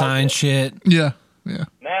 You had to sign shit. Yeah. Yeah.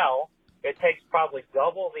 Now, it takes probably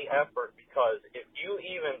double the effort because if you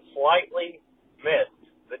even slightly miss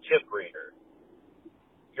the chip reader,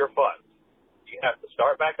 you're fucked. You have to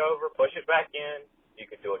start back over, push it back in. You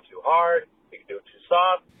can do it too hard. You can do it too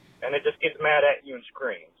soft. And it just gets mad at you and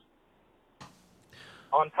screams.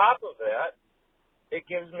 On top of that, it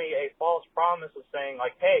gives me a false promise of saying,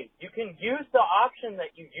 like, hey, you can use the option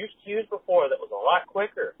that you used to use before that was a lot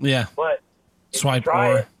quicker. Yeah. But if Swipe you try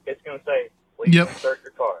or. it, it's going to say, please insert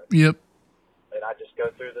your card. Yep. And I just go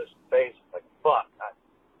through this phase like, fuck,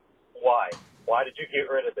 why? Why did you get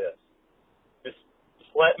rid of this? Just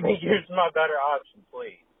let me use my better option,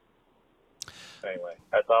 please. Anyway,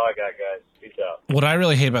 that's all I got, guys. Peace out. What I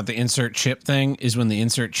really hate about the insert chip thing is when the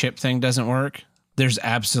insert chip thing doesn't work, there's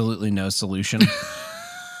absolutely no solution.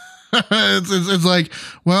 it's like,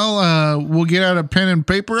 well, we'll get out a pen and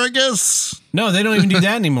paper, I guess. No, they don't even do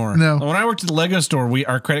that anymore. No. When I worked at the Lego store,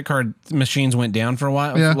 our credit card machines went down for a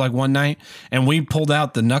while, like one night, and we pulled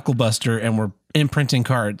out the knuckle buster and we're imprinting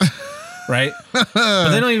cards. Right? But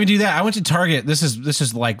they don't even do that. I went to Target. This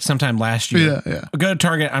is like sometime last year. Yeah. I go to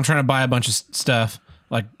Target. I'm trying to buy a bunch of stuff,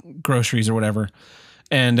 like groceries or whatever.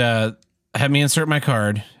 And have me insert my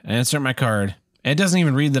card. I insert my card. And it doesn't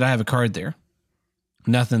even read that I have a card there.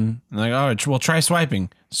 Nothing. I'm like, oh, well, try swiping.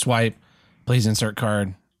 Swipe. Please insert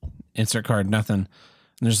card. Insert card. Nothing. And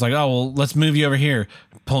they're just like, oh, well, let's move you over here.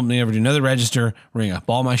 Pull me over to another register. Ring up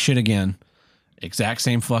all my shit again. Exact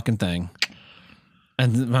same fucking thing.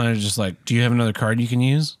 And I was just like, do you have another card you can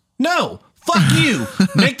use? No. Fuck you.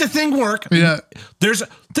 Make the thing work. Yeah. There's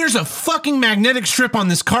a fucking magnetic strip on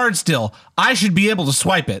this card still. I should be able to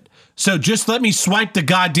swipe it. So just let me swipe the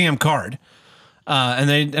goddamn card.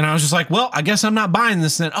 And I was just like, well, I guess I'm not buying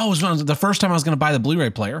this then. Oh, it was the first time I was going to buy the Blu-ray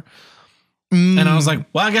player. And I was like,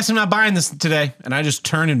 well, I guess I'm not buying this today. And I just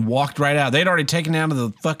turned and walked right out. They'd already taken out of the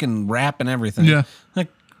fucking wrap and everything. Yeah. Like,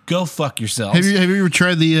 go fuck yourselves. Have you ever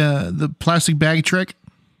tried the plastic bag trick?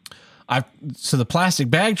 So the plastic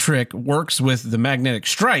bag trick works with the magnetic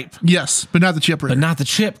stripe. Yes, but not the chip reader. But not the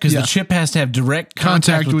chip, because the chip has to have direct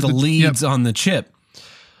contact with the leads on the chip.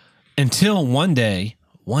 Until one day,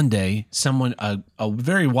 someone, a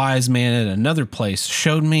very wise man at another place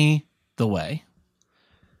showed me the way.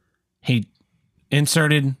 He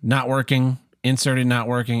inserted, not working, and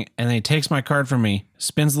then he takes my card from me,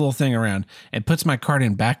 spins the little thing around, and puts my card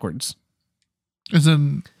in backwards. As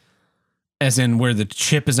in where the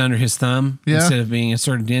chip is under his thumb instead of being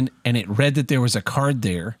inserted in, and it read that there was a card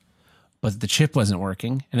there, but the chip wasn't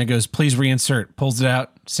working. And it goes, please reinsert. Pulls it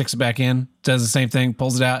out, sticks it back in, does the same thing,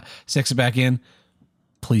 pulls it out, sticks it back in.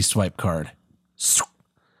 Please swipe card.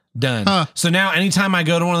 Done. So now anytime I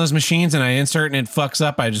go to one of those machines and I insert and it fucks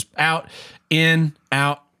up, I just out, in,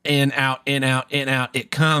 out, in, out, in, out, in, out.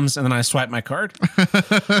 It comes and then I swipe my card.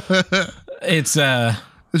 It's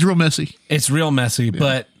real messy. It's real messy,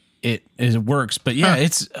 but it works. But yeah,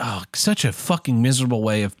 it's such a fucking miserable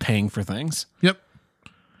way of paying for things. Yep.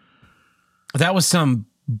 That was some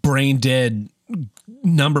brain dead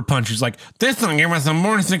number punchers like, this thing gave us a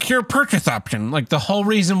more secure purchase option. Like the whole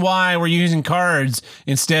reason why we're using cards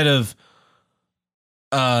instead of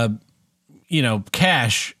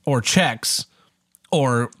cash or checks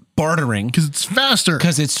or bartering, because it's faster.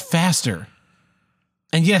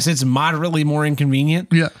 And yes, it's moderately more inconvenient.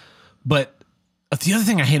 Yeah. But the other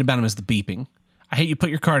thing I hate about them is the beeping. I hate you put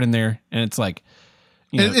your card in there and it's like,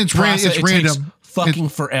 it's random. Fucking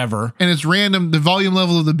forever. And it's random. The volume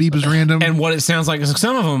level of the beep is random. And what it sounds like is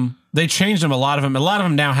some of them, they changed them. A lot of them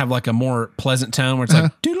now have like a more pleasant tone where it's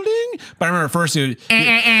like doodling. But I remember at first it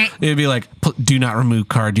would be like, do not remove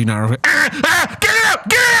card. Do not remove. Get it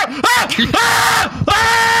up.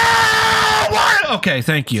 What? Okay.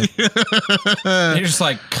 Thank you. You're just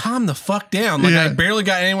like, calm the fuck down. Like I barely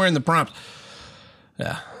got anywhere in the prompt.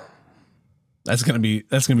 Yeah. That's going to be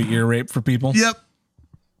ear rape for people. Yep.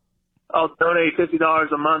 I'll donate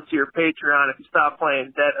 $50 a month to your Patreon if you stop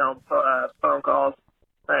playing Dead Helm phone calls.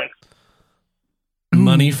 Thanks.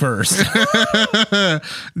 Money first. Dead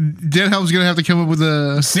Helm's going to have to come up with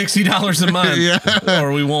a $60 a month,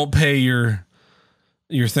 or we won't pay your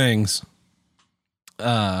things.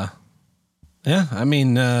 Yeah, I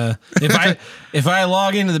mean, if I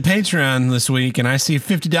log into the Patreon this week and I see a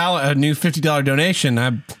new $50 donation,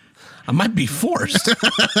 I might be forced.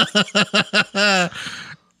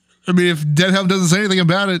 I mean, if Dead Helm doesn't say anything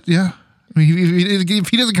about it, yeah. I mean, if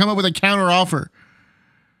he doesn't come up with a counter offer.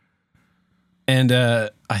 And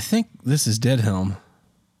I think this is Dead Helm.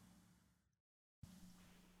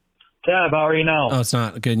 Tab, how are you now? Oh, it's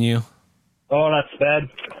not good. And you? Oh, that's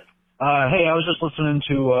bad. Hey, I was just listening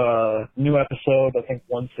to a new episode, I think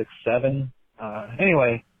 167.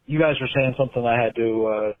 Anyway, you guys were saying something I had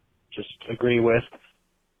to just agree with.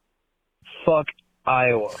 Fuck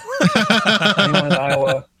Iowa. Anyone in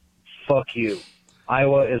Iowa, fuck you.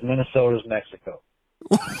 Iowa is Minnesota's Mexico.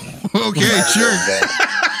 Okay, sure.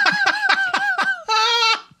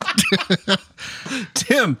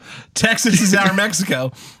 Tim, Texas is our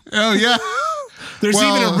Mexico. Oh, yeah. There's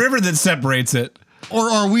even a river that separates it. Or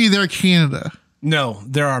are we their Canada? No,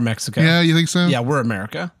 they're our Mexico. Yeah, you think so? Yeah, we're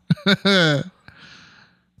America. Hey,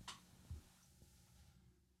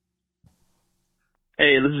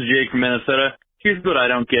 this is Jake from Minnesota. Here's what I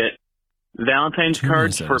don't get. Valentine's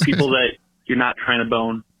cards for people that you're not trying to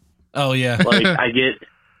bone. Oh, yeah. Like, I get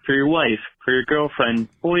for your wife, for your girlfriend,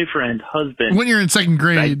 boyfriend, husband. When you're in second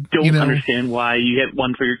grade. I don't understand why you get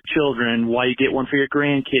one for your children, why you get one for your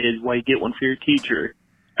grandkids, why you get one for your teacher.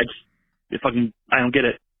 I don't get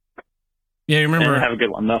it. Yeah, you remember? Have a good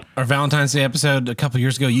one, though. Our Valentine's Day episode a couple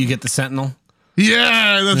years ago, you get the Sentinel.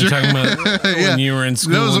 Yeah, that's right. Talking about when you were in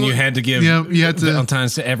school and you had to give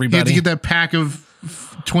Valentine's to everybody. You had to get that pack of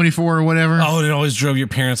 24 or whatever. Oh, and it always drove your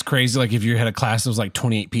parents crazy. Like if you had a class that was like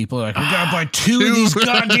 28 people, like, we gotta buy two of these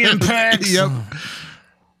goddamn packs. Yep.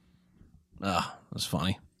 Oh, it was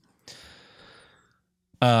funny.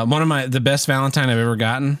 One of the best Valentine I've ever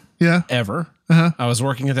gotten. Yeah. Ever. Uh-huh. I was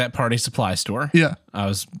working at that party supply store. Yeah. I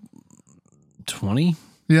was 20.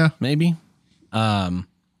 Yeah. Maybe. And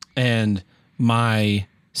my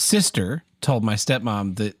sister told my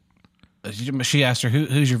stepmom that she asked her,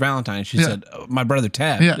 who's your Valentine? She said, my brother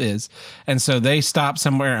Tab is. And so they stopped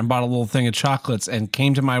somewhere and bought a little thing of chocolates and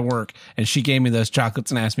came to my work, and she gave me those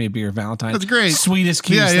chocolates and asked me to be her Valentine. That's great. Sweetest,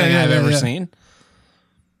 cutest thing I've ever seen.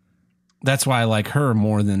 That's why I like her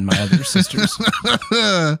more than my other sisters.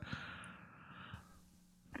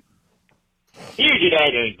 Here's what I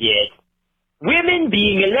don't get. Women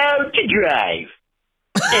being allowed to drive.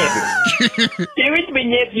 Ever. So it's my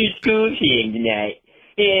nephew's school team tonight.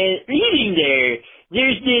 And leading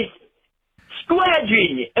there's this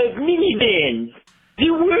squadron of minivans.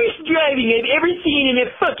 The worst driving I've ever seen in a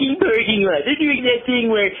fucking parking lot. They're doing that thing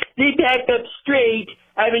where they back up straight,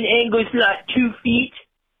 have an angle slot 2 feet,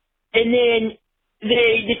 and then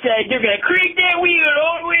they decide they're going to crank that wheel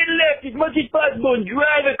all the way to the left as much as possible and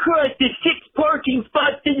drive across the 6 parking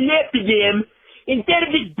spots to the left of them instead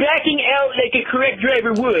of just backing out like a correct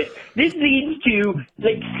driver would. This leads to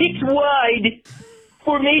like 6 wide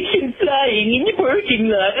formation flying in the parking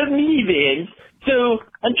lot of minivans. So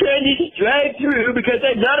I'm trying to just drive through because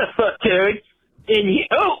I'm not a fucktard. And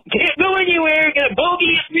can't go anywhere. Got a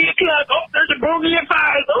bogey at 3 o'clock. Oh, there's a bogey at 5.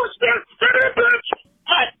 Oh, shit, son of a bitch.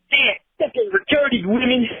 Hot damn. Fucking retarded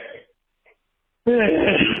women.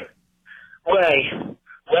 Why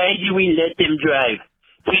do we let them drive?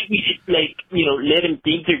 Can't we just, let them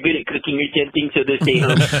think they're good at cooking or something so they'll stay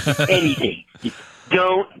home? Anything. Just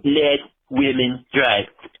don't let women drive.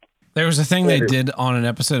 There was a thing they did on an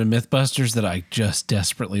episode of Mythbusters that I just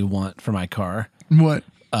desperately want for my car. What?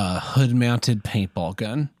 A hood-mounted paintball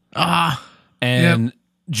gun. And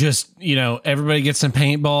just, everybody gets some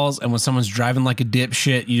paintballs, and when someone's driving like a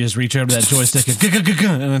dipshit, you just reach over to that joystick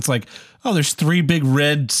and it's like, oh, there's 3 big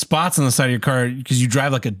red spots on the side of your car because you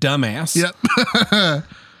drive like a dumbass. Yep.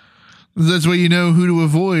 That's why you know who to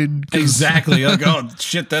avoid. Exactly. Like, oh,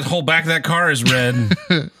 shit, that whole back of that car is red.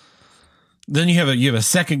 Then you have a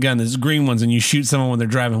second gun that's green ones, and you shoot someone when they're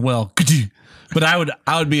driving well. But I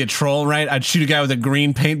would be a troll, right? I'd shoot a guy with a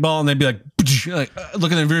green paintball, and they'd be like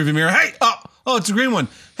look in the rearview mirror. Hey, oh, it's a green one.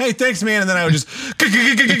 Hey, thanks, man. And then I would just like,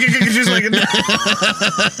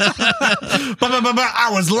 I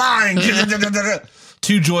was lying. 2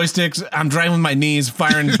 joysticks. I'm driving with my knees,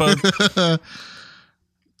 firing both.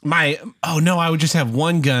 I would just have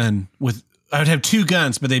one gun with. I would have 2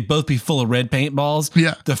 guns, but they'd both be full of red paintballs.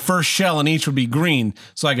 Yeah. The first shell in each would be green,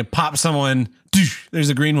 so I could pop someone. There's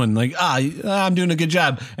a green one. Like, I'm doing a good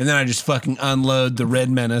job, and then I just fucking unload the red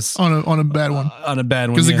menace on a bad one. On a bad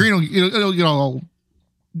one, because the green it'll get all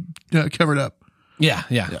covered up. Yeah.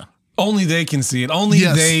 Only they can see it. Only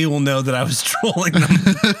they will know that I was trolling them.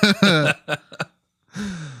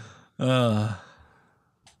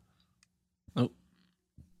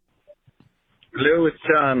 Hello, it's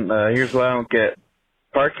John. Here's what I don't get.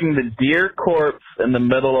 Parking the deer corpse in the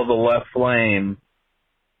middle of the left lane.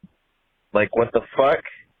 Like, what the fuck?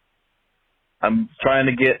 I'm trying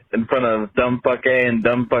to get in front of dumb fuck A and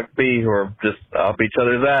dumb fuck B who are just off each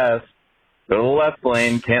other's ass. Go to the left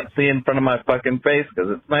lane, can't see in front of my fucking face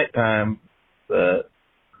because it's nighttime.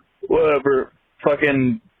 Whatever.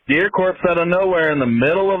 Fucking deer corpse out of nowhere in the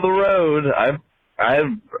middle of the road.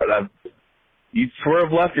 You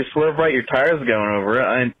swerve left, you swerve right, your tire's going over it.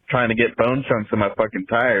 I ain't trying to get bone chunks in my fucking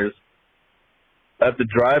tires. I have to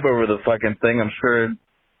drive over the fucking thing. I'm sure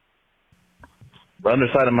the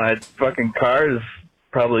underside of my fucking car is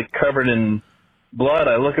probably covered in blood.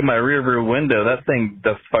 I look at my rearview window. That thing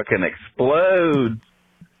just fucking explodes.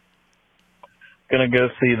 Gonna go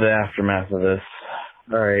see the aftermath of this.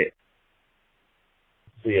 All right.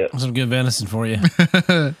 See ya. Some good venison for you.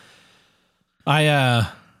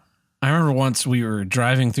 I remember once we were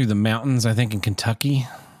driving through the mountains, I think in Kentucky,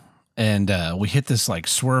 and we hit this like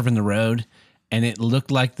swerve in the road, and it looked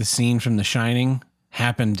like the scene from The Shining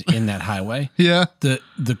happened in that highway. Yeah.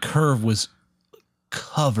 The curve was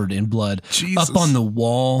covered in blood. Jesus. Up on the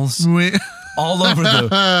walls, all over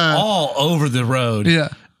the road. Yeah.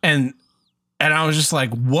 And I was just like,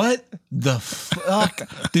 what the fuck?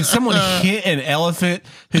 Did someone hit an elephant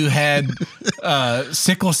who had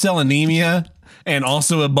sickle cell anemia and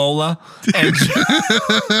also Ebola?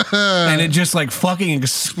 And it just like fucking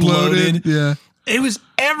exploded. Yeah. It was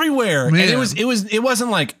everywhere. Man. And it wasn't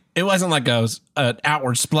like an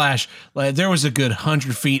outward splash. Like there was a good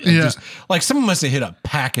 100 feet of just like someone must have hit a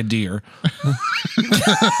pack of deer.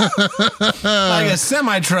 Like a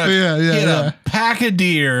semi truck hit a pack of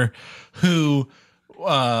deer who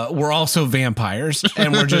were also vampires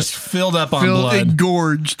and were just filled up on blood.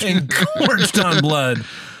 Engorged on blood.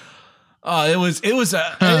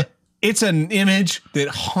 It's an image that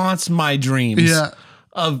haunts my dreams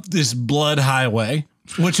of this blood highway,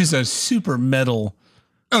 which is a super metal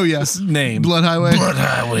name. Blood Highway. Blood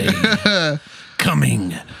Highway.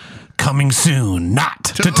 Coming soon, not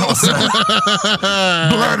to Tulsa.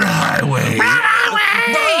 Blood Highway. Blood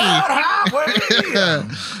Highway.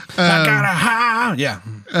 I got a high. Yeah.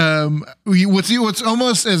 What's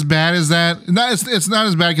almost as bad as that? It's not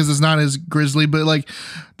as bad because it's not as grisly, but like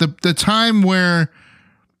the time where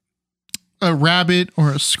a rabbit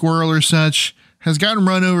or a squirrel or such has gotten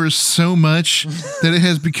run over so much that it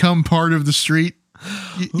has become part of the street.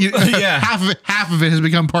 Yeah. half of it has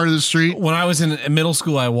become part of the street. When I was in middle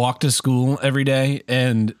school, I walked to school every day,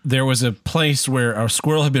 and there was a place where a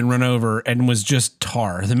squirrel had been run over and was just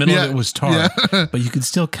tar. The middle of it was tar, but you could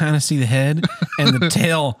still kind of see the head, and the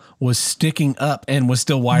tail was sticking up and was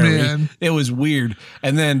still wiry. Man. It was weird.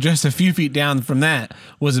 And then just a few feet down from that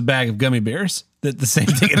was a bag of gummy bears that the same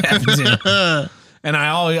thing had happened to. And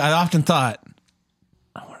I often thought,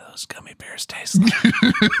 I wonder what those gummy bears taste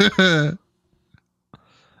like.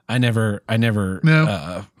 I never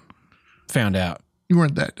found out. You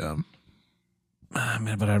weren't that dumb.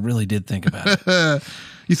 Man, but I really did think about it.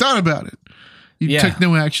 You thought about it. You took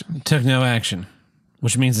no action. Took no action,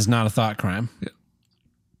 which means it's not a thought crime. Yeah.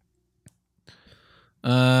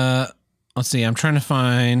 Let's see. I'm trying to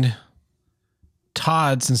find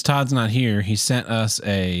Todd. Since Todd's not here, he sent us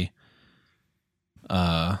a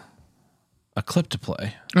clip to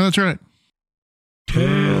play. Oh, that's right.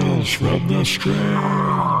 Tales from the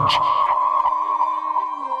Strange.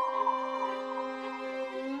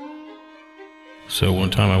 So one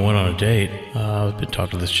time I went on a date. I've been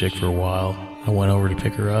talking to this chick for a while. I went over to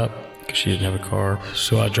pick her up because she didn't have a car.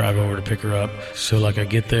 So I drive over to pick her up. So I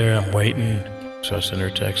get there, I'm waiting. So I send her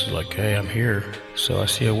a text like, hey, I'm here. So I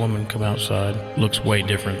see a woman come outside. Looks way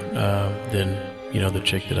different than, the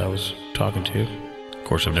chick that I was talking to. Of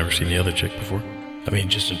course, I've never seen the other chick before. I mean,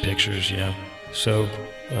 just in pictures, So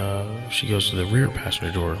she goes to the rear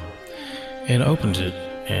passenger door and opens it.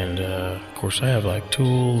 And, of course, I have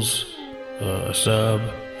tools, a sub.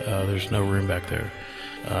 There's no room back there.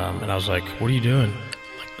 And I was like, what are you doing?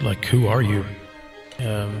 Who are you?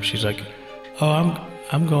 She's like, oh,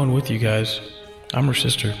 I'm going with you guys. I'm her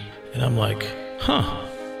sister. And I'm like, huh.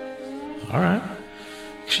 All right.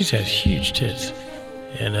 She's has huge tits.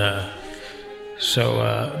 And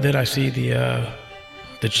so then I see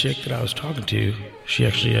the chick that I was talking to. She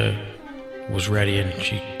actually was ready, and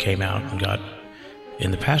she came out and got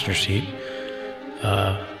in the passenger seat.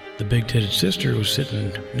 The big-titted sister was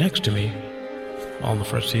sitting next to me on the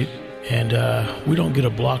front seat. And we don't get a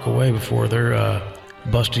block away before they're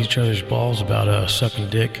busting each other's balls about sucking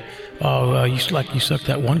dick. Oh, you sucked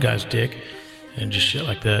that one guy's dick, and just shit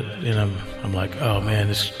like that. And I'm like, oh man,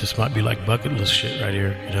 this might be like bucket list shit right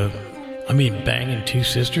here. I mean, banging two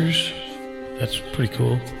sisters, that's pretty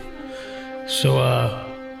cool. So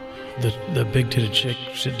the big titted chick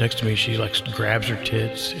sitting next to me, she grabs her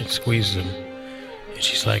tits and squeezes them, and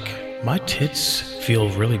she's like, my tits feel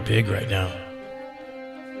really big right now.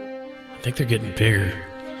 I think they're getting bigger.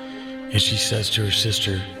 And she says to her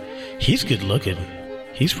sister, he's good looking.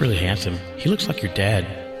 He's really handsome. He looks like your dad.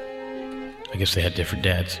 I guess they had different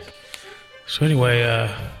dads. So anyway,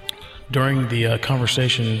 during the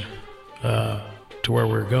conversation to where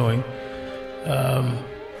we were going,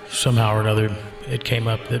 somehow or another, it came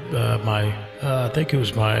up that I think it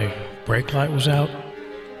was my brake light was out.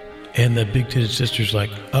 And the big-titted sister's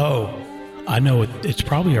like, oh, I know it's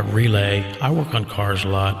probably a relay. I work on cars a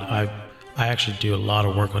lot. I actually do a lot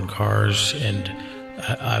of work on cars, and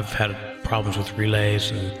I've had problems with relays,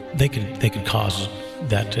 and they can cause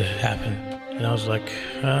that to happen. And I was like,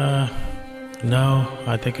 no,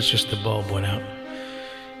 I think it's just the bulb went out.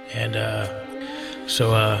 And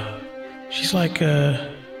so she's like,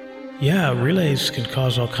 yeah, relays can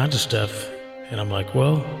cause all kinds of stuff. And I'm like,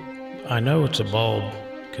 well, I know it's a bulb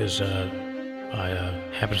because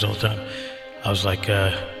happens all the time. I was like,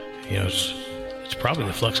 it's probably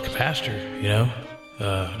the flux capacitor,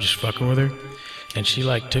 just fucking with her. And she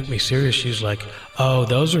took me serious. She was like, oh,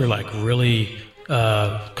 those are really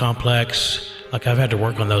complex. I've had to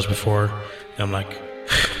work on those before. And I'm like,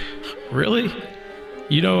 really?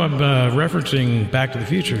 I'm referencing Back to the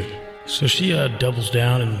Future. So she doubles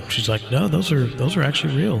down and she's like, no, those are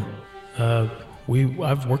actually real.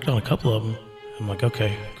 I've worked on a couple of them. I'm like,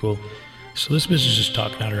 okay, cool. So this bitch is just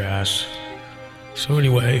talking out her ass. So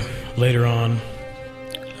anyway, later on,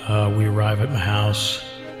 we arrive at my house,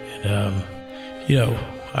 and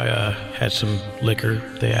I had some liquor.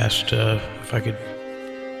 They asked if I could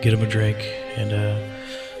get them a drink, and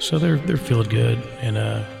so they're feeling good, and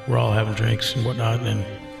we're all having drinks and whatnot, and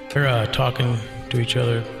they're talking to each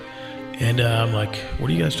other, and I'm like, "What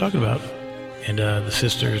are you guys talking about?" And the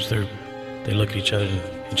sisters, they look at each other,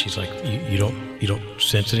 and she's like, "You don't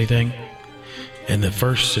sense anything?" And the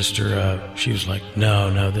first sister, she was like,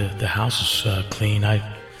 no, the house is clean. I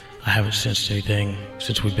haven't sensed anything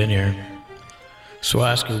since we've been here. So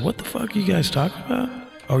I asked her, what the fuck are you guys talking about?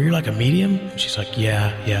 Oh, you're like a medium? And she's like,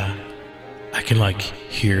 yeah. I can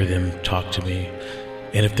hear them talk to me.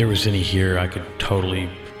 And if there was any here, I could totally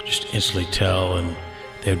just instantly tell, and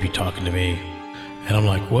they would be talking to me. And I'm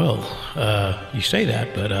like, well, you say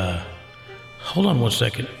that, but hold on one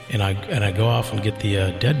second. And I go off and get the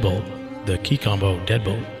deadbolt, the key combo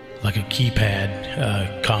deadbolt, like a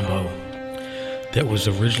keypad combo that was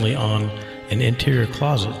originally on an interior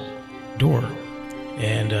closet door.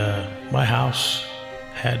 And my house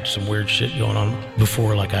had some weird shit going on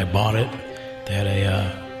before, like I bought it. They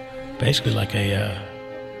had basically like a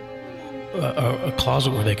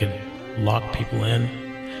closet where they could lock people in.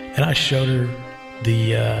 And I showed her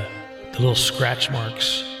the little scratch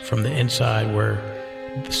marks from the inside where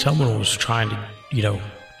someone was trying to,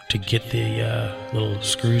 to get the little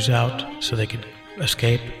screws out so they could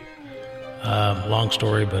escape. Long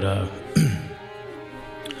story, but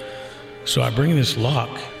so I bring this lock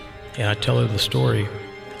and I tell her the story,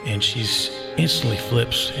 and she's instantly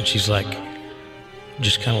flips, and she's like,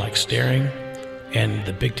 just kind of like staring. And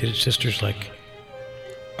the big-titted sister's like,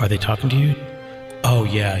 "Are they talking to you?" "Oh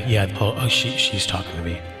yeah. Oh, she's talking to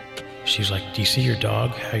me." She's like, "Do you see your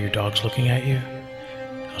dog? How your dog's looking at you?"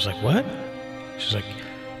 I was like, "What?" She's like,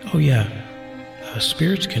 "Oh yeah,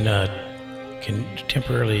 spirits can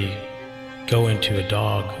temporarily go into a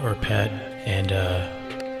dog or a pet,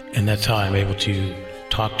 and that's how I'm able to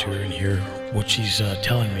talk to her and hear what she's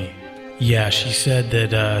telling me." Yeah, she said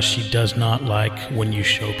that she does not like when you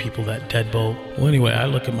show people that deadbolt. Well, anyway, I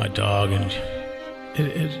look at my dog, and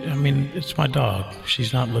it's my dog.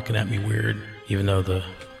 She's not looking at me weird, even though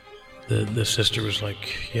the sister was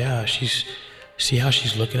like, "Yeah, see how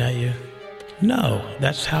she's looking at you?" No,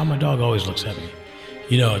 that's how my dog always looks at me.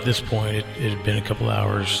 At this point, it had been a couple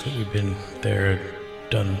hours that we've been there,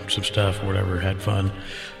 done some stuff or whatever, had fun.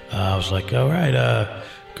 I was like, "All right,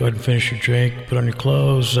 go ahead and finish your drink, put on your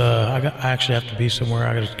clothes. I actually have to be somewhere.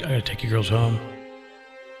 I gotta take you girls home."